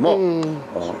mai ni mo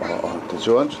te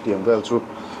chuan tiang vel chu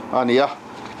ania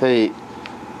hei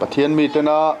pathian mi te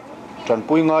na tran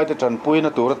pui ngai te tran pui na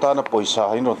tur ta na poisa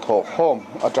in ro thok hom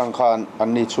atang khan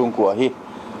anni chung ku hi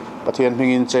pathian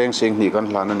hingin cheng sing ni kan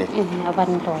hlan ani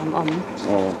aban lom om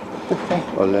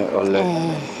ole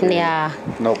nia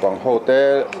no pang ho te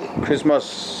Christmas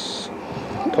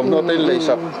thom no te le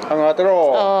sak anga te ro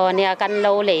nia kan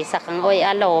lo le sak ang oi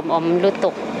alom om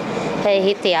lutuk hei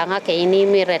hi tianga ke ni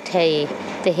mi re thei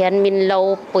te hian min lo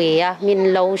puia min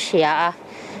lo sia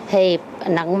hei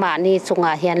nang ma ni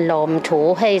chunga hian lom thu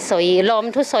hei soi lom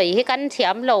thu soi hi kan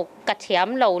thiam lo ka thiam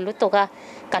lo lutuka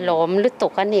ka lom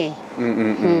lutuk ani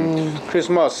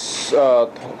Christmas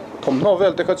thom no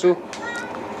vel te kha chu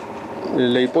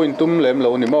lei point tum lem lo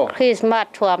ni mo Christmas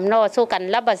thuam no chu kan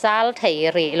la bazar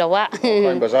thei ri lo wa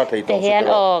kan bazar thei to hian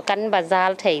kan bazar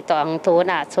thei to ang tu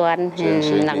na chuan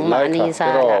nang ma ni sa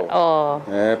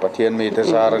pathian mi te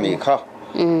sar ani kha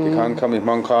ti khan khami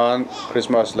mang khan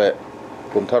Christmas le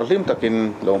kum thar lim takin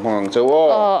lo mangang cheu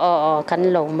kan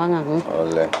lo mangang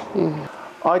le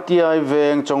ITI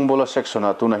veng chongbola section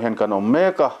atuna hen kan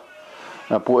omeka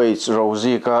pu h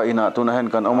rozi ka ina tuna hen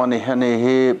kan omani hani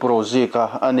hi prozi ka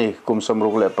ani kumsam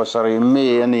ruk le pasari mi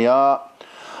ania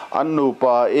annu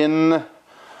pa in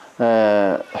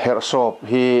hersop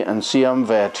hi an siam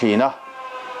ve thina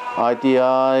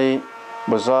ITI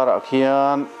bazar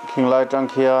akhian khinglai tang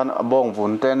khian abong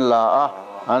vun ten la a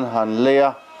an han leya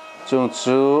chung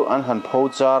chu an han pho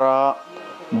chara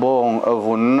bong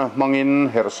avun mangin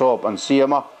hersop an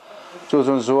siama chu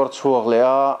chun zuar chuak le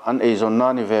a an eizon na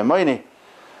ni ve mai ni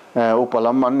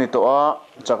upalam an ni to a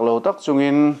chaklo tak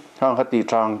chungin hang hati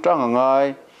tang ngai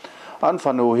an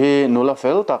fanu hi nula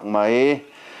fel tak mai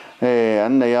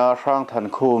an neya hrang than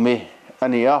khu mi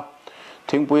ania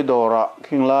thingpui dora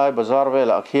khinglai bazar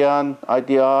vela khian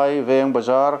ITI veng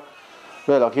bazar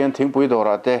vela khian thingpui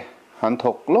dora te han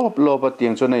thok lop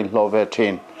tiang chu nei hlove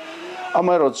thin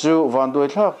amai ro chu van doi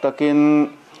thak takin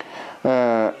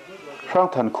hrang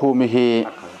than khu mi hi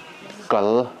kal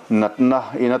natna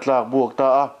inatlak buak ta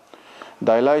a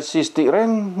dialysis ti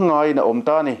reng ngai na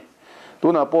omta ni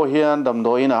tuna po hian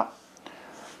damdoina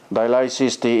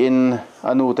dialysis ti in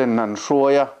anu ten nan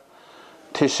hruaya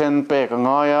thisen pe ka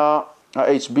ngaya a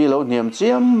HB lo niam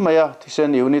chiam maya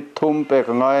thisen unit thum pe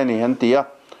ka ngaya ni han tia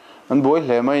an boi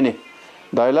hle mai ni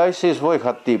dialysis voi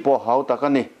khatti po hau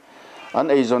takani an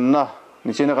eizon na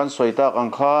ni china kan soita kan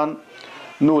khan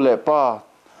nu le pa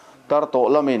tar to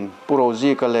lamin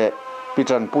purozi kale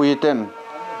pitran puiten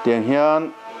tiang hian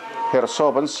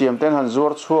hersop an siam ten han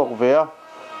zuar chuak vea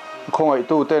khongai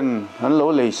tu ten an lo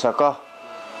lei saka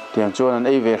tiang chuan an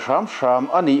ei ve hram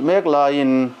ani mek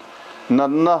lain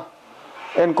nanna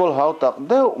enkol hau tak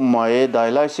deuh mai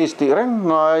dialysis ti reng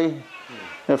ngai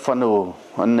fanu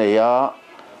an neya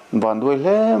bandui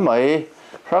hle mai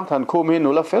hrang than khu mi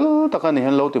nula fel takani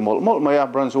han lo ti mol maya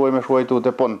branch wai me hroi tu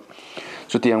te pon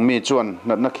chu tiang mi chuan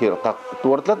natna khir tak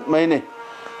tuartlat mai ni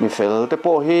mi fel te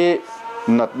po hi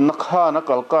natna kha na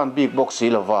kalkan big box si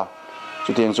lova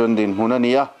chu tiang chuan din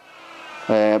hunania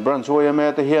branch wai me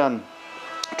te hian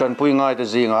tran pui ngai te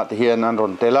zinga te hian an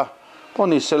ron tela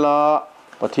poni sela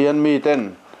pathian mi ten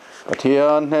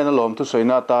pathian hnen lom tu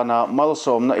soina ta na mal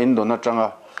som na in dona tanga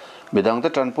midang te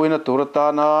tran pui na turata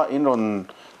na in ron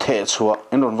the chua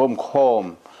in ron vom khom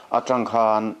atang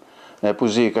khan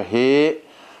puji ka hi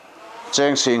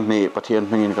cheng sing ni pathian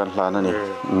hmingin kan hlan ani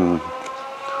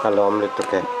kalom le to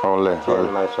ke ole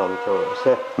mai som to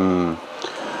se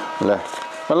le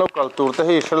lo kal tur te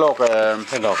hi shlok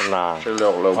shlok na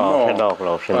shlok lo mo shlok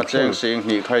lo pa cheng sing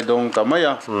ni khai dong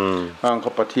tamaya ang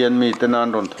kha pathian mi tenan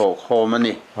ron thok khom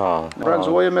ani ran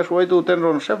zoi me roi tu ten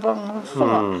ron sevang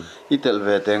fanga itel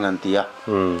ve teng an tia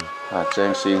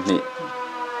cheng sing ni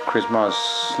Christmas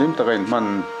lim ta kain man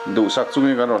du sak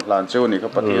chungi kan ron lan cheu ni kha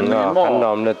pathian ni mo kan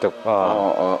nom le tuk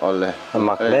ole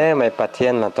mak le mai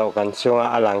pathian na to kan chunga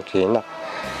alang thin na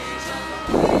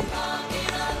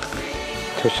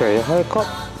thu sei hơi có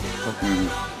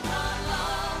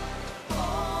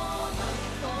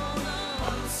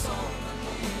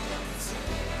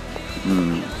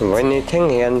วันนี้ทั้ง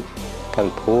เฮียนกัน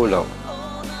พูดหรอก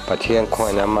ประเทศคอ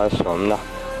ยนำมาสมนะ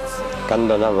กันโ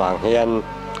ดนวางเฮียน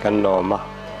กันโนมา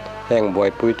แห่งบวย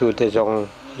ปุยตูเตจง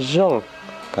จ่อง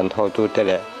กันเท่าตูเตเ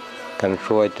ลยกัน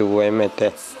ช่วยตัวไว้ไม่เต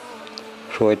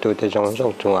ช่วยตัวเตจงจ่อ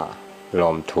งจังอ่ะหลอ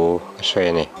มถูสวย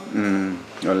นี่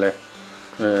นั่นแหละ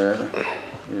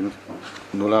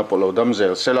นูลาปลดดำเซ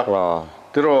ลเซล่ะ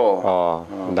ที่รอ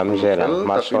ดำเซล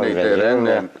มาสวยเลยเ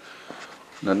นี่ย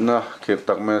นั่นนะเก็บ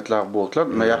ตักเม็ดลากบวกลัด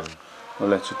ไหมอ่ะอะ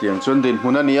ไรชุดเตียงชนดิน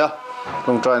หุ่นนี่อ่ะ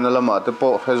ต้องใจนั่นละมาแต่พอ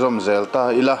ให้จอมเซลตา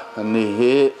อีละอันนี้เฮ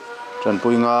จนปุ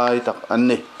ยง่ายตักอัน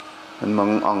นี้อันมัง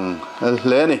อังเ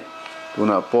ล่นี่ตัว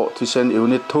น่ะพอที่เซนยู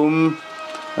นิตทุ่ม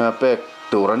เป็ก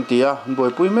ตัวรันตีอ่ะบอย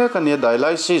ปุยแม่กันเนี่ยไดไล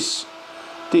ซิส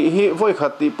ที่ฮิไว้ขั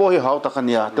ดที่พอฮิหาวตักกันเ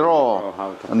นี่ยที่รอ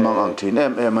อันมังอังทีน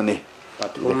มันนี่ป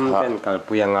ฐุมเต้นกัล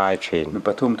ปุยง่ายทีนป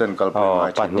ฐุมเต้นกัลปุยง่า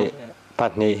ยทีนปั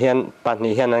จนี้เฮี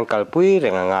ยนนั้นกัลปุยเรื่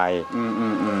องง่าย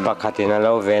ปัจขัดที่นั่นเร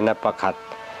าเว้นปัจขัด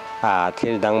ที่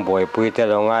ดังบ่อยปุยแต่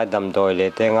เราง่ายดำโดยเลย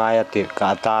แต่ง่ายติดกา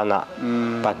ตานะ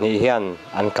ปัจนี้เฮียน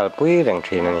อันกัลปุยเรื่อง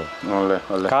ทีนี่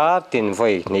การตินไว้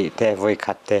นี่แต่ไว้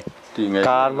ขัดแต่ก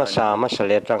ารมาสามาเส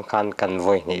ลียรังคันกันไ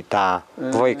ว้นี่ตา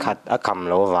ไว้ขัดอคำเ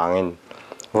ราวางิน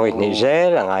ไว้นี่เจ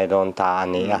ละง่ายโดนตาอัน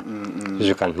นี้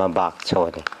จุกันมาบักโช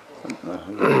ว์นี่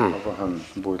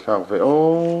บุยลากไปโอ้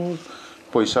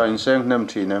ปุยสายเสียงเนม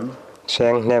ทีเนมเสีย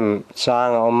งเนมสร้าง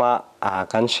ออกมา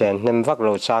กันเสียงเนมวักเร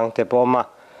าสร้างแต่พอมา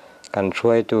กันช่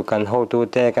วยตัวกันหูตัว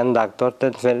แต่กันดักตัวเต็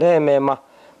มเฟลเม่มา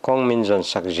คงมินจน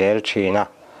สักเจลชีนะ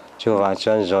ชัวร์จ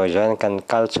นจอยจนกัน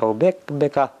กัลโชเบ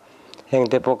กอะเฮง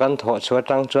แต่พอกันถอดชัว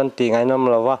ตั้งจนตีไงน้ำ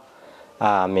เราว่า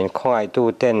มินคงไอตัว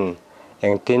เต้นเอ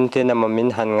งตินเต้นมันมิน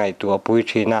หันไงตัวปุย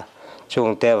ชีนะช่วง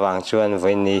แต่วางชวนไ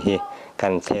ว้นี่กั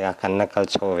นเทกันนักกัล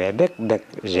โชเวเบก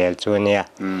เจลชวนเนี่ย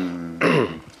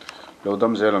เราด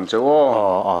ำเจลังเจ้า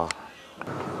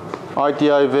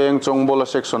ITI เวงจงบล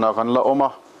เซ็กซ์นักันละออกมา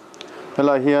เวล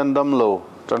าเฮียนดำโล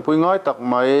จันปุยง่ายตัก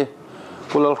ไม้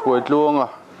กุลขวดลวง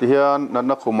ที่เฮียนนัน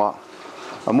นักขุม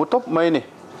มุตบไม่นี่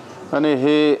อันนี้เฮ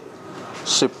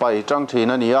สิบไปจังที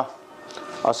นั่นนี่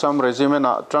อาสัมเรจิเมน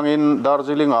จังอินดาร์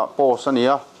จิลิงโพส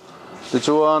นี่ที่ช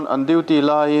วนอันดิวตีไ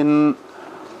ลน์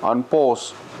อันโพส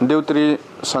ดิวตี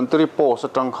สันตรีโพส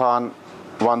จังคาน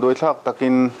วันโดยทักตักิ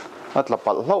นอัตลับ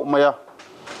ปัลเล่าม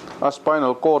าสไปนั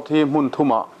ลโคดที่มุนทุ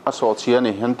มาโซเชีย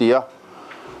นี่ฮันตี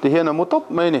ที่เฮียนมุตบ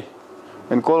ไม่นี่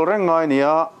เป็นกอลแรงง่ายนี่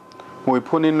มวย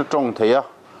พูนินจงเทีย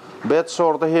เบสโซ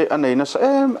ร์ที่เฮียอันนี้นะเ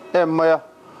อ็มมา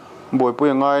บวยพู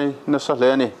ยังไงนะสักเล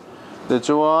นี่เดี๋ยวช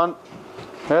วน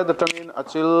เฮ้ยแต่จังอินอา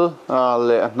จิลเ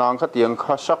ล่นางขัดยัง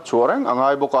ขัดชักชัวร์แรงง่า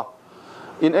ยบุก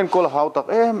อินกอลหาวตัก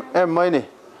เอ็มไม่นี่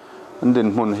ดิน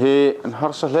มุนเฮียฮา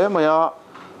ร์สเลมา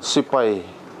สิไป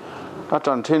อาจ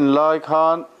ารย์ทินไลคา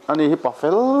นอันนี้ฮิปะเฟ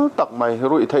ลตักไม่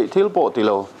รู้อิทธิทิลโปติโ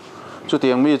ลจุดที่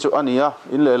ยังมีจุดอันนี้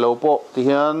อินเลโลโปที่เ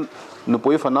ฮียนนุปุ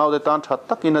ยฝันเอาได้ตานชัด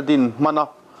ตักอินดินมัน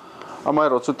ไม่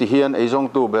รู้จุดที่เฮียนไอจง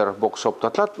ตูเบอร์บกศพ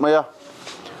ตัดไม่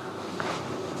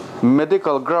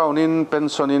medical ground in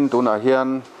pension in ตัวน่ะเฮียน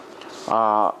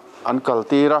อันกัล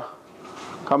ตีระ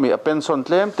เขามี pension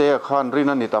claim แต่ขันริ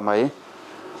นันนี่ทำไม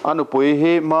อันนุปุย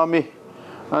ฮิมามี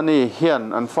อันนี้เฮียน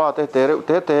อันฟ้าเ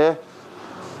ตะ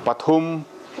ปฐุม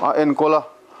เอ็นโกลา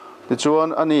ที่ชวน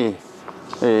อันนี้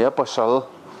ปัสสาว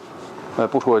ะ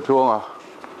ผู้ช่วยช่วง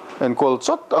เอ็นโกล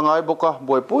จัดง่ายบุกบ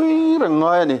วยปุยเรื่องง่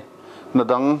ายนี่นั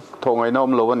ดังทงไงน้อม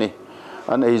โลวันนี้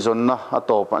อันไอจนนะ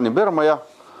ตบอันนี้เบอร์มา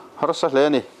ฮาร์สเล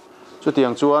นี่จุดที่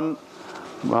ชวน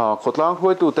ขดล้างห้ว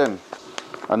ยตู้เต็น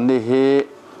อันนี้เฮ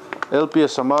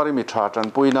LPS SAMARI MI ṭHAจัน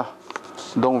ปุยนะ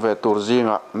ดงเวตูร์จิง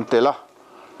อันเตล่า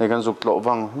ในการจุดโล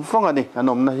วังอันนี้อันน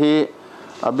มนะเฮ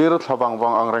อาบิรุทวั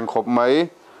งอังเริงขบไหม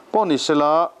ป้อนิสล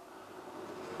ะ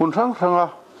หุ่นทั้ง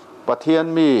ปัทยัน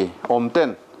มีอมเต้น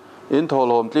อินโทโ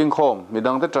ลมลิงคอมมี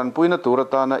ดังแต่จันปุยนะตุร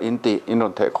ตานะอินติอินน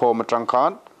นเทโคมาจังคา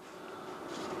น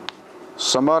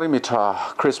SAMARI MI ṭHA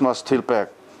คริสต์มาสทิลแปก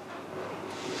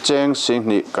เจงสิง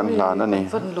นี่กันลานั่นนี่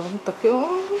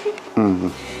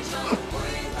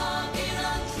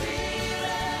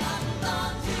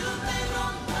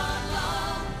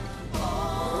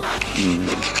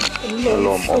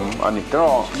lom ani to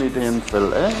mi ten fel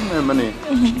mani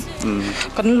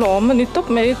kan lom ani top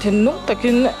mai thin nu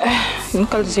takin in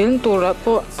kal zel tura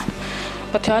po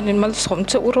pathian in mal som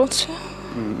che uro che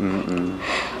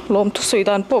lom tu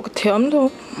soidan po ka thiam do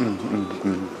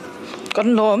kan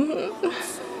lom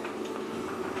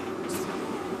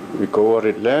vi ko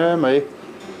rit le mai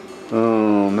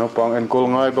nó pang en kol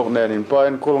ngai bok nen in pa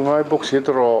en kol ngai bok sit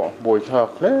ro boi thak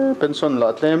le pension la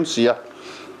tlem sia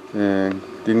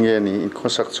tin nge ni in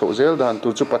khosak chho zel dan tu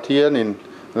chu pathian in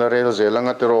la rel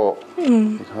zelanga tero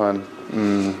han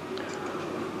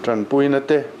tran puina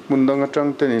te mundanga tang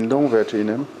ten in dong ve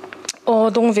thinem o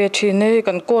dong ve thine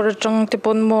kan kor tang te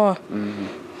pon mo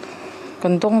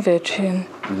kan dong ve thin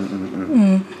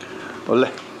ole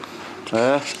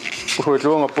hoi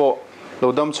tlong apo lo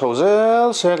dam chho zel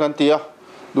se kan tia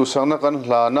du sangna kan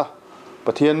hlana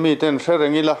pathian mi ten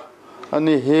threngila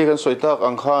ani he kan soitak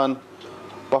angkhan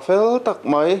pafel tak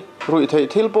mai rui thei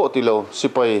thil po tilo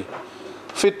sipai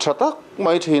fit thatak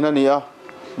mai thina nia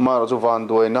mar chu van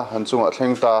doina han chunga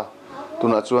thlengta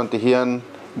tuna chuan ti hian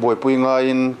boi pui nga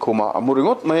in khuma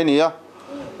amuringot mai nia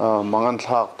mangan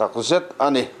thak tak zet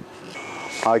ani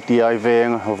ITI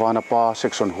Veng vanapa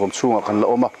section hom chunga kan la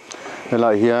oma hela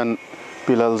hian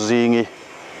pilal zingi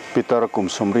Peter kum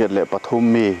somriat le pathum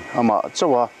mi ama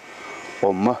chawa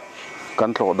om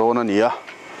kan tlo dona nia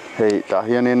hei ta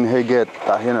hianin hei get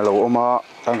ta hian alo oma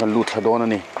tang kan lut thadona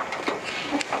ni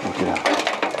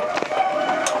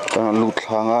tang lut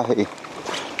thanga hei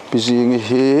pizingi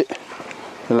hi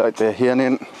lai te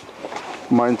hianin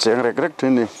main cheng rek rek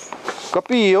thini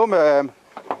kapi o me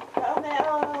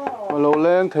lo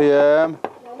leng thayem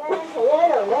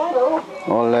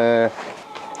ole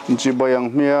chỉ bayang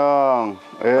miang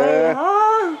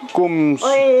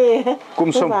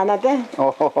kum som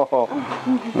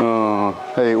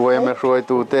hey we me roi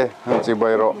tu te chỉ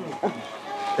bay ro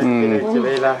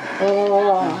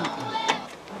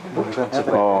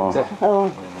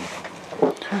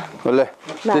ole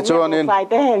ti chuan in phải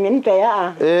te min pe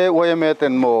a we me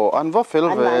ten mo an va fel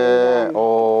ve o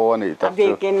ani ta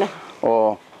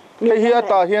o he hi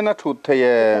ta hian a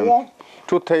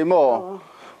thut thei mo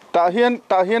ta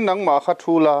hian nang ma kha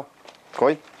thula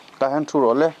koi ta han thu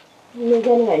ro le ni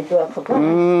cái này tua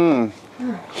không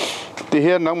ti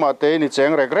hian nang ma te ni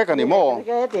cheng rek rek ani mo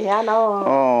cái thì ha nó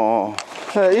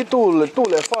i tu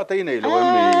le fa te nei lo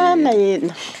mi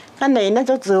cái này nó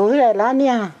cho chú về lá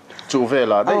nha chu ve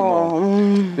la dei mo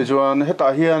ti chuan he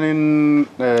ta hian in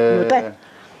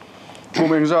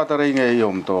kumeng za ta rei nge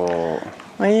yom to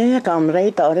ấy cầm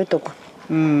rei to đấy tục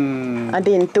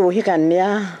adin tu hi kan nia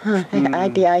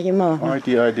ITI hi mo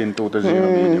ITI din tu ta ji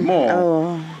ni mo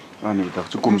ani tak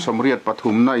chu kum somriat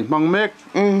pathum nai mang mek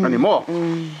ani mo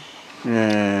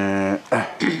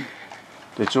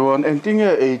te chuan engting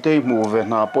e te mu ve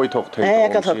na poi thok thei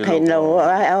ka thok thei lo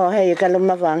hei ka lum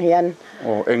ma wang hian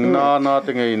engna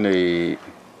te ngei nei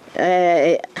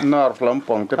nar flam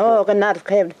pang te ka nar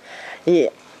khem i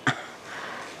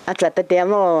atlat te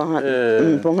mo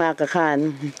punga ka khan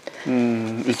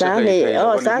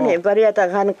sani pariata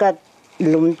khan ka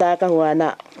lumta ka huana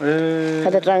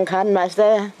kada rang khan ma se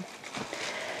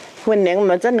hun neng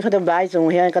ma chan khada bai chung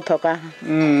hian ka thoka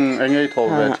engei tho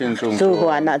ve thin chung chu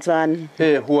huana chan he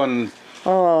huan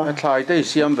thlai te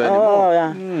siam ve ni mo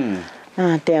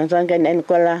tiang chan kan en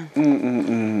kola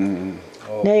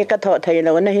nei ka tho thei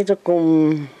lo na hi chu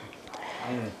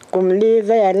kum li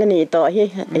ve la ni to hi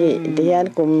dian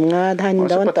kum nga than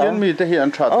don to mi te hi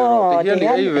an tha te ro te hian ni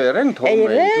ei ve reng tho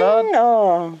me la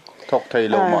thok thei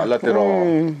lo ma la te ro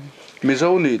mi zo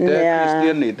ni te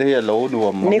Christian ni te lo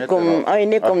nuam ni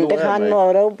kum te khan mo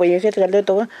ro pu ye ka le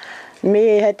to mi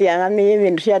ha tiang mi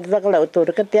win riat vak lo tur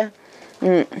ka tia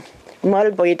mal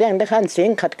boi teng te khan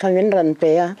sing khat khan ran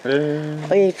pe a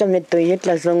ka mi tu yit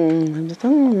la zong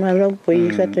ma ro pui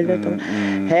ka te le to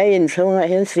he in song a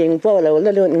hen sing po lo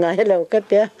la lu nga he lo ka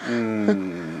tia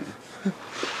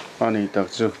ani tak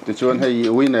chu ti chuan hei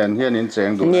win en hian in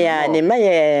cheng du nia ni ma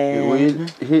ye wi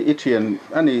hi i thian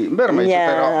ani ber mai chu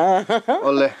te ro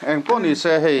ole en poni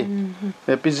se hei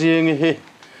epizing hi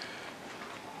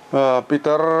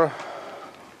Peter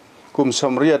kum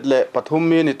somriat le pathum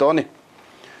mi ni to ni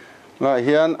nga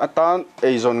hian atan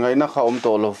eizon ngai na kha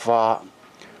to lo fa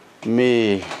mi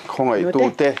khongai tu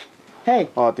te hey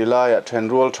tilaya then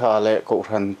rul tha le ko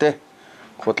ran te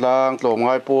khotlang tlom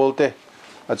ngai pol te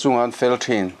achungan fel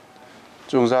thin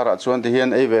chung zara chuan ti hian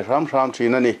ei ve ram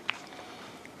thin ani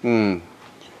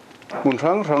mun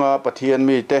ranga pathian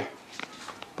mi te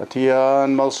pathian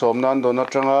mal som nan do na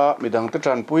tanga midang te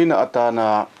tran puina atana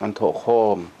an tho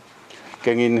khom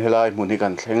kengin helai muni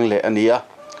kan thleng le ania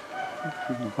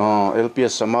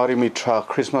LPS Samari Mi ṭha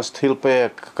Christmas thil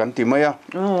pek kan ti mai a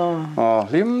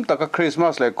lim taka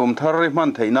Christmas le kum thar ri man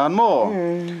theinan mo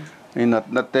inat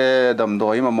nate dam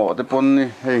doi ma mo te pon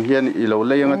he hian I lo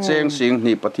le yang cheng sing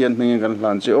ni pathian hming kan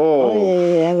hlan che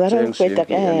cheng sing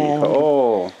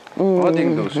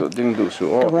ding du su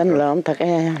วันล้อมตัก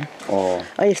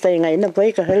ไอ้ใส่ไงนะไป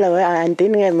ก็ให้เราอันที่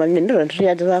ไงมันมีเรื่องเสี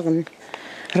ยด้วยกัน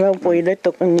เราไปได้ต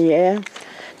กนี่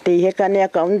ตีให้กันเนี่ย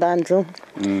ก็ดันซู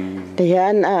ตีฮั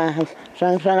น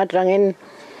รังอิน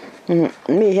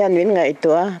มีฮันวินไงตั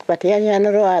วประเทศฮัน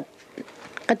รัว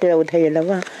ก็เดียวไทยแล้ว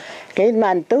ว่าเกิด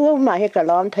มันตัวมาให้กระ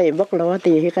ล้อมไทยบกล้อ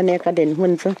ตีให้กันเนี่ยกระเด็นหุ่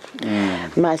นซู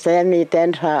มาแซมมีแตน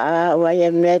ขาไว้ยั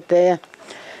งแม่เตะ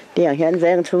เตียงฮันแซ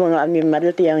งช่วงมีมัด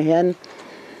เตียงฮัน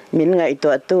มินไง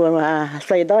ตัวมาใ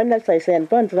ส่ด้อยแล้วใส่แสน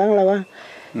ป้อนฟังแล้วว่า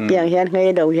เตียงฮันไง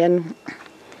เดาฮัน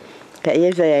แต่ยั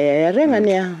งใส่เรื่องอัน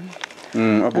เนี้ย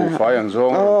bu fai ang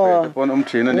zong pe pon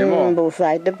thina ni mo bu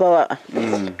fai te po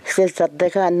se sat de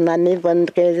khan nan ni pon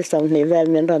ke som ni vel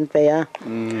min ron pe ya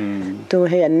tu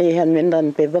hen ni hen min ron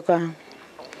pe ba ka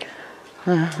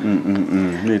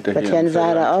ni te hian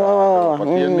zara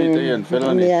pathian ni te hian fel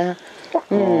ani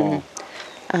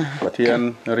pathian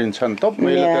rin chan top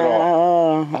mai la te ro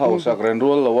hau sak ren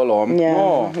rul lo lom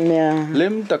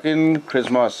lim takin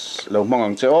Christmas lo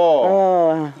mangang che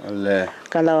le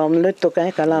kalam lutuk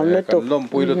kalam lutuk lom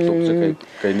pui lutuk che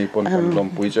kai ni pon kan lom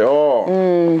pui che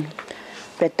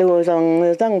petu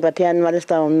song pathian mal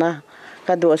saum na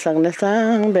ka du sang na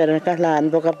sang ber ka lan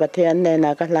bo ka pathian ne na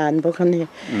ka lan bo khani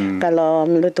kalam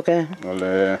lutuk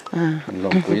le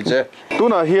lom pui che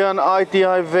tuna hian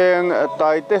ITI Veng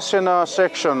tai te sena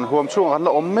section huam chung an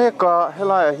la omeka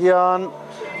hela hian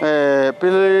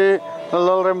pili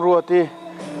lalrem ruati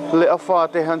le afa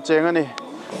te han cheng ani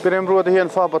pirem ruat hian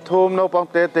fa pathum no pang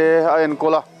te a en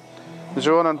kola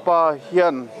zon an pa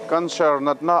hian cancer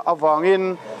natna awangin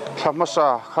thamasa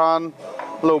khan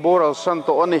loboral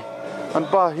santo ani an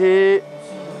pa hi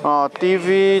TV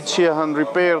chia han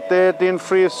repair te tin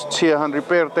freeze chia han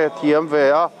repair te thiam ve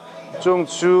a chung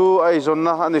chu ai zon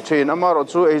na ani thin amaro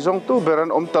chu ai zong tu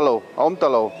beran om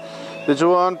talo ti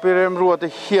chuan pirem ruat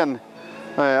hian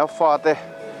a fa te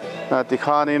ti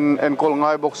khanin en kol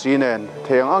ngai box inen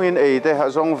theng angin ei te ha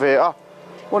zong ve a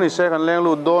oni se kan leng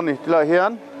lu don ni tila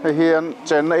hian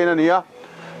chen na in ania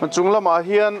chunglama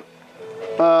hian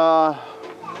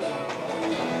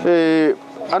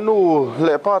anu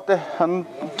le pa te han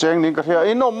cheng ning ka thia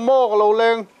inom mo lo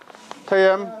leng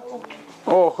thayam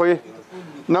khoi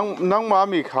nang ma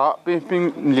mi kha ping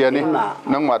liani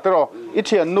nang ma tero I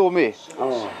thian nu mi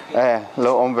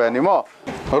lo om ve ni mo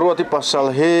ruati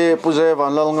pasal he puze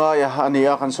van lal nga ya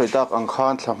ania kan soitak ang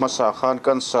khan thamasa khan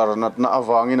cancer natna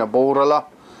awangin a borala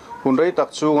hunrei tak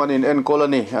chungan in en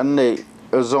colony an nei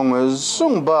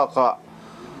zong ba ka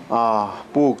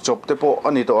puk chop te po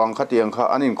ani to ang khatiang kha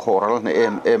anin khoral ne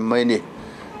em mai ni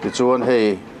ti chuan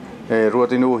hei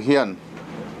ruati nu hian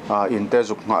in te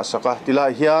juk nga saka tila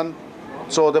hian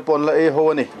cho te pon la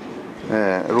ho ni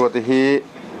ruati hi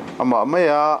ama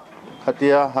maya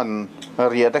hatia han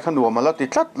ria te khan nuamala ti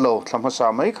tlat lo thamasa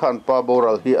mai khan pa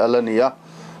boral hi alania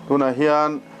tuna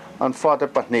hian an fa te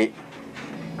pahni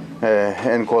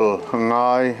en kol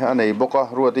ngai anei boka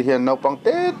ruati hian no pang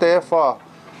te fa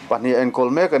pahni en kol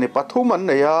me kani pathuman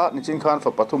neya ni chin khan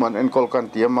fa pathuman en kol kan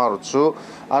tiamar chu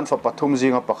an fa pathum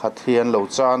jinga pakhat hian lo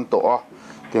chan to a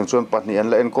tiang chuan pahni an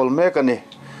la en kol me kani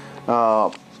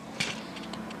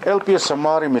LPS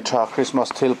Samari Mi ṭha Christmas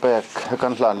thil pek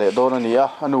kan hlan le don ania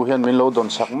anu hian min lo don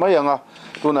sak mai anga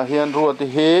tuna hian ruati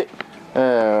hi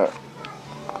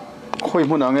khoi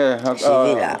mun ange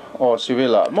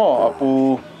civila mo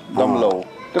apu damlo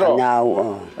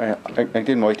kanau anh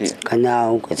tin moi ti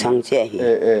kanau ka chang che hi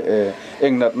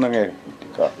eng nat na nge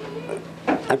ka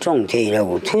a chong che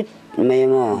lo thut me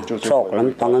mo chok lam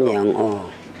pang yang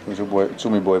chu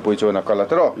mi boy chona kala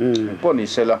tro poni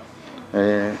sela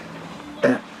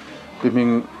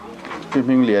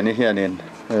piming liani hianin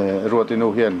ruatinu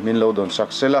hian min lo don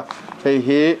saksela hei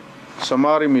hi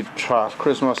Samari Mi ṭha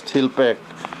Christmas thil pek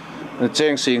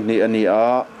cheng sing ni ani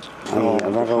a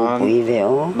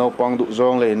no pang du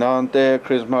zong le nan te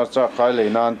Christmas cha khai le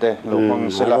nan te lo pang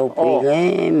sela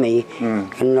mi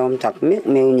kan nom tak mek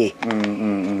meu ni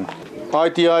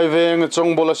ITI Veng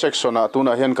chong bola section a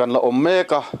tuna hian kan la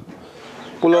omeka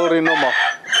kulori noma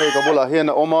hei ka bola hian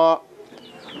oma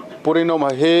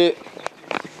purinoma he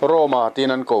Roma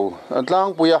tinan ko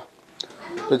atlang puya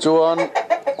chuan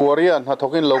Korean ha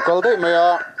thokin local dei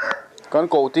maya kan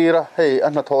ko tira hei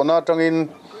an ha thona tangin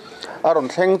aron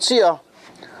thleng chia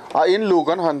a in lu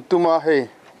kan han tuma hei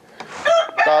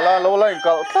tala la lo lain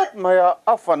kal tat maya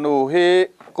afanu hi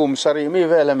kum sari mi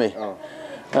velami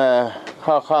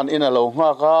ha khan ina lo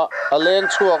nga ka aleng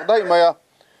chuak dai maya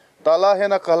tala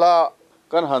hena kala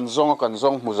kan han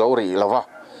zong mu zori lawa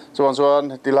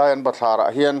chuan tilayan bathara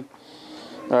hian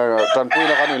tanpui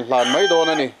na kan in hlan mai don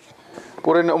ani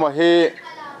purin uma hi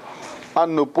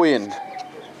annu puin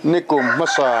nikum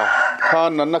masa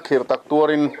khan na khir tak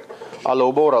turin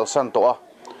alo boral san to a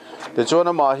te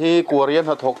chuan ma hi korean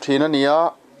ha thok thina nia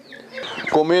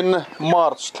komin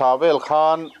march thavel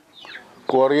khan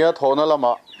korea thona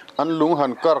lama an lung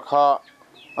han kar kha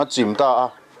a chimta a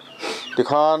ti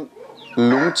khan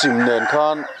lung chim nen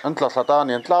khan an tla thata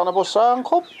nen tla na bo sang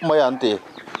khop mai an ti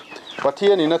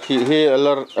pathian ina thi hi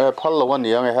alar phal lawan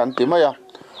yang e han ti maya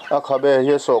a khabe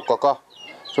hi so kaka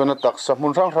chuna tak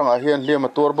samun rang a hian liam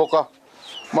tur boka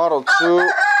maro chu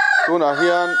tuna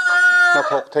hian na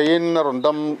thok thein na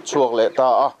rondam chuak le ta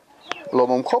a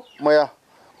lomom khop maya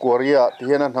korea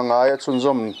hian an hangai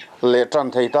chunjom le tran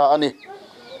theita ani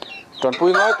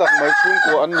tanpui ngai tak mai chung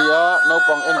ko an nia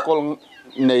naupang enkol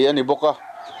nei ani boka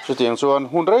chu tiang chuan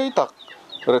hunrei tak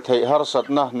re thei har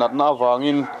satna natna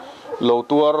wangin lo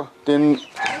tuar tin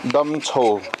dam chho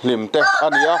limte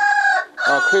ania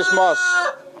Christmas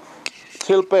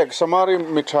thilpek samari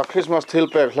mitha Christmas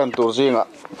thilpek hlan tur zinga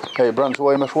hei branch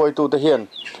wai ma hruai tu te hian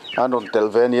anon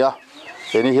telvenia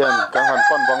eni hian ka han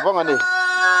pan bang ani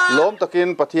lom takin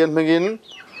pathian mengin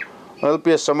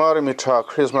LPS samari mitha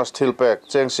Christmas thilpek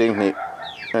cheng sing ni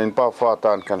in pa fa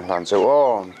tan kan hlan che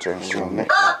om cheng sing ni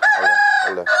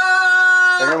ale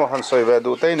enge mo han soi ve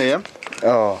du te ni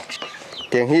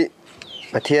tiếng hi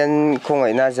pathian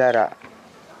khongai na zara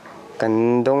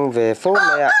kan dong ve fo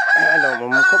maya lo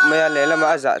mum khop maya le lama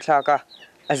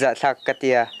aza thak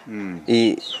katia I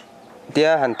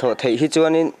tia han tho thei hi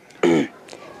chuanin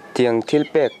tiang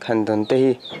thilpek han don te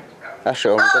hi a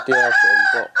shom katia shom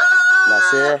po na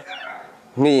se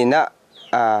mi na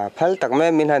phal tak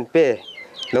me min han pe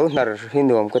lo nar hi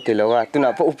nuam ko tilawa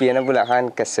tuna po upiana bula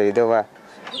han ka sei dawa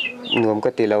nuam ko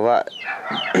tilawa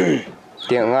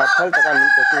tiang nga phal takan min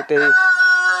pe tu te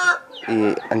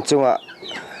I anchunga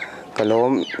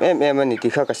kalom em ani ti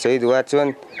kha ka sei duwa chuan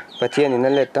pathian in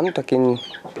le tam takin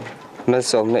mal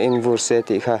som na in vur se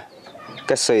ti kha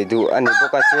ka sei du ani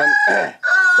boka chuan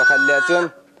pakhat le chuan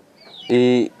I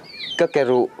ka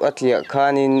keru athia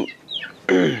khanin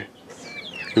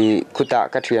I khuta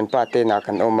ka thian pa te na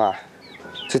kan oma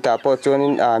chuta po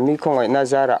chuanin mi khongai na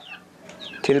zara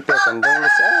thilpe kan dong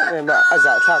sa ma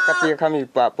aza tha ka ti khami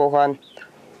pa po han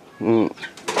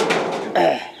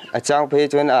achang phe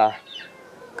chuan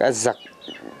ka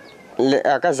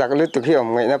zak lu tu khi om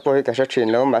ngai na po hi ka sa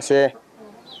thin lo ma se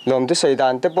lom tu sei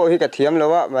dan te po hi ka thiam lo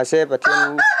wa ma se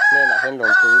pathian ne na hen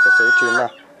lom tu ka sei thin na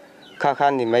kha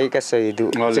khan ni mai ka sei du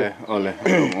ole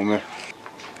ome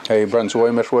hey branch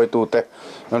wai me hruai tu te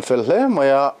an fel hle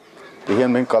maya ti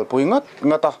hian men kalpui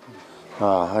ngata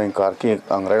hein kar ki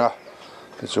angrenga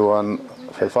ti chuan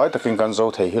fel fai takin kan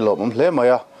zo thei hi lom hle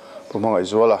maya pumangai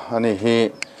zola ani hi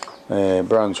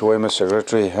branch wai me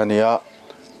secretary hania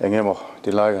engemo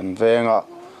tilai kan venga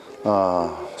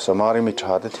samari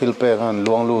mitha te thilpe kan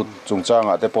luanglu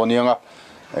chungchanga te ponianga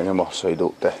engemo soidu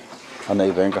te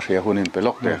anei veng ka hria hunin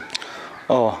pelok te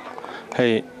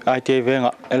hei ITA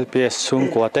venga LPS sung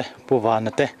kwate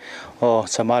puwanate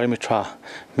samari mitha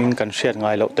min kan hriat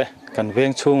ngai lo te kan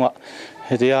veng chunga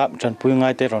hetia chanpui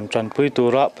ngai te ron chanpui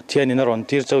tura pathian in ron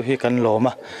tir chau hi kan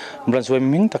loma branchwai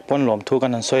ming tak pon lom thu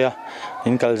kan an soya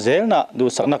in kal zelna du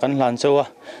sakna kan hlan chawa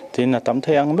tin na tam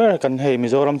theyang ber kan hei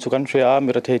mizoram chu kan hria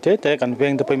mir theite te kan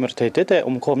veng te pai mir theite te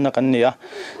khomna kan nia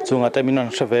chunga te min an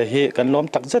hre hi kan lom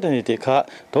tak zet ani ti kha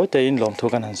toite in lom thu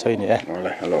kan han soi ni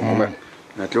hello mama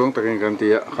na chung takin kan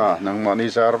tia kha nang mani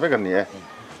zar ve kan ni